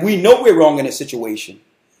 and we know we're wrong in a situation,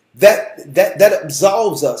 that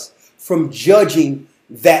absolves us from judging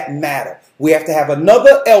that matter. We have to have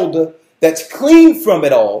another elder that's clean from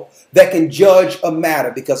it all that can judge a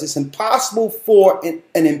matter, because it's impossible for an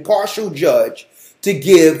impartial judge to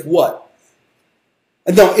give what?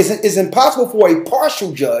 No, it's impossible for a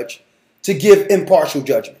partial judge to give impartial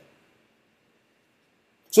judgment.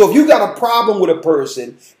 So if you got a problem with a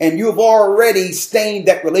person and you have already stained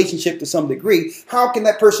that relationship to some degree, how can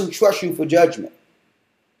that person trust you for judgment?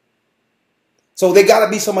 So there got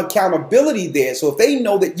to be some accountability there. So if they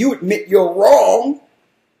know that you admit you're wrong,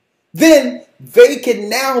 then they can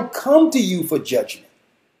now come to you for judgment.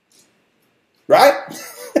 Right?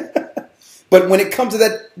 But when it comes to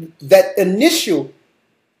that initial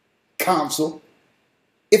counsel,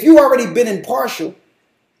 if you already been impartial,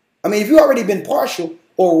 if you already been partial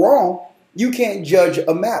or wrong, you can't judge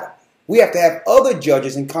a matter. We have to have other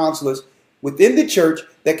judges and counselors within the church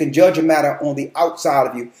that can judge a matter on the outside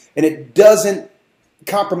of you, and it doesn't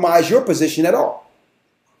compromise your position at all.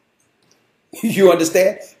 You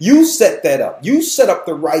understand? You set that up. You set up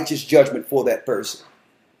the righteous judgment for that person.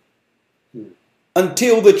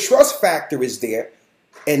 Until the trust factor is there,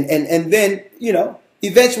 and then,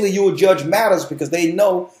 eventually you will judge matters because they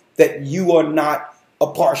know that you are not a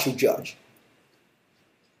partial judge.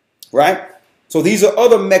 Right? So these are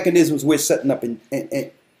other mechanisms we're setting up in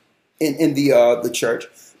the church.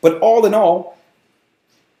 But all in all,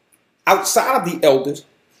 outside of the elders,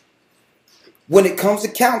 when it comes to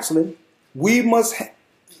counseling, a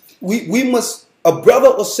brother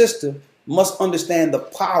or sister must understand the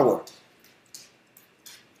power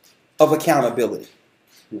of accountability.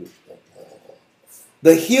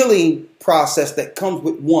 The healing process that comes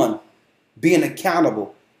with one being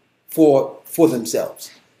accountable for themselves,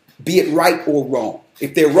 be it right or wrong.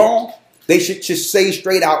 If they're wrong, they should just say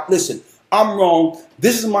straight out, listen, I'm wrong.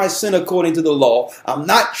 This is my sin according to the law. I'm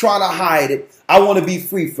not trying to hide it. I want to be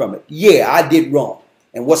free from it. Yeah, I did wrong.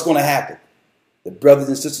 And what's going to happen? The brothers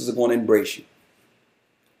and sisters are going to embrace you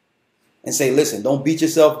and say, listen, don't beat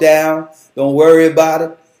yourself down. Don't worry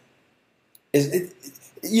about it.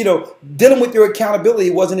 Dealing with your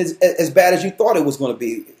accountability wasn't as bad as you thought it was going to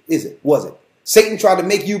be, is it? Was it? Satan tried to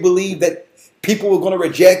make you believe that people were going to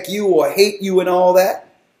reject you or hate you and all that.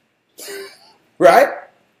 Right?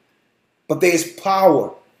 But there's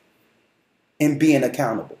power in being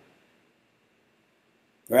accountable.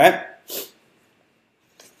 Right?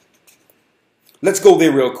 Let's go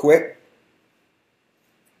there real quick.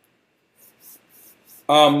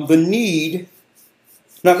 The need.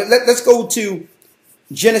 Now let's go to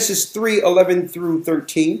Genesis 3:11 through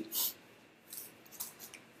 13.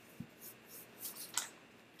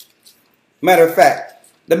 Matter of fact,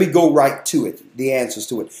 let me go right to it, the answers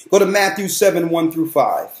to it. Go to Matthew 7:1 through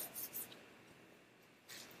 5.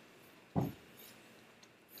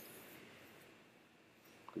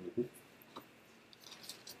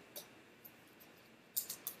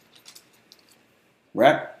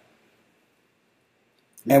 Right?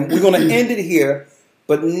 And we're going to end it here,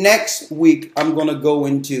 but next week I'm going to go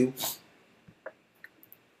into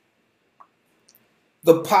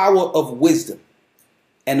the power of wisdom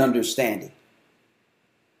and understanding.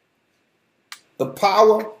 The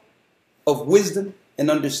power of wisdom and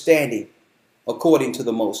understanding according to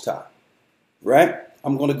the Most High. Right?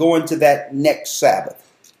 I'm going to go into that next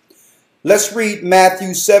Sabbath. Let's read Matthew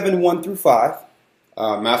 7:1 through 5.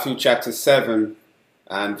 Matthew chapter 7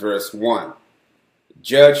 and verse 1.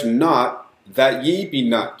 Judge not, that ye be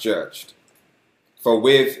not judged. For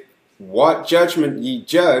with what judgment ye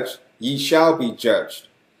judge, ye shall be judged.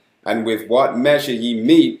 And with what measure ye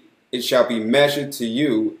mete, it shall be measured to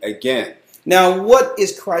you again. Now, what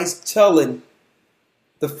is Christ telling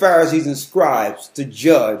the Pharisees and scribes to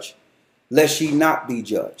judge, lest ye not be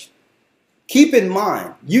judged? Keep in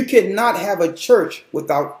mind, you cannot have a church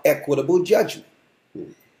without equitable judgment.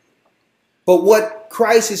 But what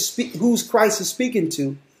who's Christ is speaking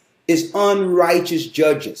to is unrighteous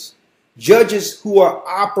judges. Judges who are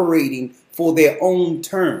operating for their own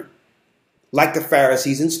turn, like the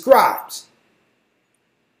Pharisees and scribes.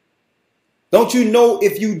 Don't you know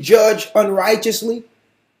if you judge unrighteously,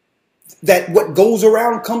 that what goes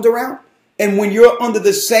around comes around? And when you're under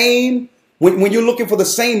the same, when you're looking for the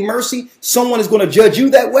same mercy, someone is going to judge you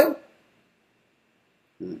that way.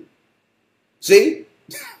 See?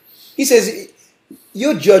 He says,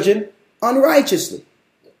 you're judging unrighteously.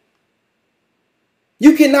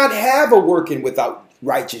 You cannot have a working without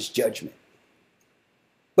righteous judgment.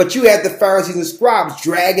 But you had the Pharisees and scribes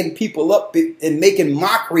dragging people up and making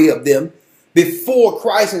mockery of them before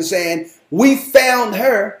Christ and saying, we found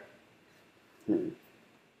her in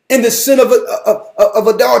the sin of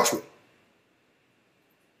adultery.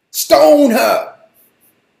 Stone her.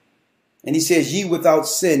 And he says, ye without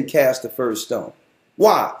sin cast the first stone.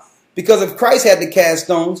 Why? Because if Christ had to cast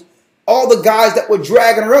stones, all the guys that were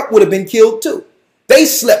dragging her up would have been killed too. They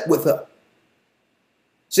slept with her.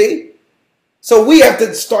 See? So we have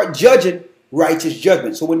to start judging righteous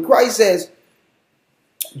judgment. So when Christ says,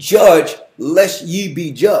 judge lest ye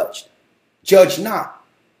be judged, judge not,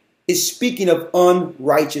 it's speaking of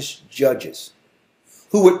unrighteous judges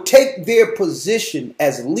who would take their position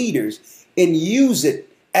as leaders and use it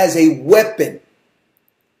as a weapon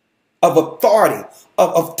of authority,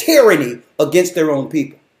 of tyranny against their own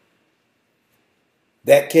people.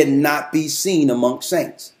 That cannot be seen amongst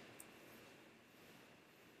saints.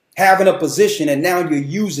 Having a position and now you're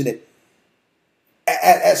using it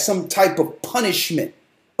as some type of punishment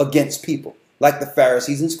against people, like the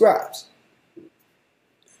Pharisees and scribes.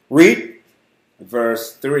 Read.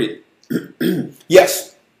 Verse 3.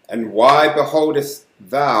 Yes. And why beholdest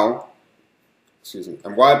thou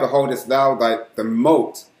the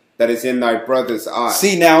mote that is in thy brother's eye?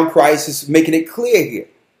 See, now Christ is making it clear here.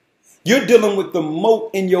 You're dealing with the mote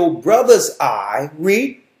in your brother's eye.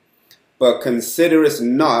 Read. But considerest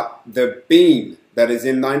not the beam that is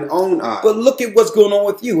in thine own eye. But look at what's going on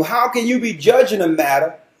with you. How can you be judging a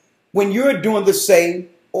matter when you're doing the same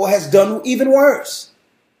or has done even worse?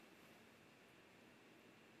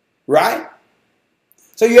 Right?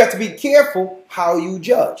 So you have to be careful how you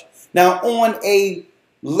judge. Now, on a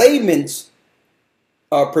layman's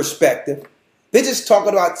perspective, they're just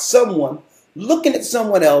talking about someone, looking at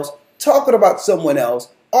someone else, talking about someone else,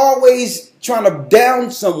 always trying to down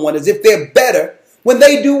someone as if they're better when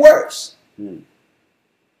they do worse.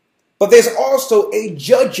 But there's also a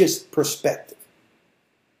judge's perspective.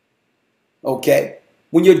 Okay?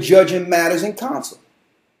 When you're judging matters in council.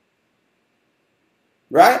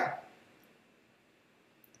 Right?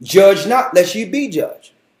 Judge not, lest ye be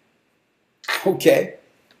judged. Okay?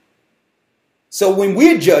 So when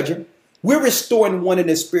we're judging, we're restoring one in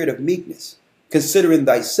the spirit of meekness, considering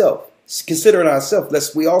ourselves,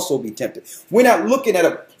 lest we also be tempted. We're not looking at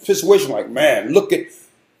a situation like, man, look at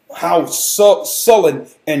how sullen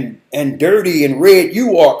and dirty and red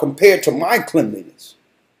you are compared to my cleanliness.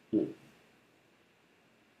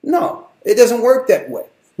 No, it doesn't work that way.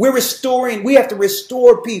 We have to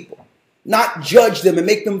restore people, not judge them and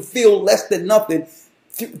make them feel less than nothing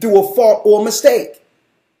through a fault or mistake.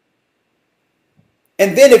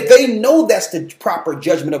 And then if they know that's the proper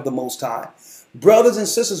judgment of the Most High, brothers and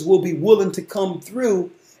sisters will be willing to come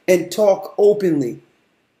through and talk openly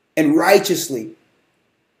and righteously,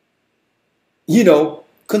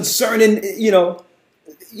 concerning,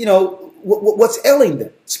 what's ailing them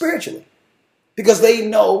spiritually. Because they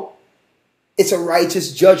know it's a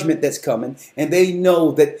righteous judgment that's coming. And they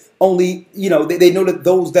know that only, they know that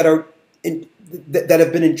those that are that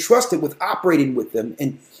have been entrusted with operating with them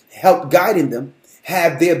and help guiding them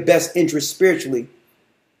have their best interest spiritually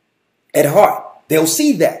at heart. They'll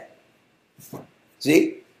see that.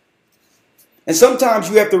 See? And sometimes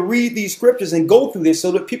you have to read these scriptures and go through this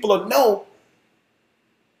so that people will know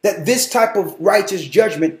that this type of righteous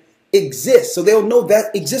judgment exists. So they'll know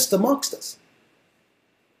that exists amongst us.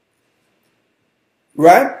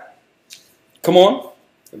 Right? Come on.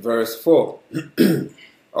 Verse 4.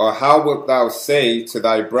 Or how wilt thou say to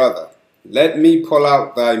thy brother, let me pull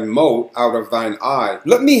out thy mote out of thine eye?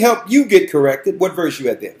 Let me help you get corrected. What verse you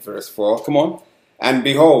at there? Verse 4. Come on. And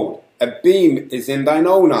behold, a beam is in thine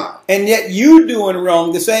own eye. And yet you doing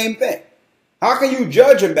wrong the same thing. How can you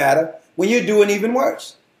judge a matter when you're doing even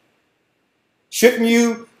worse? Shouldn't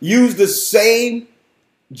you use the same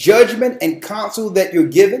judgment and counsel that you're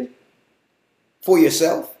given for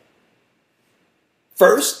yourself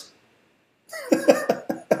first?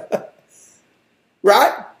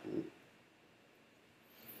 Right?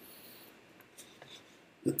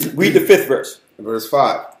 Read the 5th verse. Verse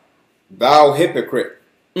 5. Thou hypocrite,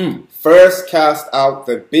 first cast out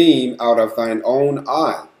the beam out of thine own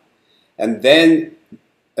eye, and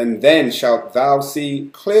then shalt thou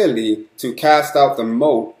see clearly to cast out the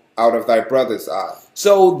mote out of thy brother's eye.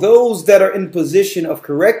 So those that are in position of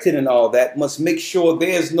correcting and all that must make sure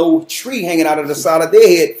there's no tree hanging out of the side of their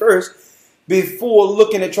head first before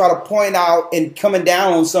looking to try to point out and coming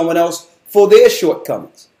down on someone else for their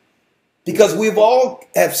shortcomings. Because we've all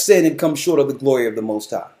have sinned and come short of the glory of the Most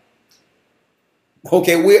High.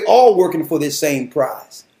 Okay, we're all working for this same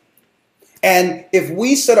prize. And if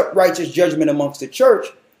we set up righteous judgment amongst the church,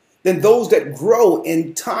 then those that grow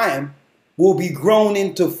in time will be grown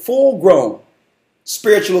into full-grown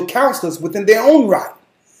spiritual counselors within their own right.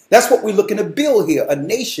 That's what we're looking to build here, a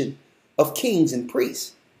nation of kings and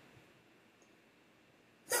priests.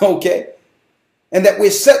 Okay? And that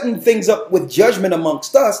we're setting things up with judgment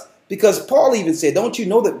amongst us, because Paul even said, don't you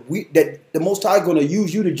know that the Most High is going to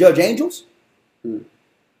use you to judge angels?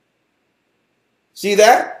 See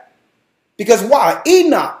that? Because why?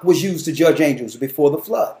 Enoch was used to judge angels before the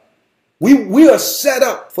flood. We are set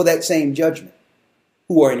up for that same judgment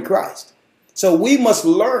who are in Christ. So we must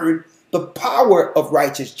learn the power of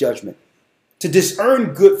righteous judgment to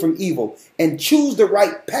discern good from evil and choose the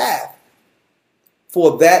right path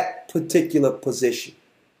for that particular position.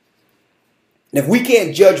 And if we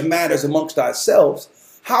can't judge matters amongst ourselves,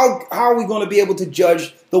 how are we going to be able to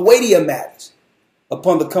judge the weightier matters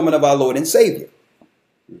upon the coming of our Lord and Savior?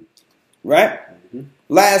 Right?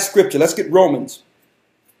 Last scripture. Let's get Romans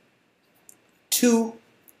 2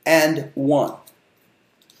 and 1.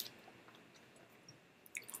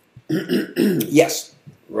 Yes.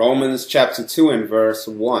 Romans chapter 2 and verse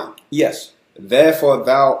 1. Yes. Therefore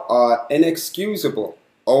thou art inexcusable,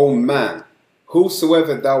 O man,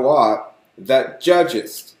 whosoever thou art that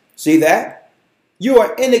judgest. See that? You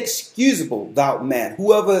are inexcusable, thou man,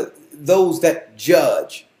 whoever those that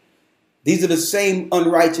judge. These are the same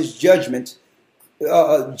unrighteous judgments,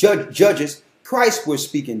 judges Christ was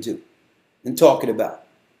speaking to and talking about.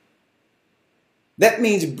 That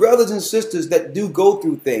means brothers and sisters that do go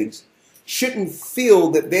through things shouldn't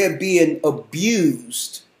feel that they're being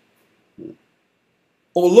abused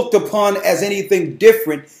or looked upon as anything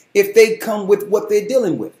different if they come with what they're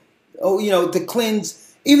dealing with. Oh, you know, to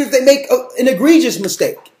cleanse, even if they make an egregious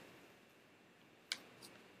mistake,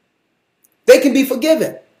 they can be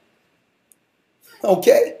forgiven.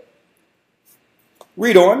 Okay?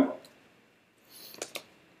 Read on.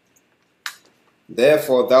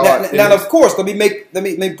 Therefore thou art Now, of course, let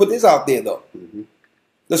me put this out there though. Mm-hmm.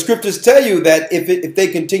 The scriptures tell you that if they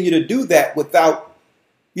continue to do that without,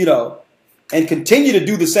 you know, and continue to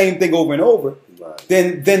do the same thing over and over, right,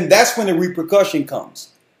 then that's when the repercussion comes,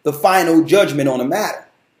 the final judgment on the matter.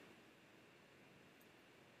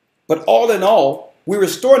 But all in all, we're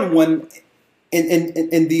restoring one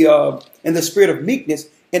in the spirit of meekness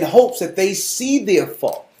in hopes that they see their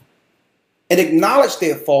fault and acknowledge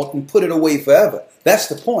their fault and put it away forever. That's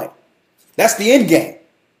the point. That's the end game.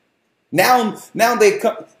 Now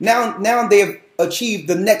they've achieved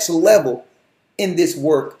the next level in this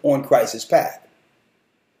work on Christ's path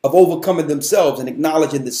of overcoming themselves and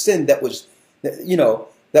acknowledging the sin that was, you know,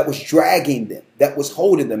 that was dragging them, that was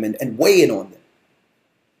holding them and weighing on them.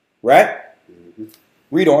 Right? Mm-hmm.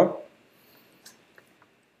 Read on.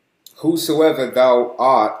 Whosoever thou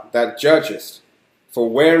art that judgest, for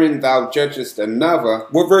wherein thou judgest another.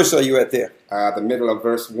 What verse are you at there? The middle of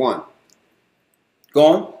verse 1. Go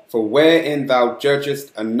on. For wherein thou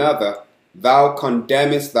judgest another, thou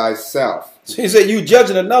condemnest thyself. So he said you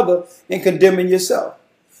judging another and condemning yourself.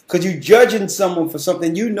 Because you judging someone for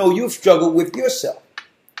something you know you've struggled with yourself.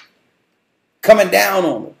 Coming down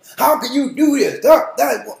on them. How can you do this?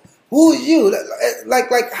 Who are you?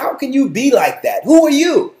 Like, how can you be like that? Who are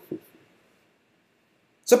you?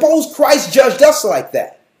 Suppose Christ judged us like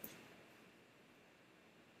that.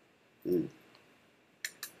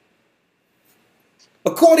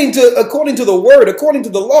 According to the word, according to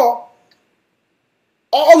the law,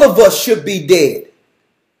 all of us should be dead.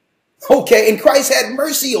 Okay, and Christ had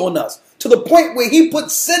mercy on us to the point where he put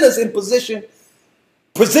sinners in positions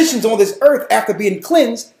on this earth after being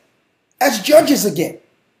cleansed as judges again.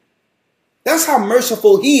 That's how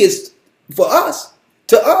merciful he is for us,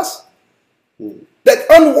 to us. That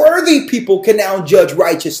unworthy people can now judge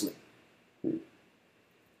righteously.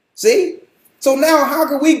 See? So now how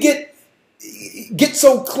can we get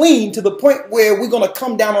so clean to the point where we're going to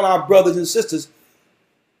come down on our brothers and sisters,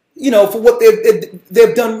 you know, for what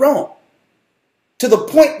they've done wrong? To the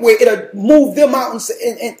point where it'll move them out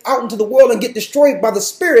and out into the world and get destroyed by the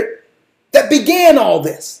spirit that began all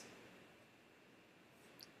this.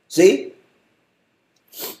 See?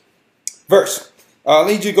 Verse. I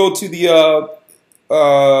need you to go to the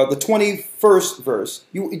 21st verse.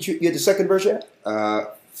 You had the second verse yet?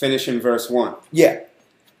 Finish in verse 1. Yeah.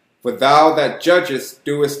 For thou that judgest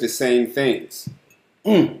doest the same things.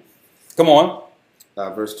 Come on.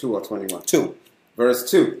 Verse 2 or 21? 2. Verse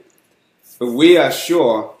 2. But we are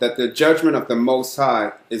sure that the judgment of the Most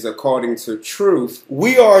High is according to truth.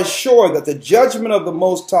 We are sure that the judgment of the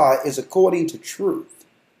Most High is according to truth.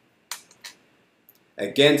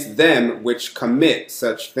 Against them which commit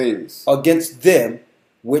such things. Against them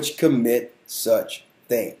which commit such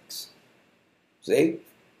things. See?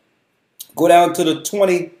 Go down to the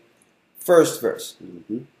 21st verse.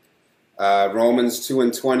 Romans 2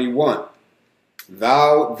 and 21.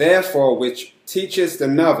 Thou therefore which teachest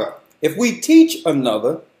another. If we teach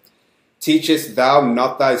another, teachest thou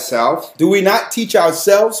not thyself? Do we not teach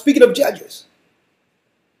ourselves? Speaking of judges.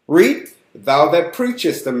 Read. Thou that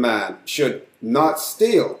preachest a man should not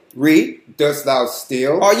steal. Read. Dost thou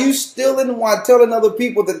steal? Are you stealing while telling other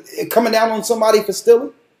people that coming down on somebody for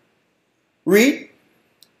stealing? Read.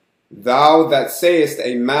 Thou that sayest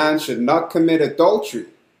a man should not commit adultery.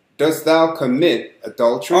 Dost thou commit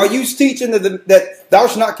adultery? Are you teaching that thou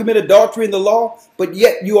shalt not commit adultery in the law, but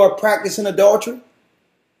yet you are practicing adultery?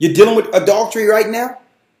 You're dealing with adultery right now,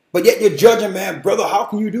 but yet you're judging, man, brother, how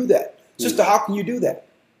can you do that? Sister, how can you do that?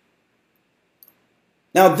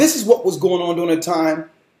 Now, this is what was going on during the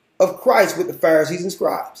time of Christ with the Pharisees and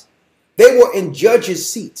scribes. They were in judges'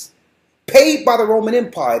 seats, paid by the Roman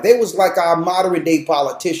Empire. They was like our modern day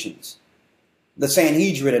politicians, the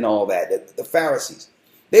Sanhedrin and all that, the Pharisees.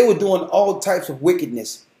 They were doing all types of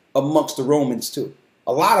wickedness amongst the Romans too.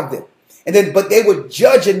 A lot of them. And then, but they were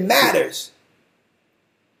judging matters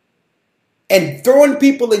and throwing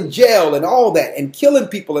people in jail and all that and killing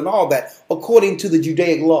people and all that according to the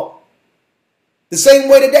Judaic law. The same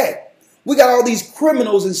way today. We got all these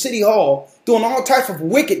criminals in City Hall doing all types of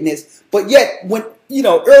wickedness, but yet when,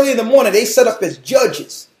 early in the morning they set up as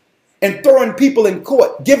judges and throwing people in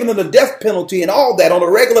court, giving them the death penalty and all that on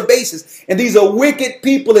a regular basis. And these are wicked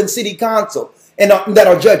people in city council and that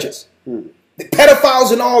are judges. The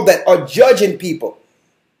pedophiles and all that are judging people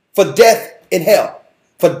for death in hell,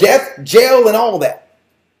 for death, jail, and all that.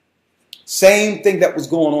 Same thing that was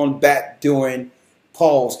going on back during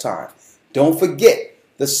Paul's time. Don't forget,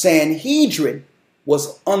 the Sanhedrin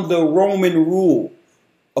was under Roman rule,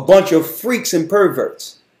 a bunch of freaks and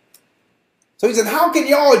perverts. So he said, how can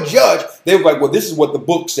y'all judge? They were like, well, this is what the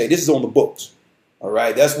books say. This is on the books. All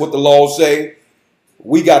right, that's what the laws say.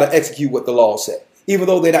 We got to execute what the laws say, even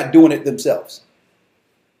though they're not doing it themselves.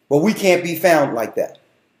 But we can't be found like that.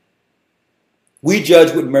 We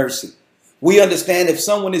judge with mercy. We understand if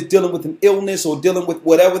someone is dealing with an illness or dealing with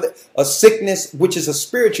whatever, a sickness, which is a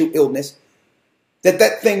spiritual illness,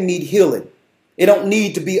 that thing need healing. It don't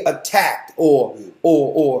need to be attacked or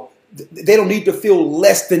they don't need to feel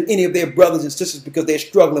less than any of their brothers and sisters because they're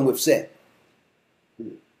struggling with sin.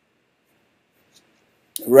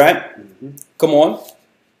 Right? Come on.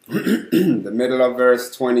 The middle of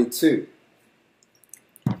verse 22.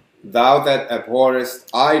 Thou that abhorrest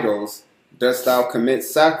idols, dost thou commit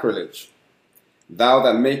sacrilege? Thou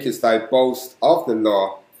that makest thy boast of the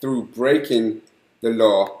law, through breaking the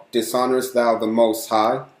law, dishonorest thou the Most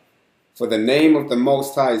High? For the name of the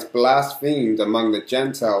Most High is blasphemed among the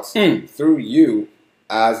Gentiles through you,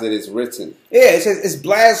 as it is written. Yeah, it says it's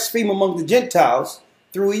blasphemed among the Gentiles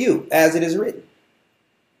through you, as it is written.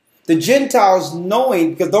 The Gentiles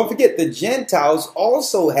knowing, because don't forget, the Gentiles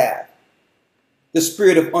also have the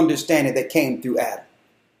spirit of understanding that came through Adam.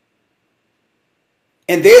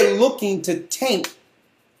 And they're looking to taint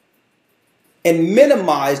and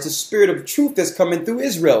minimize the spirit of truth that's coming through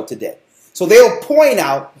Israel today. So they'll point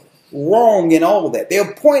out wrong and all of that.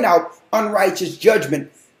 They'll point out unrighteous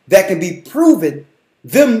judgment that can be proven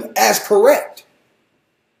them as correct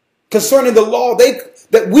concerning the law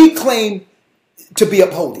that we claim to be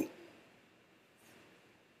upholding.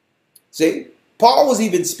 See, Paul was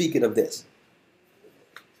even speaking of this.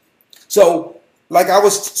 So, like I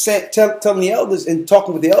was telling the elders and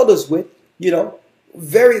talking with the elders with,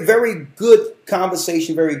 very, very good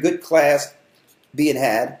conversation, very good class being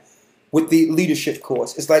had with the leadership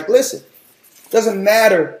course. It's like, listen, it doesn't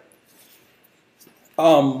matter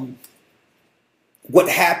what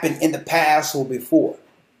happened in the past or before.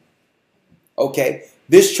 Okay,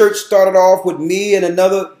 this church started off with me and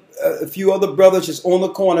a few other brothers just on the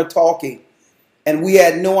corner talking, and we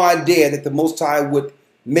had no idea that the Most High would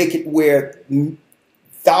make it where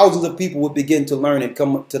thousands of people would begin to learn and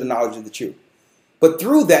come to the knowledge of the truth. But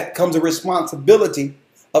through that comes a responsibility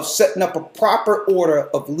of setting up a proper order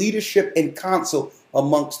of leadership and counsel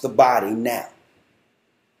amongst the body now.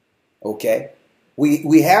 Okay?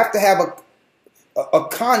 We have to have a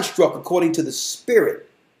construct according to the Spirit,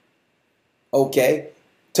 okay,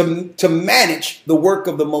 to manage the work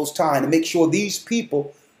of the Most High and to make sure these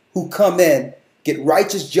people who come in get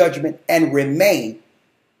righteous judgment and remain,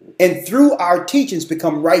 and through our teachings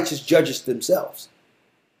become righteous judges themselves.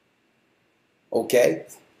 Okay?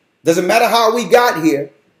 Doesn't matter how we got here,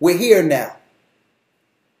 we're here now.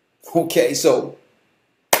 Okay, so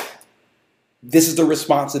this is the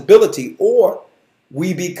responsibility, or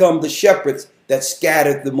we become the shepherds that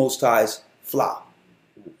scattered the Most High's flock.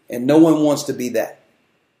 And no one wants to be that.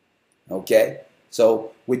 Okay?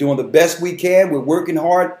 So we're doing the best we can. We're working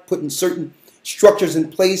hard, putting certain structures in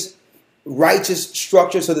place, righteous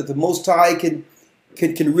structures, so that the Most High can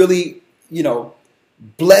really,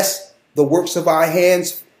 bless the works of our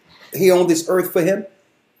hands here on this earth for him.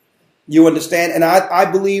 You understand? And I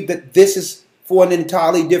believe that this is for an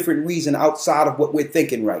entirely different reason outside of what we're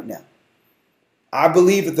thinking right now. I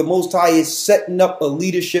believe that the Most High is setting up a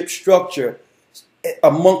leadership structure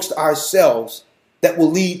amongst ourselves that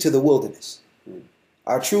will lead to the wilderness.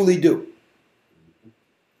 I truly do.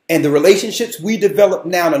 And the relationships we develop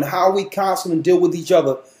now and how we counsel and deal with each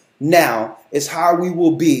other now is how we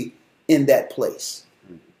will be in that place.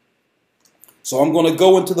 So I'm going to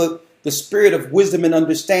go into the spirit of wisdom and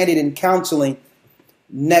understanding and counseling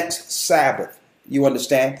next Sabbath. You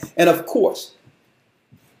understand? And of course,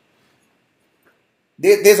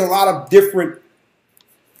 there's a lot of different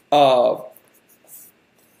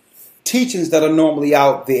teachings that are normally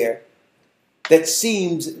out there that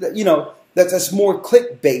seems, that's more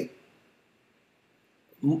clickbait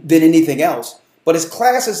than anything else. But it's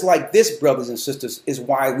classes like this, brothers and sisters, is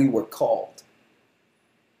why we were called.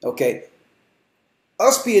 Okay?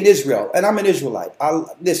 Us being Israel, and I'm an Israelite.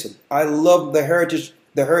 I love the heritage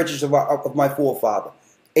of my forefather,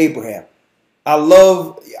 Abraham. I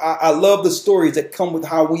love the stories that come with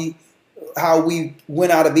how we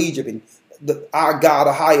went out of Egypt, and our God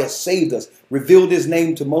Ahia saved us, revealed his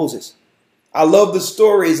name to Moses. I love the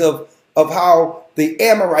stories of how the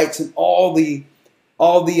Amorites and all the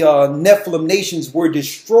Nephilim nations were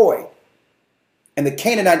destroyed, and the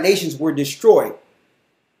Canaanite nations were destroyed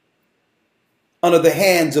under the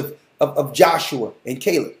hands of Joshua and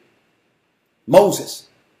Caleb, Moses.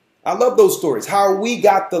 I love those stories. How we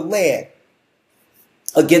got the land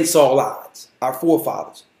against all odds, our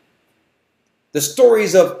forefathers. The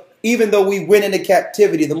stories of, even though we went into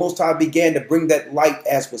captivity, the Most High began to bring that light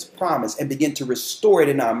as was promised and begin to restore it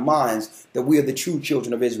in our minds that we are the true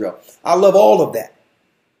children of Israel. I love all of that.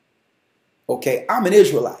 Okay, I'm an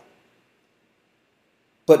Israelite.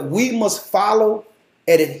 But we must follow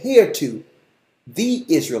and adhere to the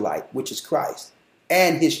Israelite, which is Christ,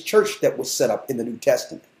 and his church that was set up in the New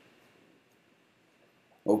Testament.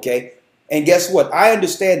 Okay? And guess what? I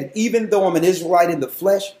understand that even though I'm an Israelite in the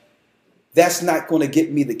flesh, that's not going to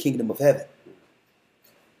get me the kingdom of heaven.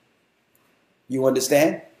 You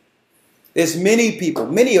understand? There's many people,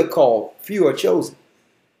 many are called, few are chosen.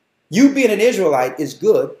 You being an Israelite is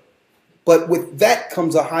good, but with that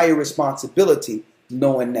comes a higher responsibility,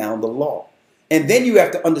 knowing now the law. And then you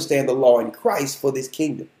have to understand the law in Christ for this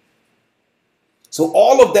kingdom. So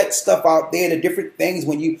all of that stuff out there, the different things,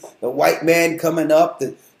 when the white man coming up,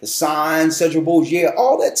 the signs, Cedric Bourgier,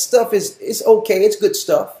 all that stuff is okay. It's good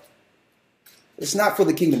stuff. It's not for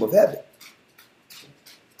the kingdom of heaven.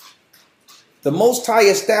 The Most High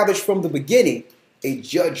established from the beginning a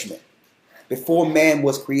judgment before man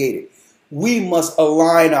was created. We must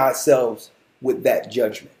align ourselves with that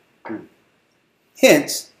judgment.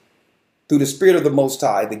 Hence, through the Spirit of the Most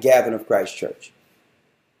High, the gathering of Christ's church.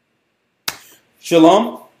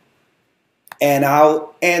 Shalom, and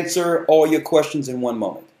I'll answer all your questions in one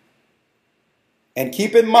moment. And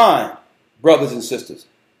keep in mind, brothers and sisters,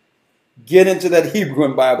 get into that Hebrew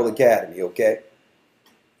and Bible Academy, okay?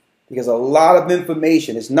 Because a lot of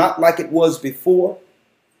information is not like it was before.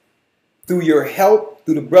 Through your help,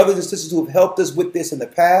 through the brothers and sisters who have helped us with this in the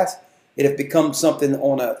past, it has become something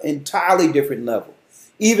on an entirely different level.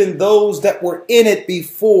 Even those that were in it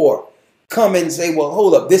before come and say, well,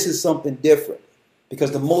 hold up, this is something different.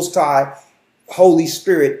 Because the Most High Holy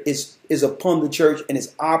Spirit is upon the church and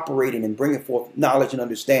is operating and bringing forth knowledge and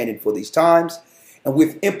understanding for these times. And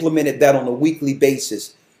we've implemented that on a weekly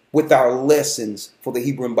basis with our lessons for the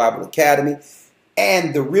Hebrew and Bible Academy.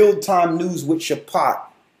 And the real-time news with Shabbat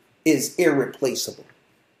is irreplaceable.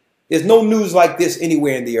 There's no news like this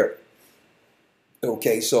anywhere in the earth.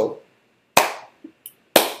 Okay, so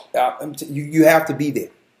you have to be there.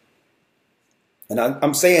 And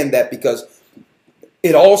I'm saying that because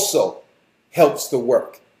it also helps the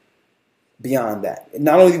work beyond that. And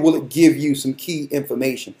not only will it give you some key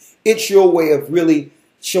information, it's your way of really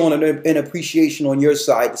showing an appreciation on your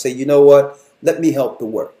side to say, you know what, let me help the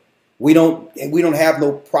work. We don't have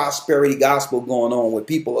no prosperity gospel going on where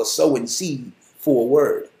people are sowing seed for a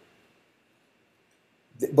word.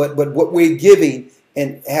 But what we're giving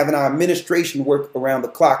and having our administration work around the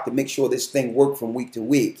clock to make sure this thing works from week to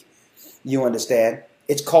week, you understand?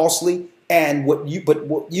 It's costly, and what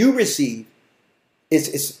you receive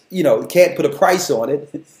is you can't put a price on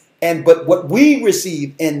it. But what we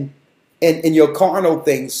receive in your carnal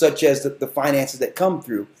things, such as the finances that come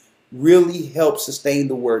through, really help sustain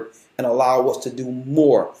the work and allow us to do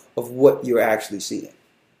more of what you're actually seeing.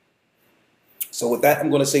 So with that, I'm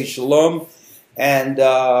going to say shalom, and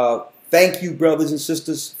thank you, brothers and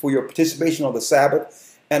sisters, for your participation on the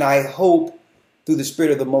Sabbath. And I hope through the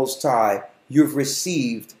Spirit of the Most High, you've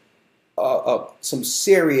received some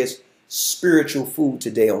serious spiritual food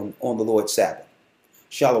today on the Lord's Sabbath.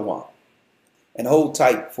 Shalom. And hold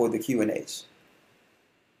tight for the Q&As.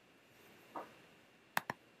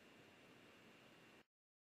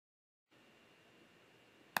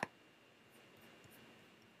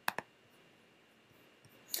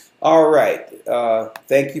 All right.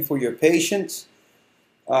 Thank you for your patience.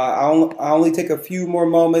 I'll only take a few more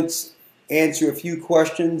moments, answer a few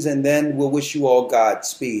questions, and then we'll wish you all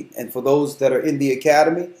Godspeed. And for those that are in the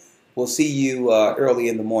academy, we'll see you early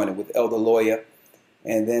in the morning with Elder Lawyer.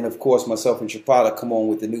 And then, of course, myself and Shapata come on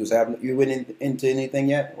with the news. You went into anything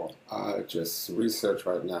yet? Just research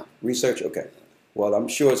right now. Research? Okay. Well, I'm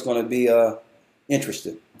sure it's going to be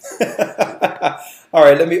interesting. All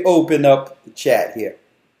right, let me open up the chat here.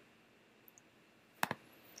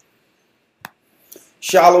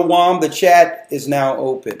 Shalom, the chat is now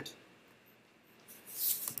opened.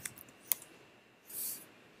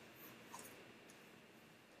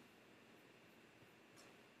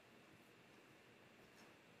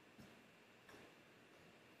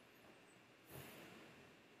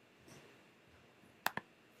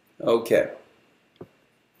 Okay.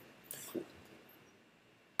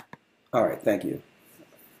 All right, thank you.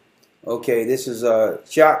 Okay, this is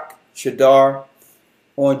Jacques Shadar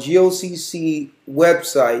on GOCC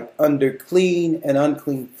website under clean and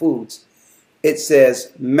unclean foods. It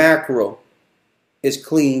says mackerel is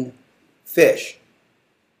clean fish.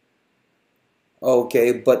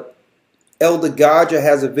 Okay, but Elder Gaja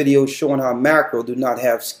has a video showing how mackerel do not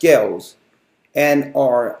have scales and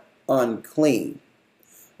are unclean.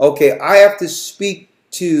 Okay, I have to speak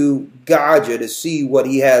to Gaja to see what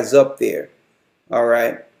he has up there. All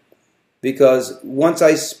right, because once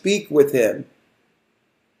I speak with him,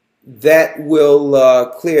 that will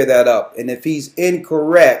clear that up. And if he's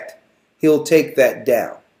incorrect, he'll take that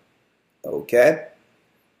down. Okay,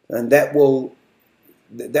 and that will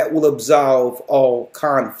absolve all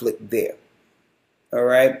conflict there. All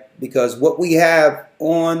right, because what we have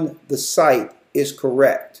on the site is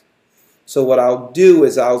correct. So what I'll do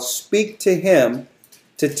is I'll speak to him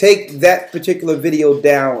to take that particular video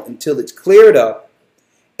down until it's cleared up.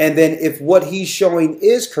 And then if what he's showing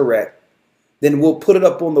is correct, then we'll put it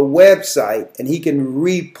up on the website and he can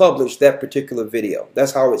republish that particular video.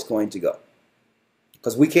 That's how it's going to go.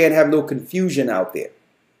 Because we can't have no confusion out there.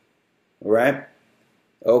 All right?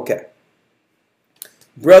 Okay.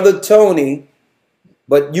 Brother Tony,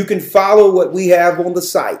 but you can follow what we have on the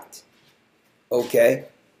site. Okay?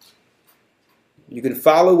 You can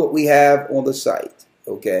follow what we have on the site.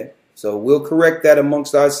 Okay? So we'll correct that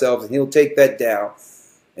amongst ourselves and he'll take that down.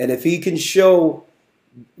 And if he can show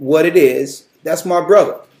what it is, that's my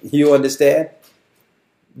brother. You understand?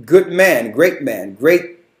 Good man,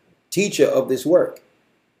 great teacher of this work.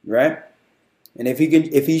 Right? And if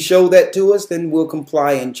he show that to us, then we'll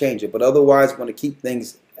comply and change it. But otherwise, we're going to keep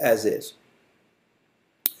things as is.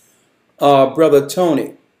 Brother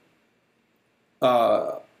Tony,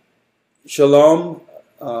 Shalom,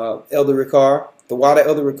 Elder Ricard, Thawada,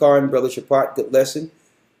 Elder Ricard, and Brother Shapat, good lesson.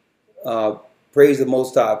 Praise the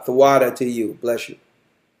Most High. Thawada to you. Bless you.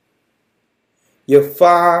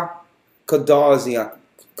 Yafar Kadar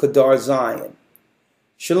Zion.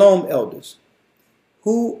 Shalom, elders.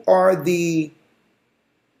 Who are the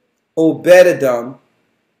Obed-Edom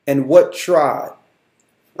and what tribe?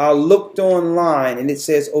 I looked online and it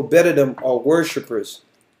says Obed-Edom are worshippers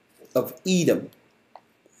of Edom.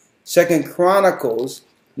 2 Chronicles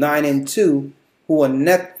 9 and 2, who are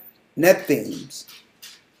Nethims,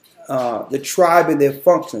 the tribe and their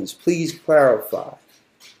functions. Please clarify.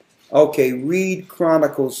 Okay, read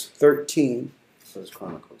Chronicles 13.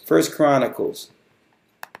 First Chronicles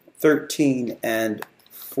 13 and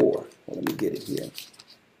 4. Let me get it here.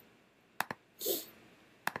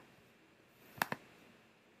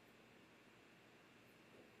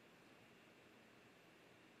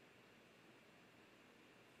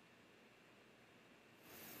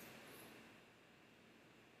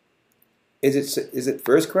 Is it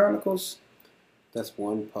First Chronicles? That's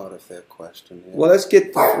one part of their question. Yeah. Well, let's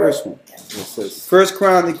get the first one. It says, First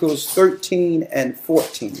Chronicles 13 and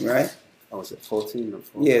 14, right? oh, is it 14 or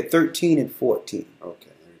 14? Yeah, 13 and 14. Okay,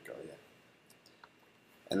 there we go, yeah.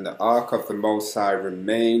 And the ark of the Most High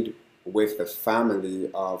remained with the family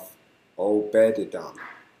of Obed-Edom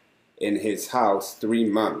in his house 3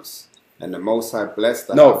 months. And the Most High blessed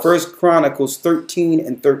the house. First Chronicles 13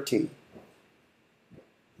 and 13.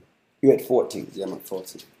 You had 14. Yeah, I'm at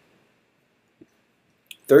 14.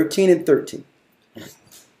 13 and 13.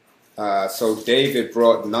 So David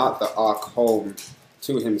brought not the ark home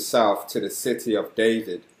to himself to the city of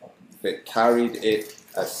David, but carried it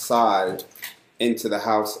aside into the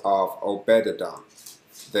house of Obed-Edom,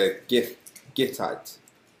 the Gittite.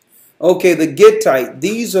 Okay, the Gittite.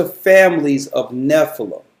 These are families of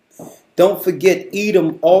Nephilim. Don't forget,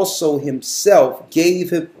 Edom also himself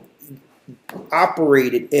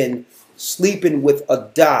operated in sleeping with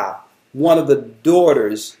Adah, one of the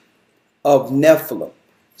daughters of Nephilim.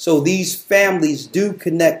 So these families do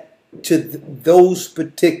connect to those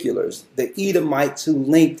particulars, the Edomites who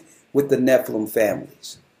linked with the Nephilim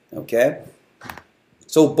families. Okay?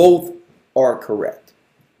 So both are correct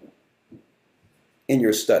in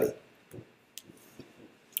your study.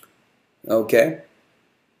 Okay?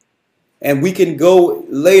 And we can go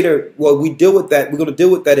later, well, we deal with that, we're going to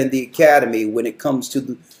deal with that in the academy when it comes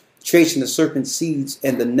to tracing the serpent seeds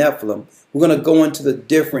and the Nephilim. We're going to go into the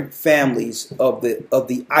different families of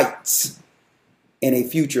the ites in a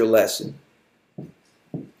future lesson.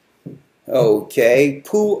 Okay,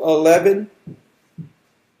 Pooh 11.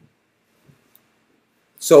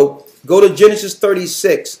 So go to Genesis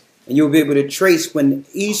 36, and you'll be able to trace when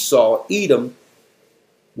Esau, Edom,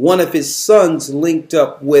 one of his sons, linked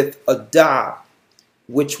up with Adah,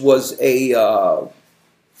 which was a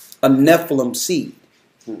Nephilim seed,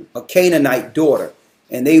 a Canaanite daughter,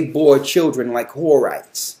 and they bore children like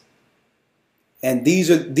Horites. And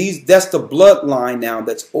that's the bloodline now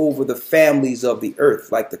that's over the families of the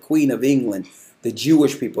earth, like the Queen of England, the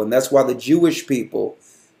Jewish people. And that's why the Jewish people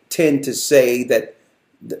tend to say that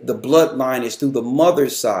the bloodline is through the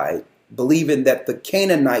mother's side, believing that the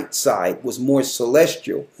Canaanite side was more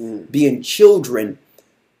celestial, being children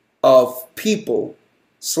of people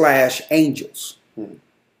 / angels,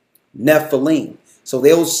 Nephilim. So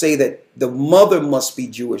they'll say that the mother must be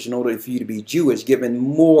Jewish in order for you to be Jewish, giving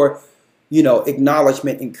more,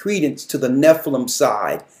 acknowledgement and credence to the Nephilim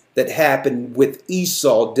side that happened with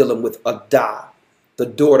Esau dealing with Adah, the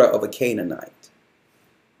daughter of a Canaanite.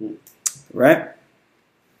 Right?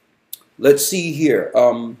 Let's see here.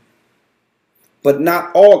 But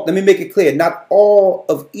not all, let me make it clear, not all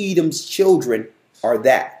of Edom's children are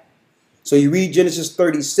that. So you read Genesis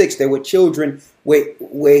 36, there were children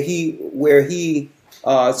where he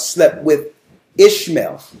slept with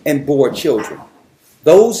Ishmael and bore children.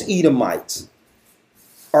 Those Edomites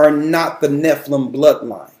are not the Nephilim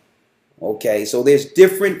bloodline. Okay, so there's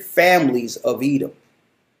different families of Edom.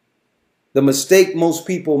 The mistake most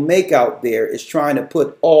people make out there is trying to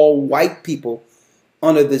put all white people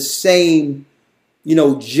under the same,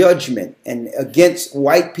 judgment and against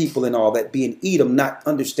white people and all that, being Edom, not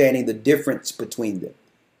understanding the difference between them.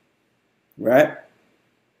 Right?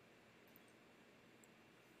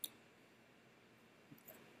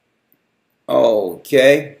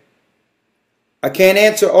 Okay. I can't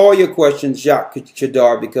answer all your questions, Jacques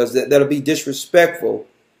Chadar, because that'll be disrespectful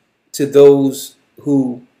to those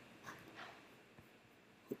who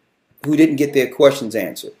didn't get their questions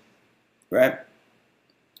answered. Right?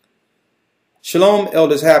 Shalom,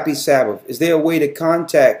 elders. Happy Sabbath. Is there a way to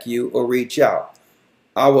contact you or reach out?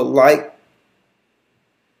 I would like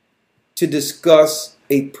to discuss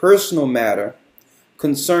a personal matter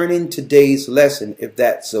concerning today's lesson, if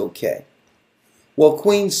that's okay. Well,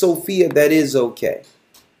 Queen Sophia, that is okay.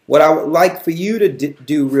 What I would like for you to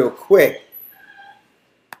do real quick,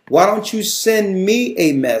 why don't you send me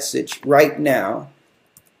a message right now?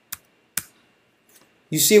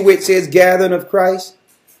 You see where it says Gathering of Christ?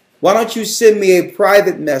 Why don't you send me a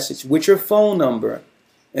private message with your phone number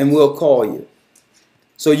and we'll call you.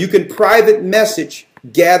 So you can private message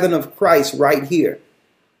Gathering of Christ right here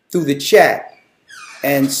through the chat.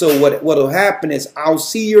 And so what will happen is I'll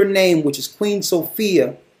see your name, which is Queen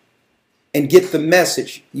Sophia, and get the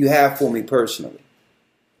message you have for me personally.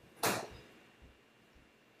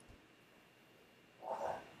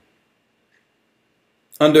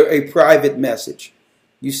 Under a private message.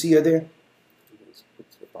 You see her there?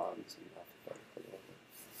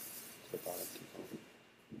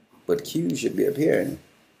 But Q should be up here.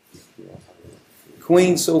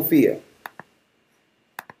 Queen Sophia.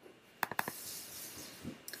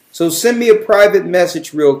 So send me a private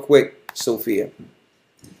message real quick, Sophia.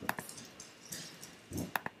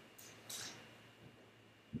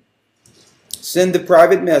 Send the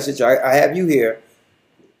private message. I have you here.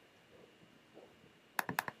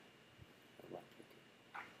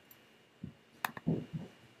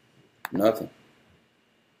 Nothing.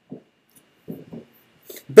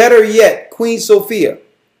 Better yet, Queen Sophia.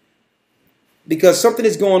 Because something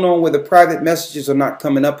is going on where the private messages are not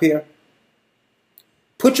coming up here.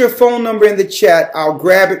 Put your phone number in the chat. I'll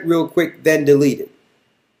grab it real quick, then delete it.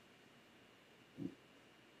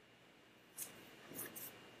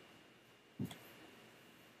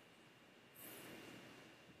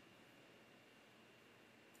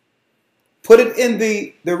 Put it in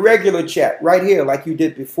the regular chat right here like you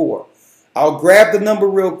did before. I'll grab the number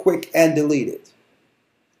real quick and delete it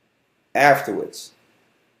afterwards.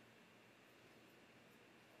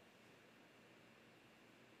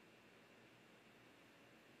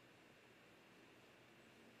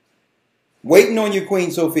 Waiting on you,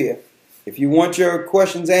 Queen Sophia. If you want your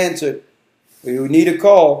questions answered, or you need a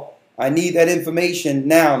call, I need that information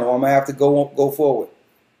now, or I'm going to have to go forward.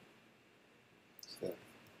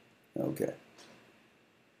 Okay.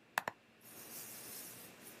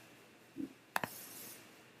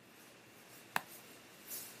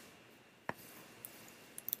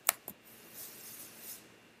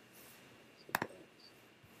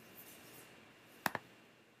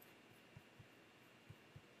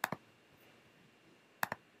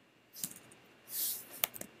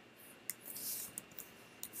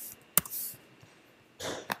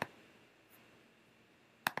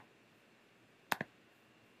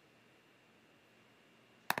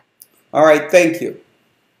 All right, thank you.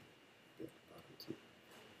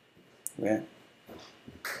 Yeah.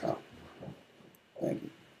 Oh, thank you.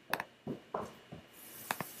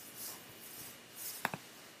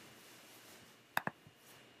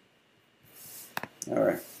 All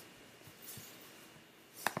right.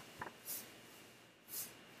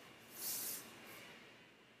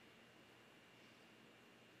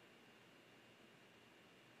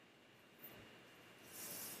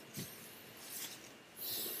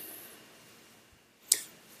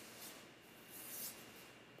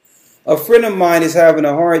 A friend of mine is having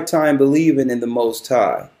a hard time believing in the Most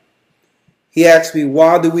High. He asked me,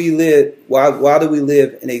 why do we live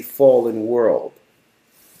in a fallen world?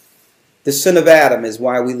 The sin of Adam is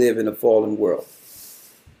why we live in a fallen world.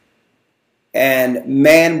 And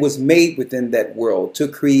man was made within that world to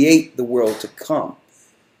create the world to come.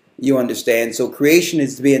 You understand? So creation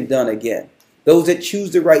is being done again. Those that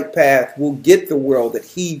choose the right path will get the world that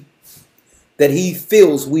he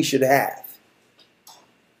feels we should have.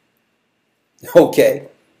 Okay.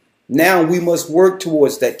 Now we must work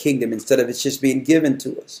towards that kingdom instead of it's just being given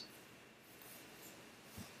to us.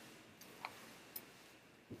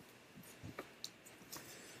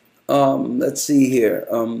 Let's see here.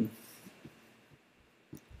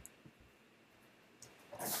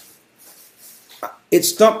 It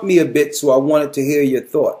stumped me a bit, so I wanted to hear your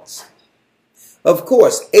thoughts. Of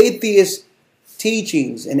course, atheist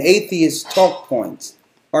teachings and atheist talk points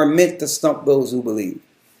are meant to stump those who believe.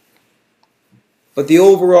 But the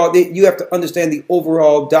overall, you have to understand the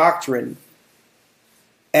overall doctrine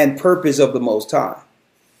and purpose of the Most High.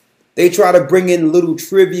 They try to bring in little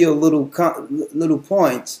trivial, little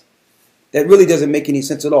points that really doesn't make any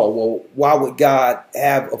sense at all. Well, why would God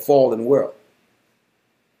have a fallen world?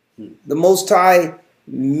 The Most High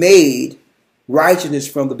made righteousness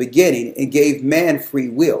from the beginning and gave man free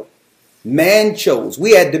will. Man chose.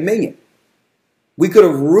 We had dominion. We could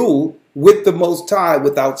have ruled with the Most High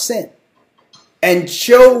without sin and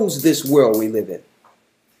chose this world we live in.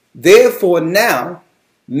 Therefore, now,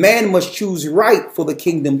 man must choose right for the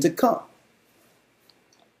kingdom to come.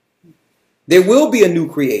 There will be a new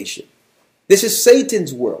creation. This is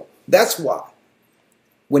Satan's world. That's why.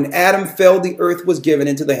 When Adam fell, the earth was given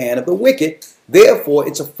into the hand of the wicked. Therefore,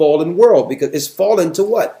 it's a fallen world because it's fallen to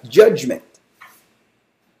what? Judgment.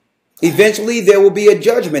 Eventually, there will be a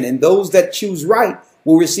judgment, and those that choose right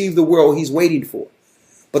will receive the world he's waiting for.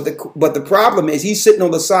 But the problem is he's sitting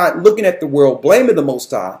on the side looking at the world, blaming the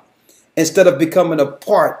Most High, instead of becoming a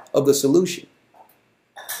part of the solution.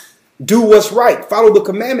 Do what's right. Follow the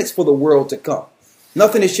commandments for the world to come.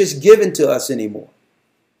 Nothing is just given to us anymore.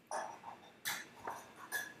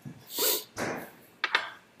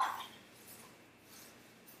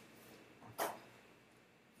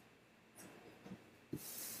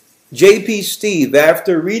 J.P. Steve,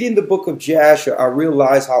 after reading the book of Jasher, I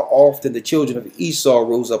realized how often the children of Esau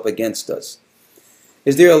rose up against us.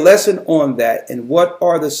 Is there a lesson on that, and what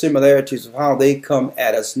are the similarities of how they come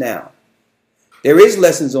at us now? There is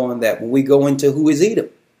lessons on that when we go into who is Edom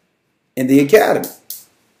in the academy.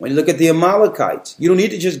 When you look at the Amalekites, you don't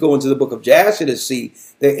need to just go into the book of Jasher to see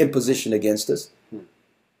their imposition against us.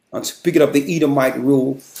 I'm speaking of the Edomite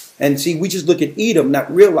rule, and see, we just look at Edom, not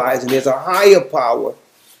realizing there's a higher power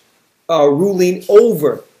ruling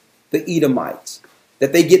over the Edomites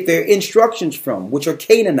that they get their instructions from, which are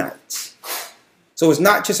Canaanites. So it's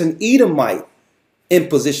not just an Edomite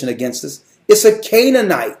imposition against us, it's a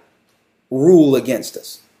Canaanite rule against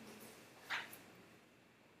us.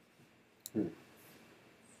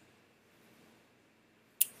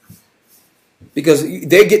 Because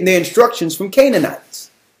they're getting their instructions from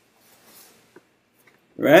Canaanites.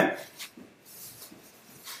 Right?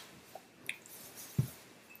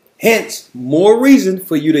 Hence, more reason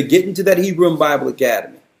for you to get into that Hebrew Bible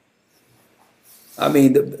Academy. I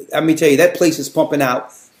mean, let me tell you, that place is pumping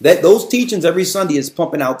out, those teachings every Sunday is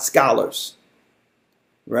pumping out scholars.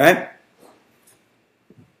 Right?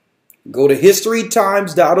 Go to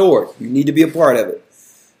historytimes.org. You need to be a part of it.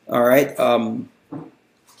 All right.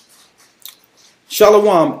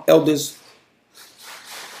 Shalom, elders.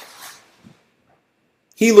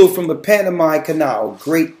 Hilo from the Panama Canal,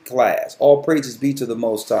 great class. All praises be to the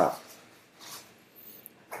Most High.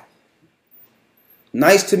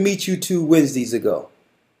 Nice to meet you 2 Wednesdays ago.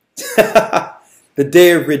 The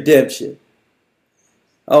day of redemption.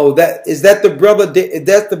 Oh, is that the brother?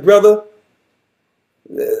 That's the brother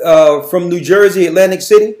from New Jersey, Atlantic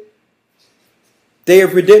City. Day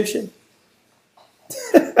of redemption.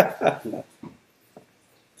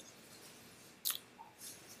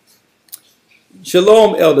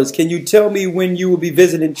 Shalom, elders. Can you tell me when you will be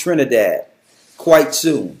visiting Trinidad? Quite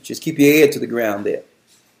soon. Just keep your ear to the ground there.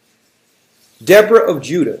 Deborah of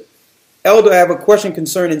Judah. Elder, I have a question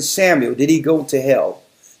concerning Samuel. Did he go to hell?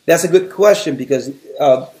 That's a good question because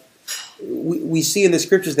we see in the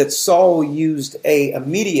scriptures that Saul used a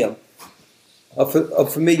medium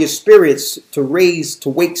of familiar spirits to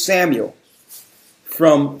wake Samuel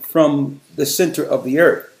from the center of the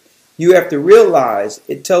earth. You have to realize,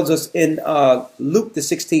 it tells us in Luke the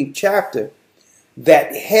 16th chapter,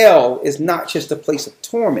 that hell is not just a place of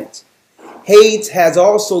torment. Hades has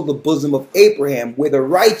also the bosom of Abraham, where the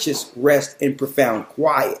righteous rest in profound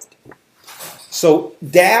quiet. So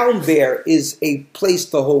down there is a place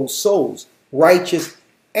to hold souls, righteous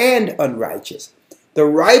and unrighteous. The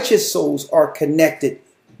righteous souls are connected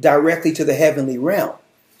directly to the heavenly realm.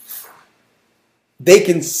 They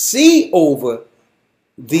can see over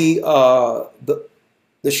the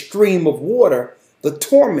stream of water, the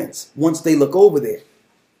torments, once they look over there.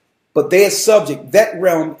 But they're subject, that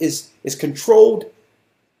realm is controlled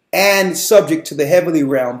and subject to the heavenly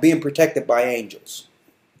realm, being protected by angels.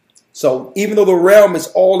 So even though the realm is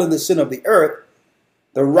all in the center of the earth,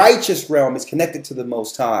 the righteous realm is connected to the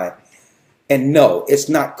Most High. And no, it's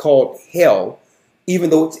not called hell,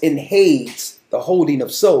 even though it's in Hades, the holding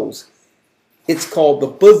of souls. It's called the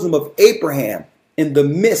bosom of Abraham, in the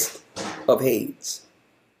midst of Hades.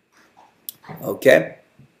 Okay?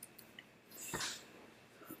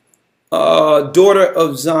 Daughter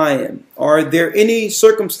of Zion, are there any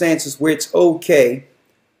circumstances where it's okay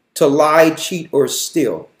to lie, cheat, or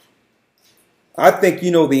steal? I think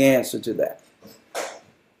you know the answer to that.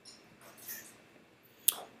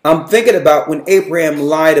 I'm thinking about when Abraham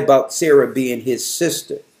lied about Sarah being his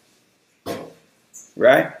sister.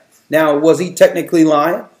 Right? Now, was he technically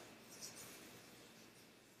lying?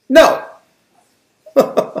 No.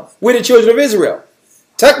 We're the children of Israel.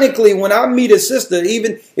 Technically, when I meet a sister,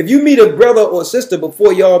 even if you meet a brother or sister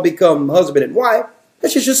before y'all become husband and wife,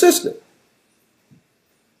 that's just your sister.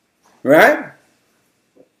 Right?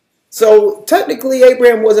 So technically,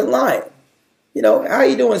 Abraham wasn't lying. You know, how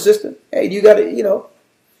you doing, sister? Hey, you got to, you know,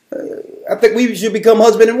 I think we should become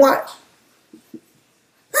husband and wife.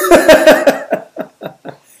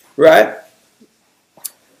 Right?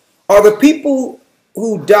 Are the people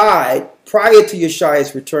who died prior to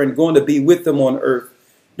Yeshua's return going to be with them on earth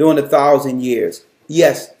during 1,000 years?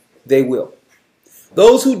 Yes, they will.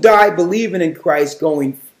 Those who died believing in Christ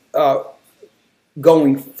going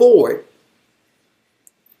forward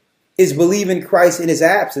is believing Christ in his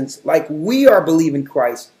absence, like we are believing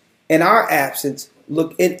Christ in our absence,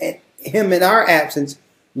 him in our absence,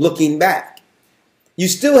 looking back. You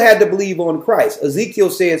still had to believe on Christ. Ezekiel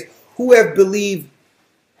says, who have believed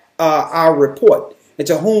our report, and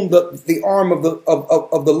to whom the arm of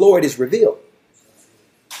the Lord is revealed.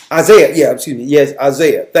 Isaiah, yes,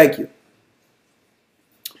 Isaiah, thank you.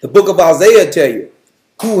 The book of Isaiah tell you,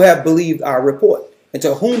 who have believed our report, and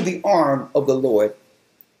to whom the arm of the Lord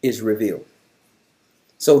is revealed.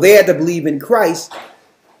 So they had to believe in Christ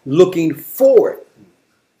looking forward.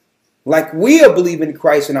 Like we are believing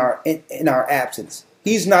Christ in our absence.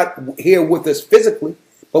 He's not here with us physically,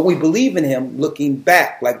 but we believe in him looking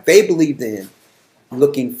back, like they believed in him,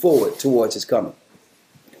 looking forward towards his coming.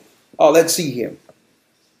 Oh, let's see here.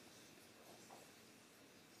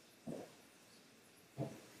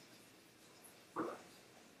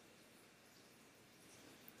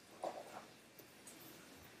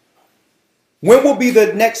 When will be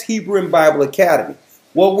the next Hebrew and Bible Academy?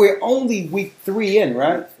 Well, we're only week 3 in,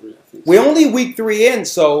 right? We're only week 3 in,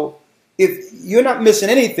 so if you're not missing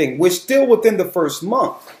anything, we're still within the first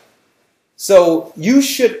month. So you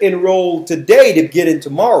should enroll today to get in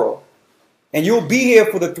tomorrow. And you'll be here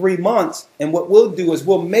for the 3 months. And what we'll do is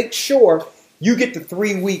we'll make sure you get the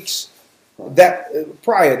 3 weeks that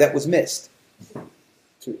prior that was missed.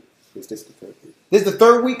 Is this the third week? This is the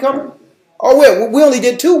 3rd week coming? Oh, well, we only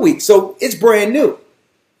did 2 weeks, so it's brand new.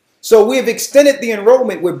 So we have extended the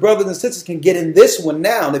enrollment where brothers and sisters can get in this one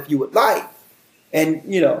now if you would like. And,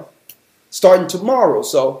 you know, starting tomorrow.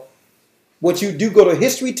 So what you do, go to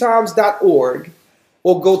historytimes.org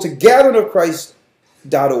or go to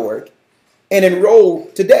gatheringofchrist.org and enroll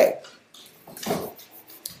today.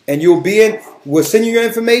 And you'll be in, we'll send you your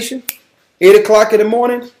information, 8 o'clock in the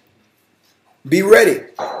morning. Be ready.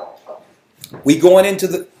 We going into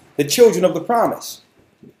the children of the promise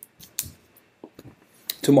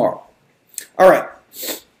tomorrow. All right.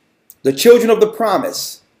 The children of the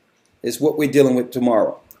promise is what we're dealing with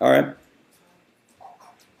tomorrow. All right.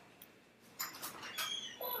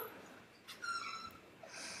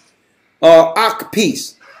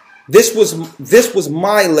 Peace. This was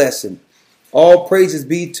my lesson. All praises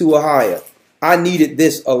be to Ahia. I needed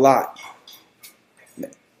this a lot.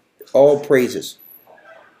 All praises.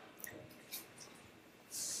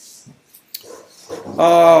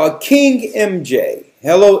 King MJ.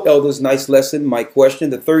 Hello, elders. Nice lesson. My question,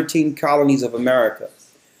 the 13 colonies of America.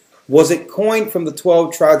 Was it coined from the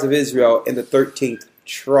 12 tribes of Israel in the 13th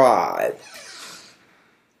tribe?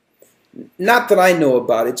 Not that I know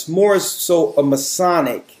about. It's more so a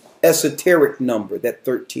Masonic, esoteric number, that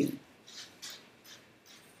 13.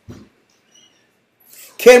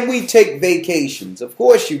 Can we take vacations? Of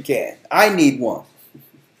course you can. I need one.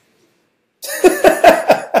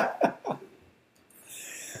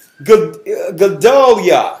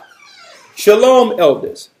 Gedalia. Shalom,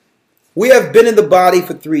 elders. We have been in the body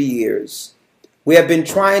for 3 years. We have been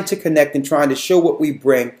trying to connect and trying to show what we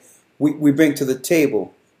bring to the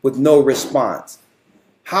table with no response.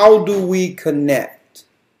 How do we connect?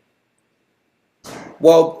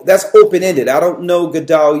 Well, that's open-ended. I don't know,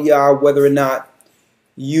 Gedalia, whether or not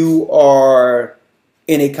you are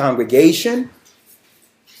in a congregation.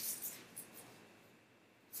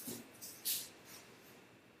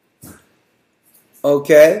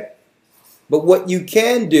 Okay? But what you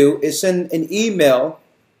can do is send an email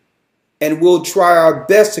and we'll try our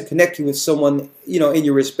best to connect you with someone, in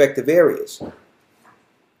your respective areas.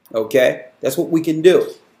 Okay? That's what we can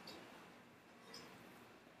do.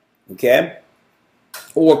 Okay?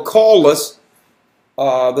 Or call us.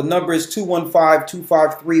 The number is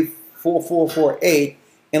 215-253-4448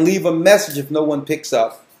 and leave a message if no one picks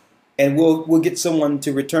up. And we'll get someone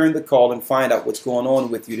to return the call and find out what's going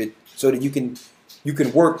on with you so that you can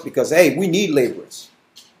work, because, hey, we need laborers.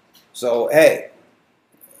 So, hey,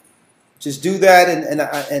 just do that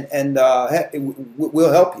and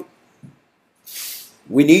we'll help you.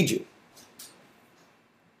 We need you.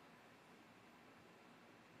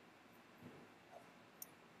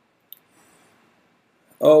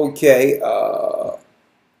 Okay.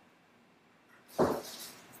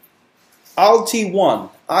 Alt1.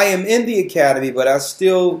 I am in the academy, but I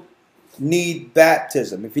still need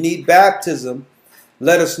baptism. If you need baptism,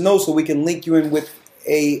 let us know so we can link you in with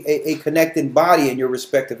a connecting body in your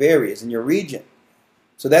respective areas, in your region.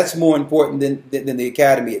 So that's more important than the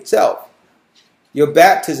academy itself. Your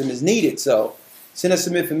baptism is needed, so send us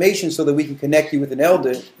some information so that we can connect you with an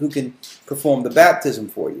elder who can perform the baptism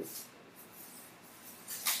for you.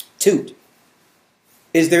 Toot.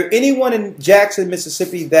 Is there anyone in Jackson,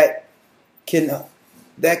 Mississippi that can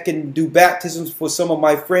do baptisms for some of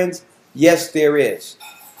my friends? Yes, there is.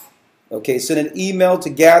 Okay, send an email to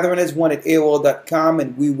gatheringas1@aol.com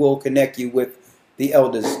and we will connect you with the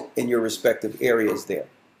elders in your respective areas there.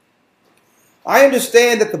 I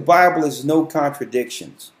understand that the Bible is no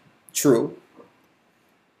contradictions. True.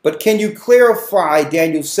 But can you clarify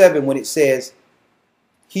Daniel 7 when it says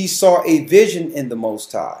he saw a vision in the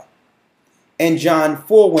Most High? And John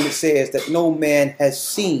 4 when it says that no man has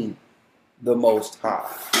seen the Most High.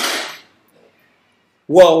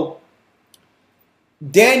 Well,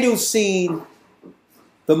 Daniel seen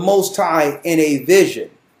the Most High in a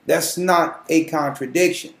vision. That's not a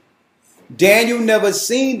contradiction. Daniel never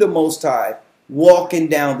seen the Most High walking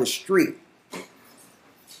down the street.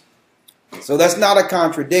 So that's not a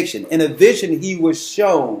contradiction. In a vision, he was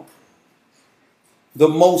shown the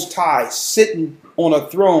Most High sitting on a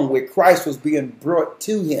throne where Christ was being brought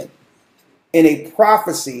to him in a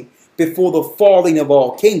prophecy before the falling of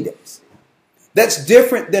all kingdoms. That's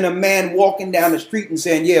different than a man walking down the street and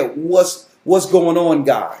saying, yeah, what's going on,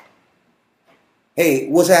 God? Hey,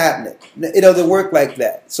 what's happening? It doesn't work like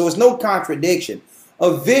that. So it's no contradiction.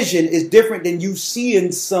 A vision is different than you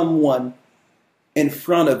seeing someone in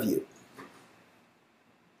front of you.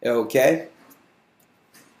 Okay?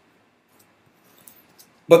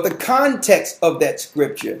 But the context of that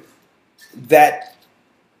scripture, that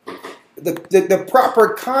the proper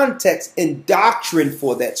context and doctrine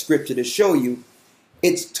for that scripture to show you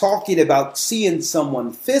it's talking about seeing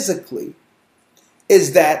someone physically,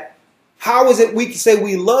 is that how is it we can say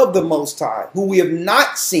we love the Most High who we have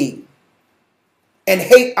not seen and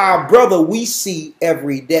hate our brother we see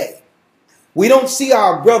every day? We don't see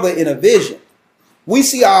our brother in a vision. We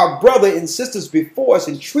see our brother and sisters before us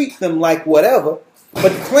and treat them like whatever,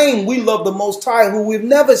 but claim we love the Most High who we've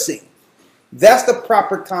never seen. That's the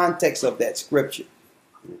proper context of that scripture.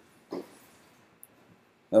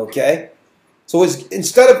 Okay? So it's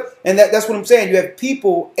instead of, and that's what I'm saying, you have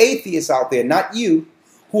people, atheists out there, not you,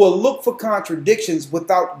 who will look for contradictions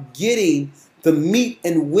without getting the meat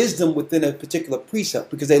and wisdom within a particular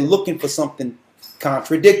precept because they're looking for something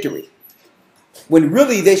contradictory. When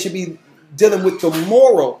really they should be dealing with the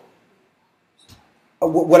moral,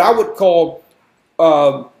 what I would call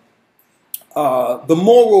the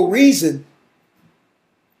moral reason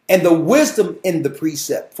and the wisdom in the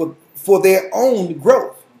precept for their own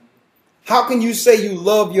growth. How can you say you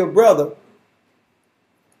love your brother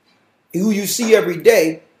who you see every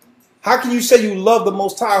day, how can you say you love the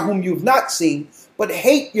Most High whom you've not seen, but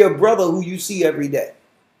hate your brother who you see every day,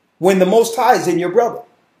 when the Most High is in your brother?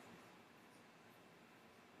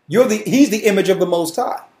 He's the image of the Most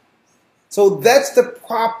High. So that's the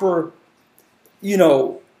proper,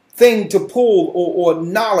 thing to pull, or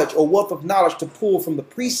knowledge, or wealth of knowledge to pull from the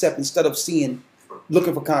precept, instead of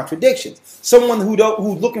looking for contradictions. Someone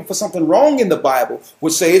who's looking for something wrong in the Bible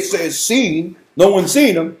would say, it says seen, no one's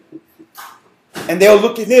seen him. And they'll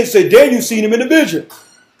look at this and say, Daniel's seen him in a vision.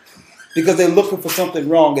 Because they're looking for something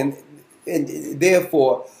wrong. And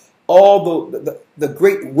therefore, all the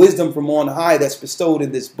great wisdom from on high that's bestowed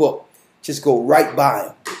in this book just go right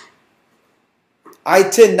by them. I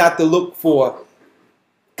tend not to look for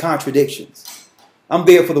contradictions. I'm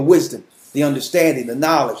there for the wisdom, the understanding, the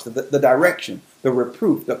knowledge, the direction, the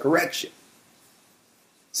reproof, the correction.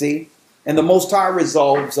 See? And the Most High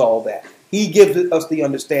resolves all that. He gives us the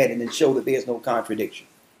understanding and show that there's no contradiction.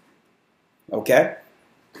 Okay?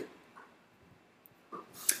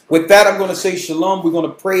 With that, I'm going to say shalom. We're going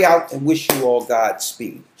to pray out and wish you all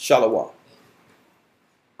Godspeed. Shalom.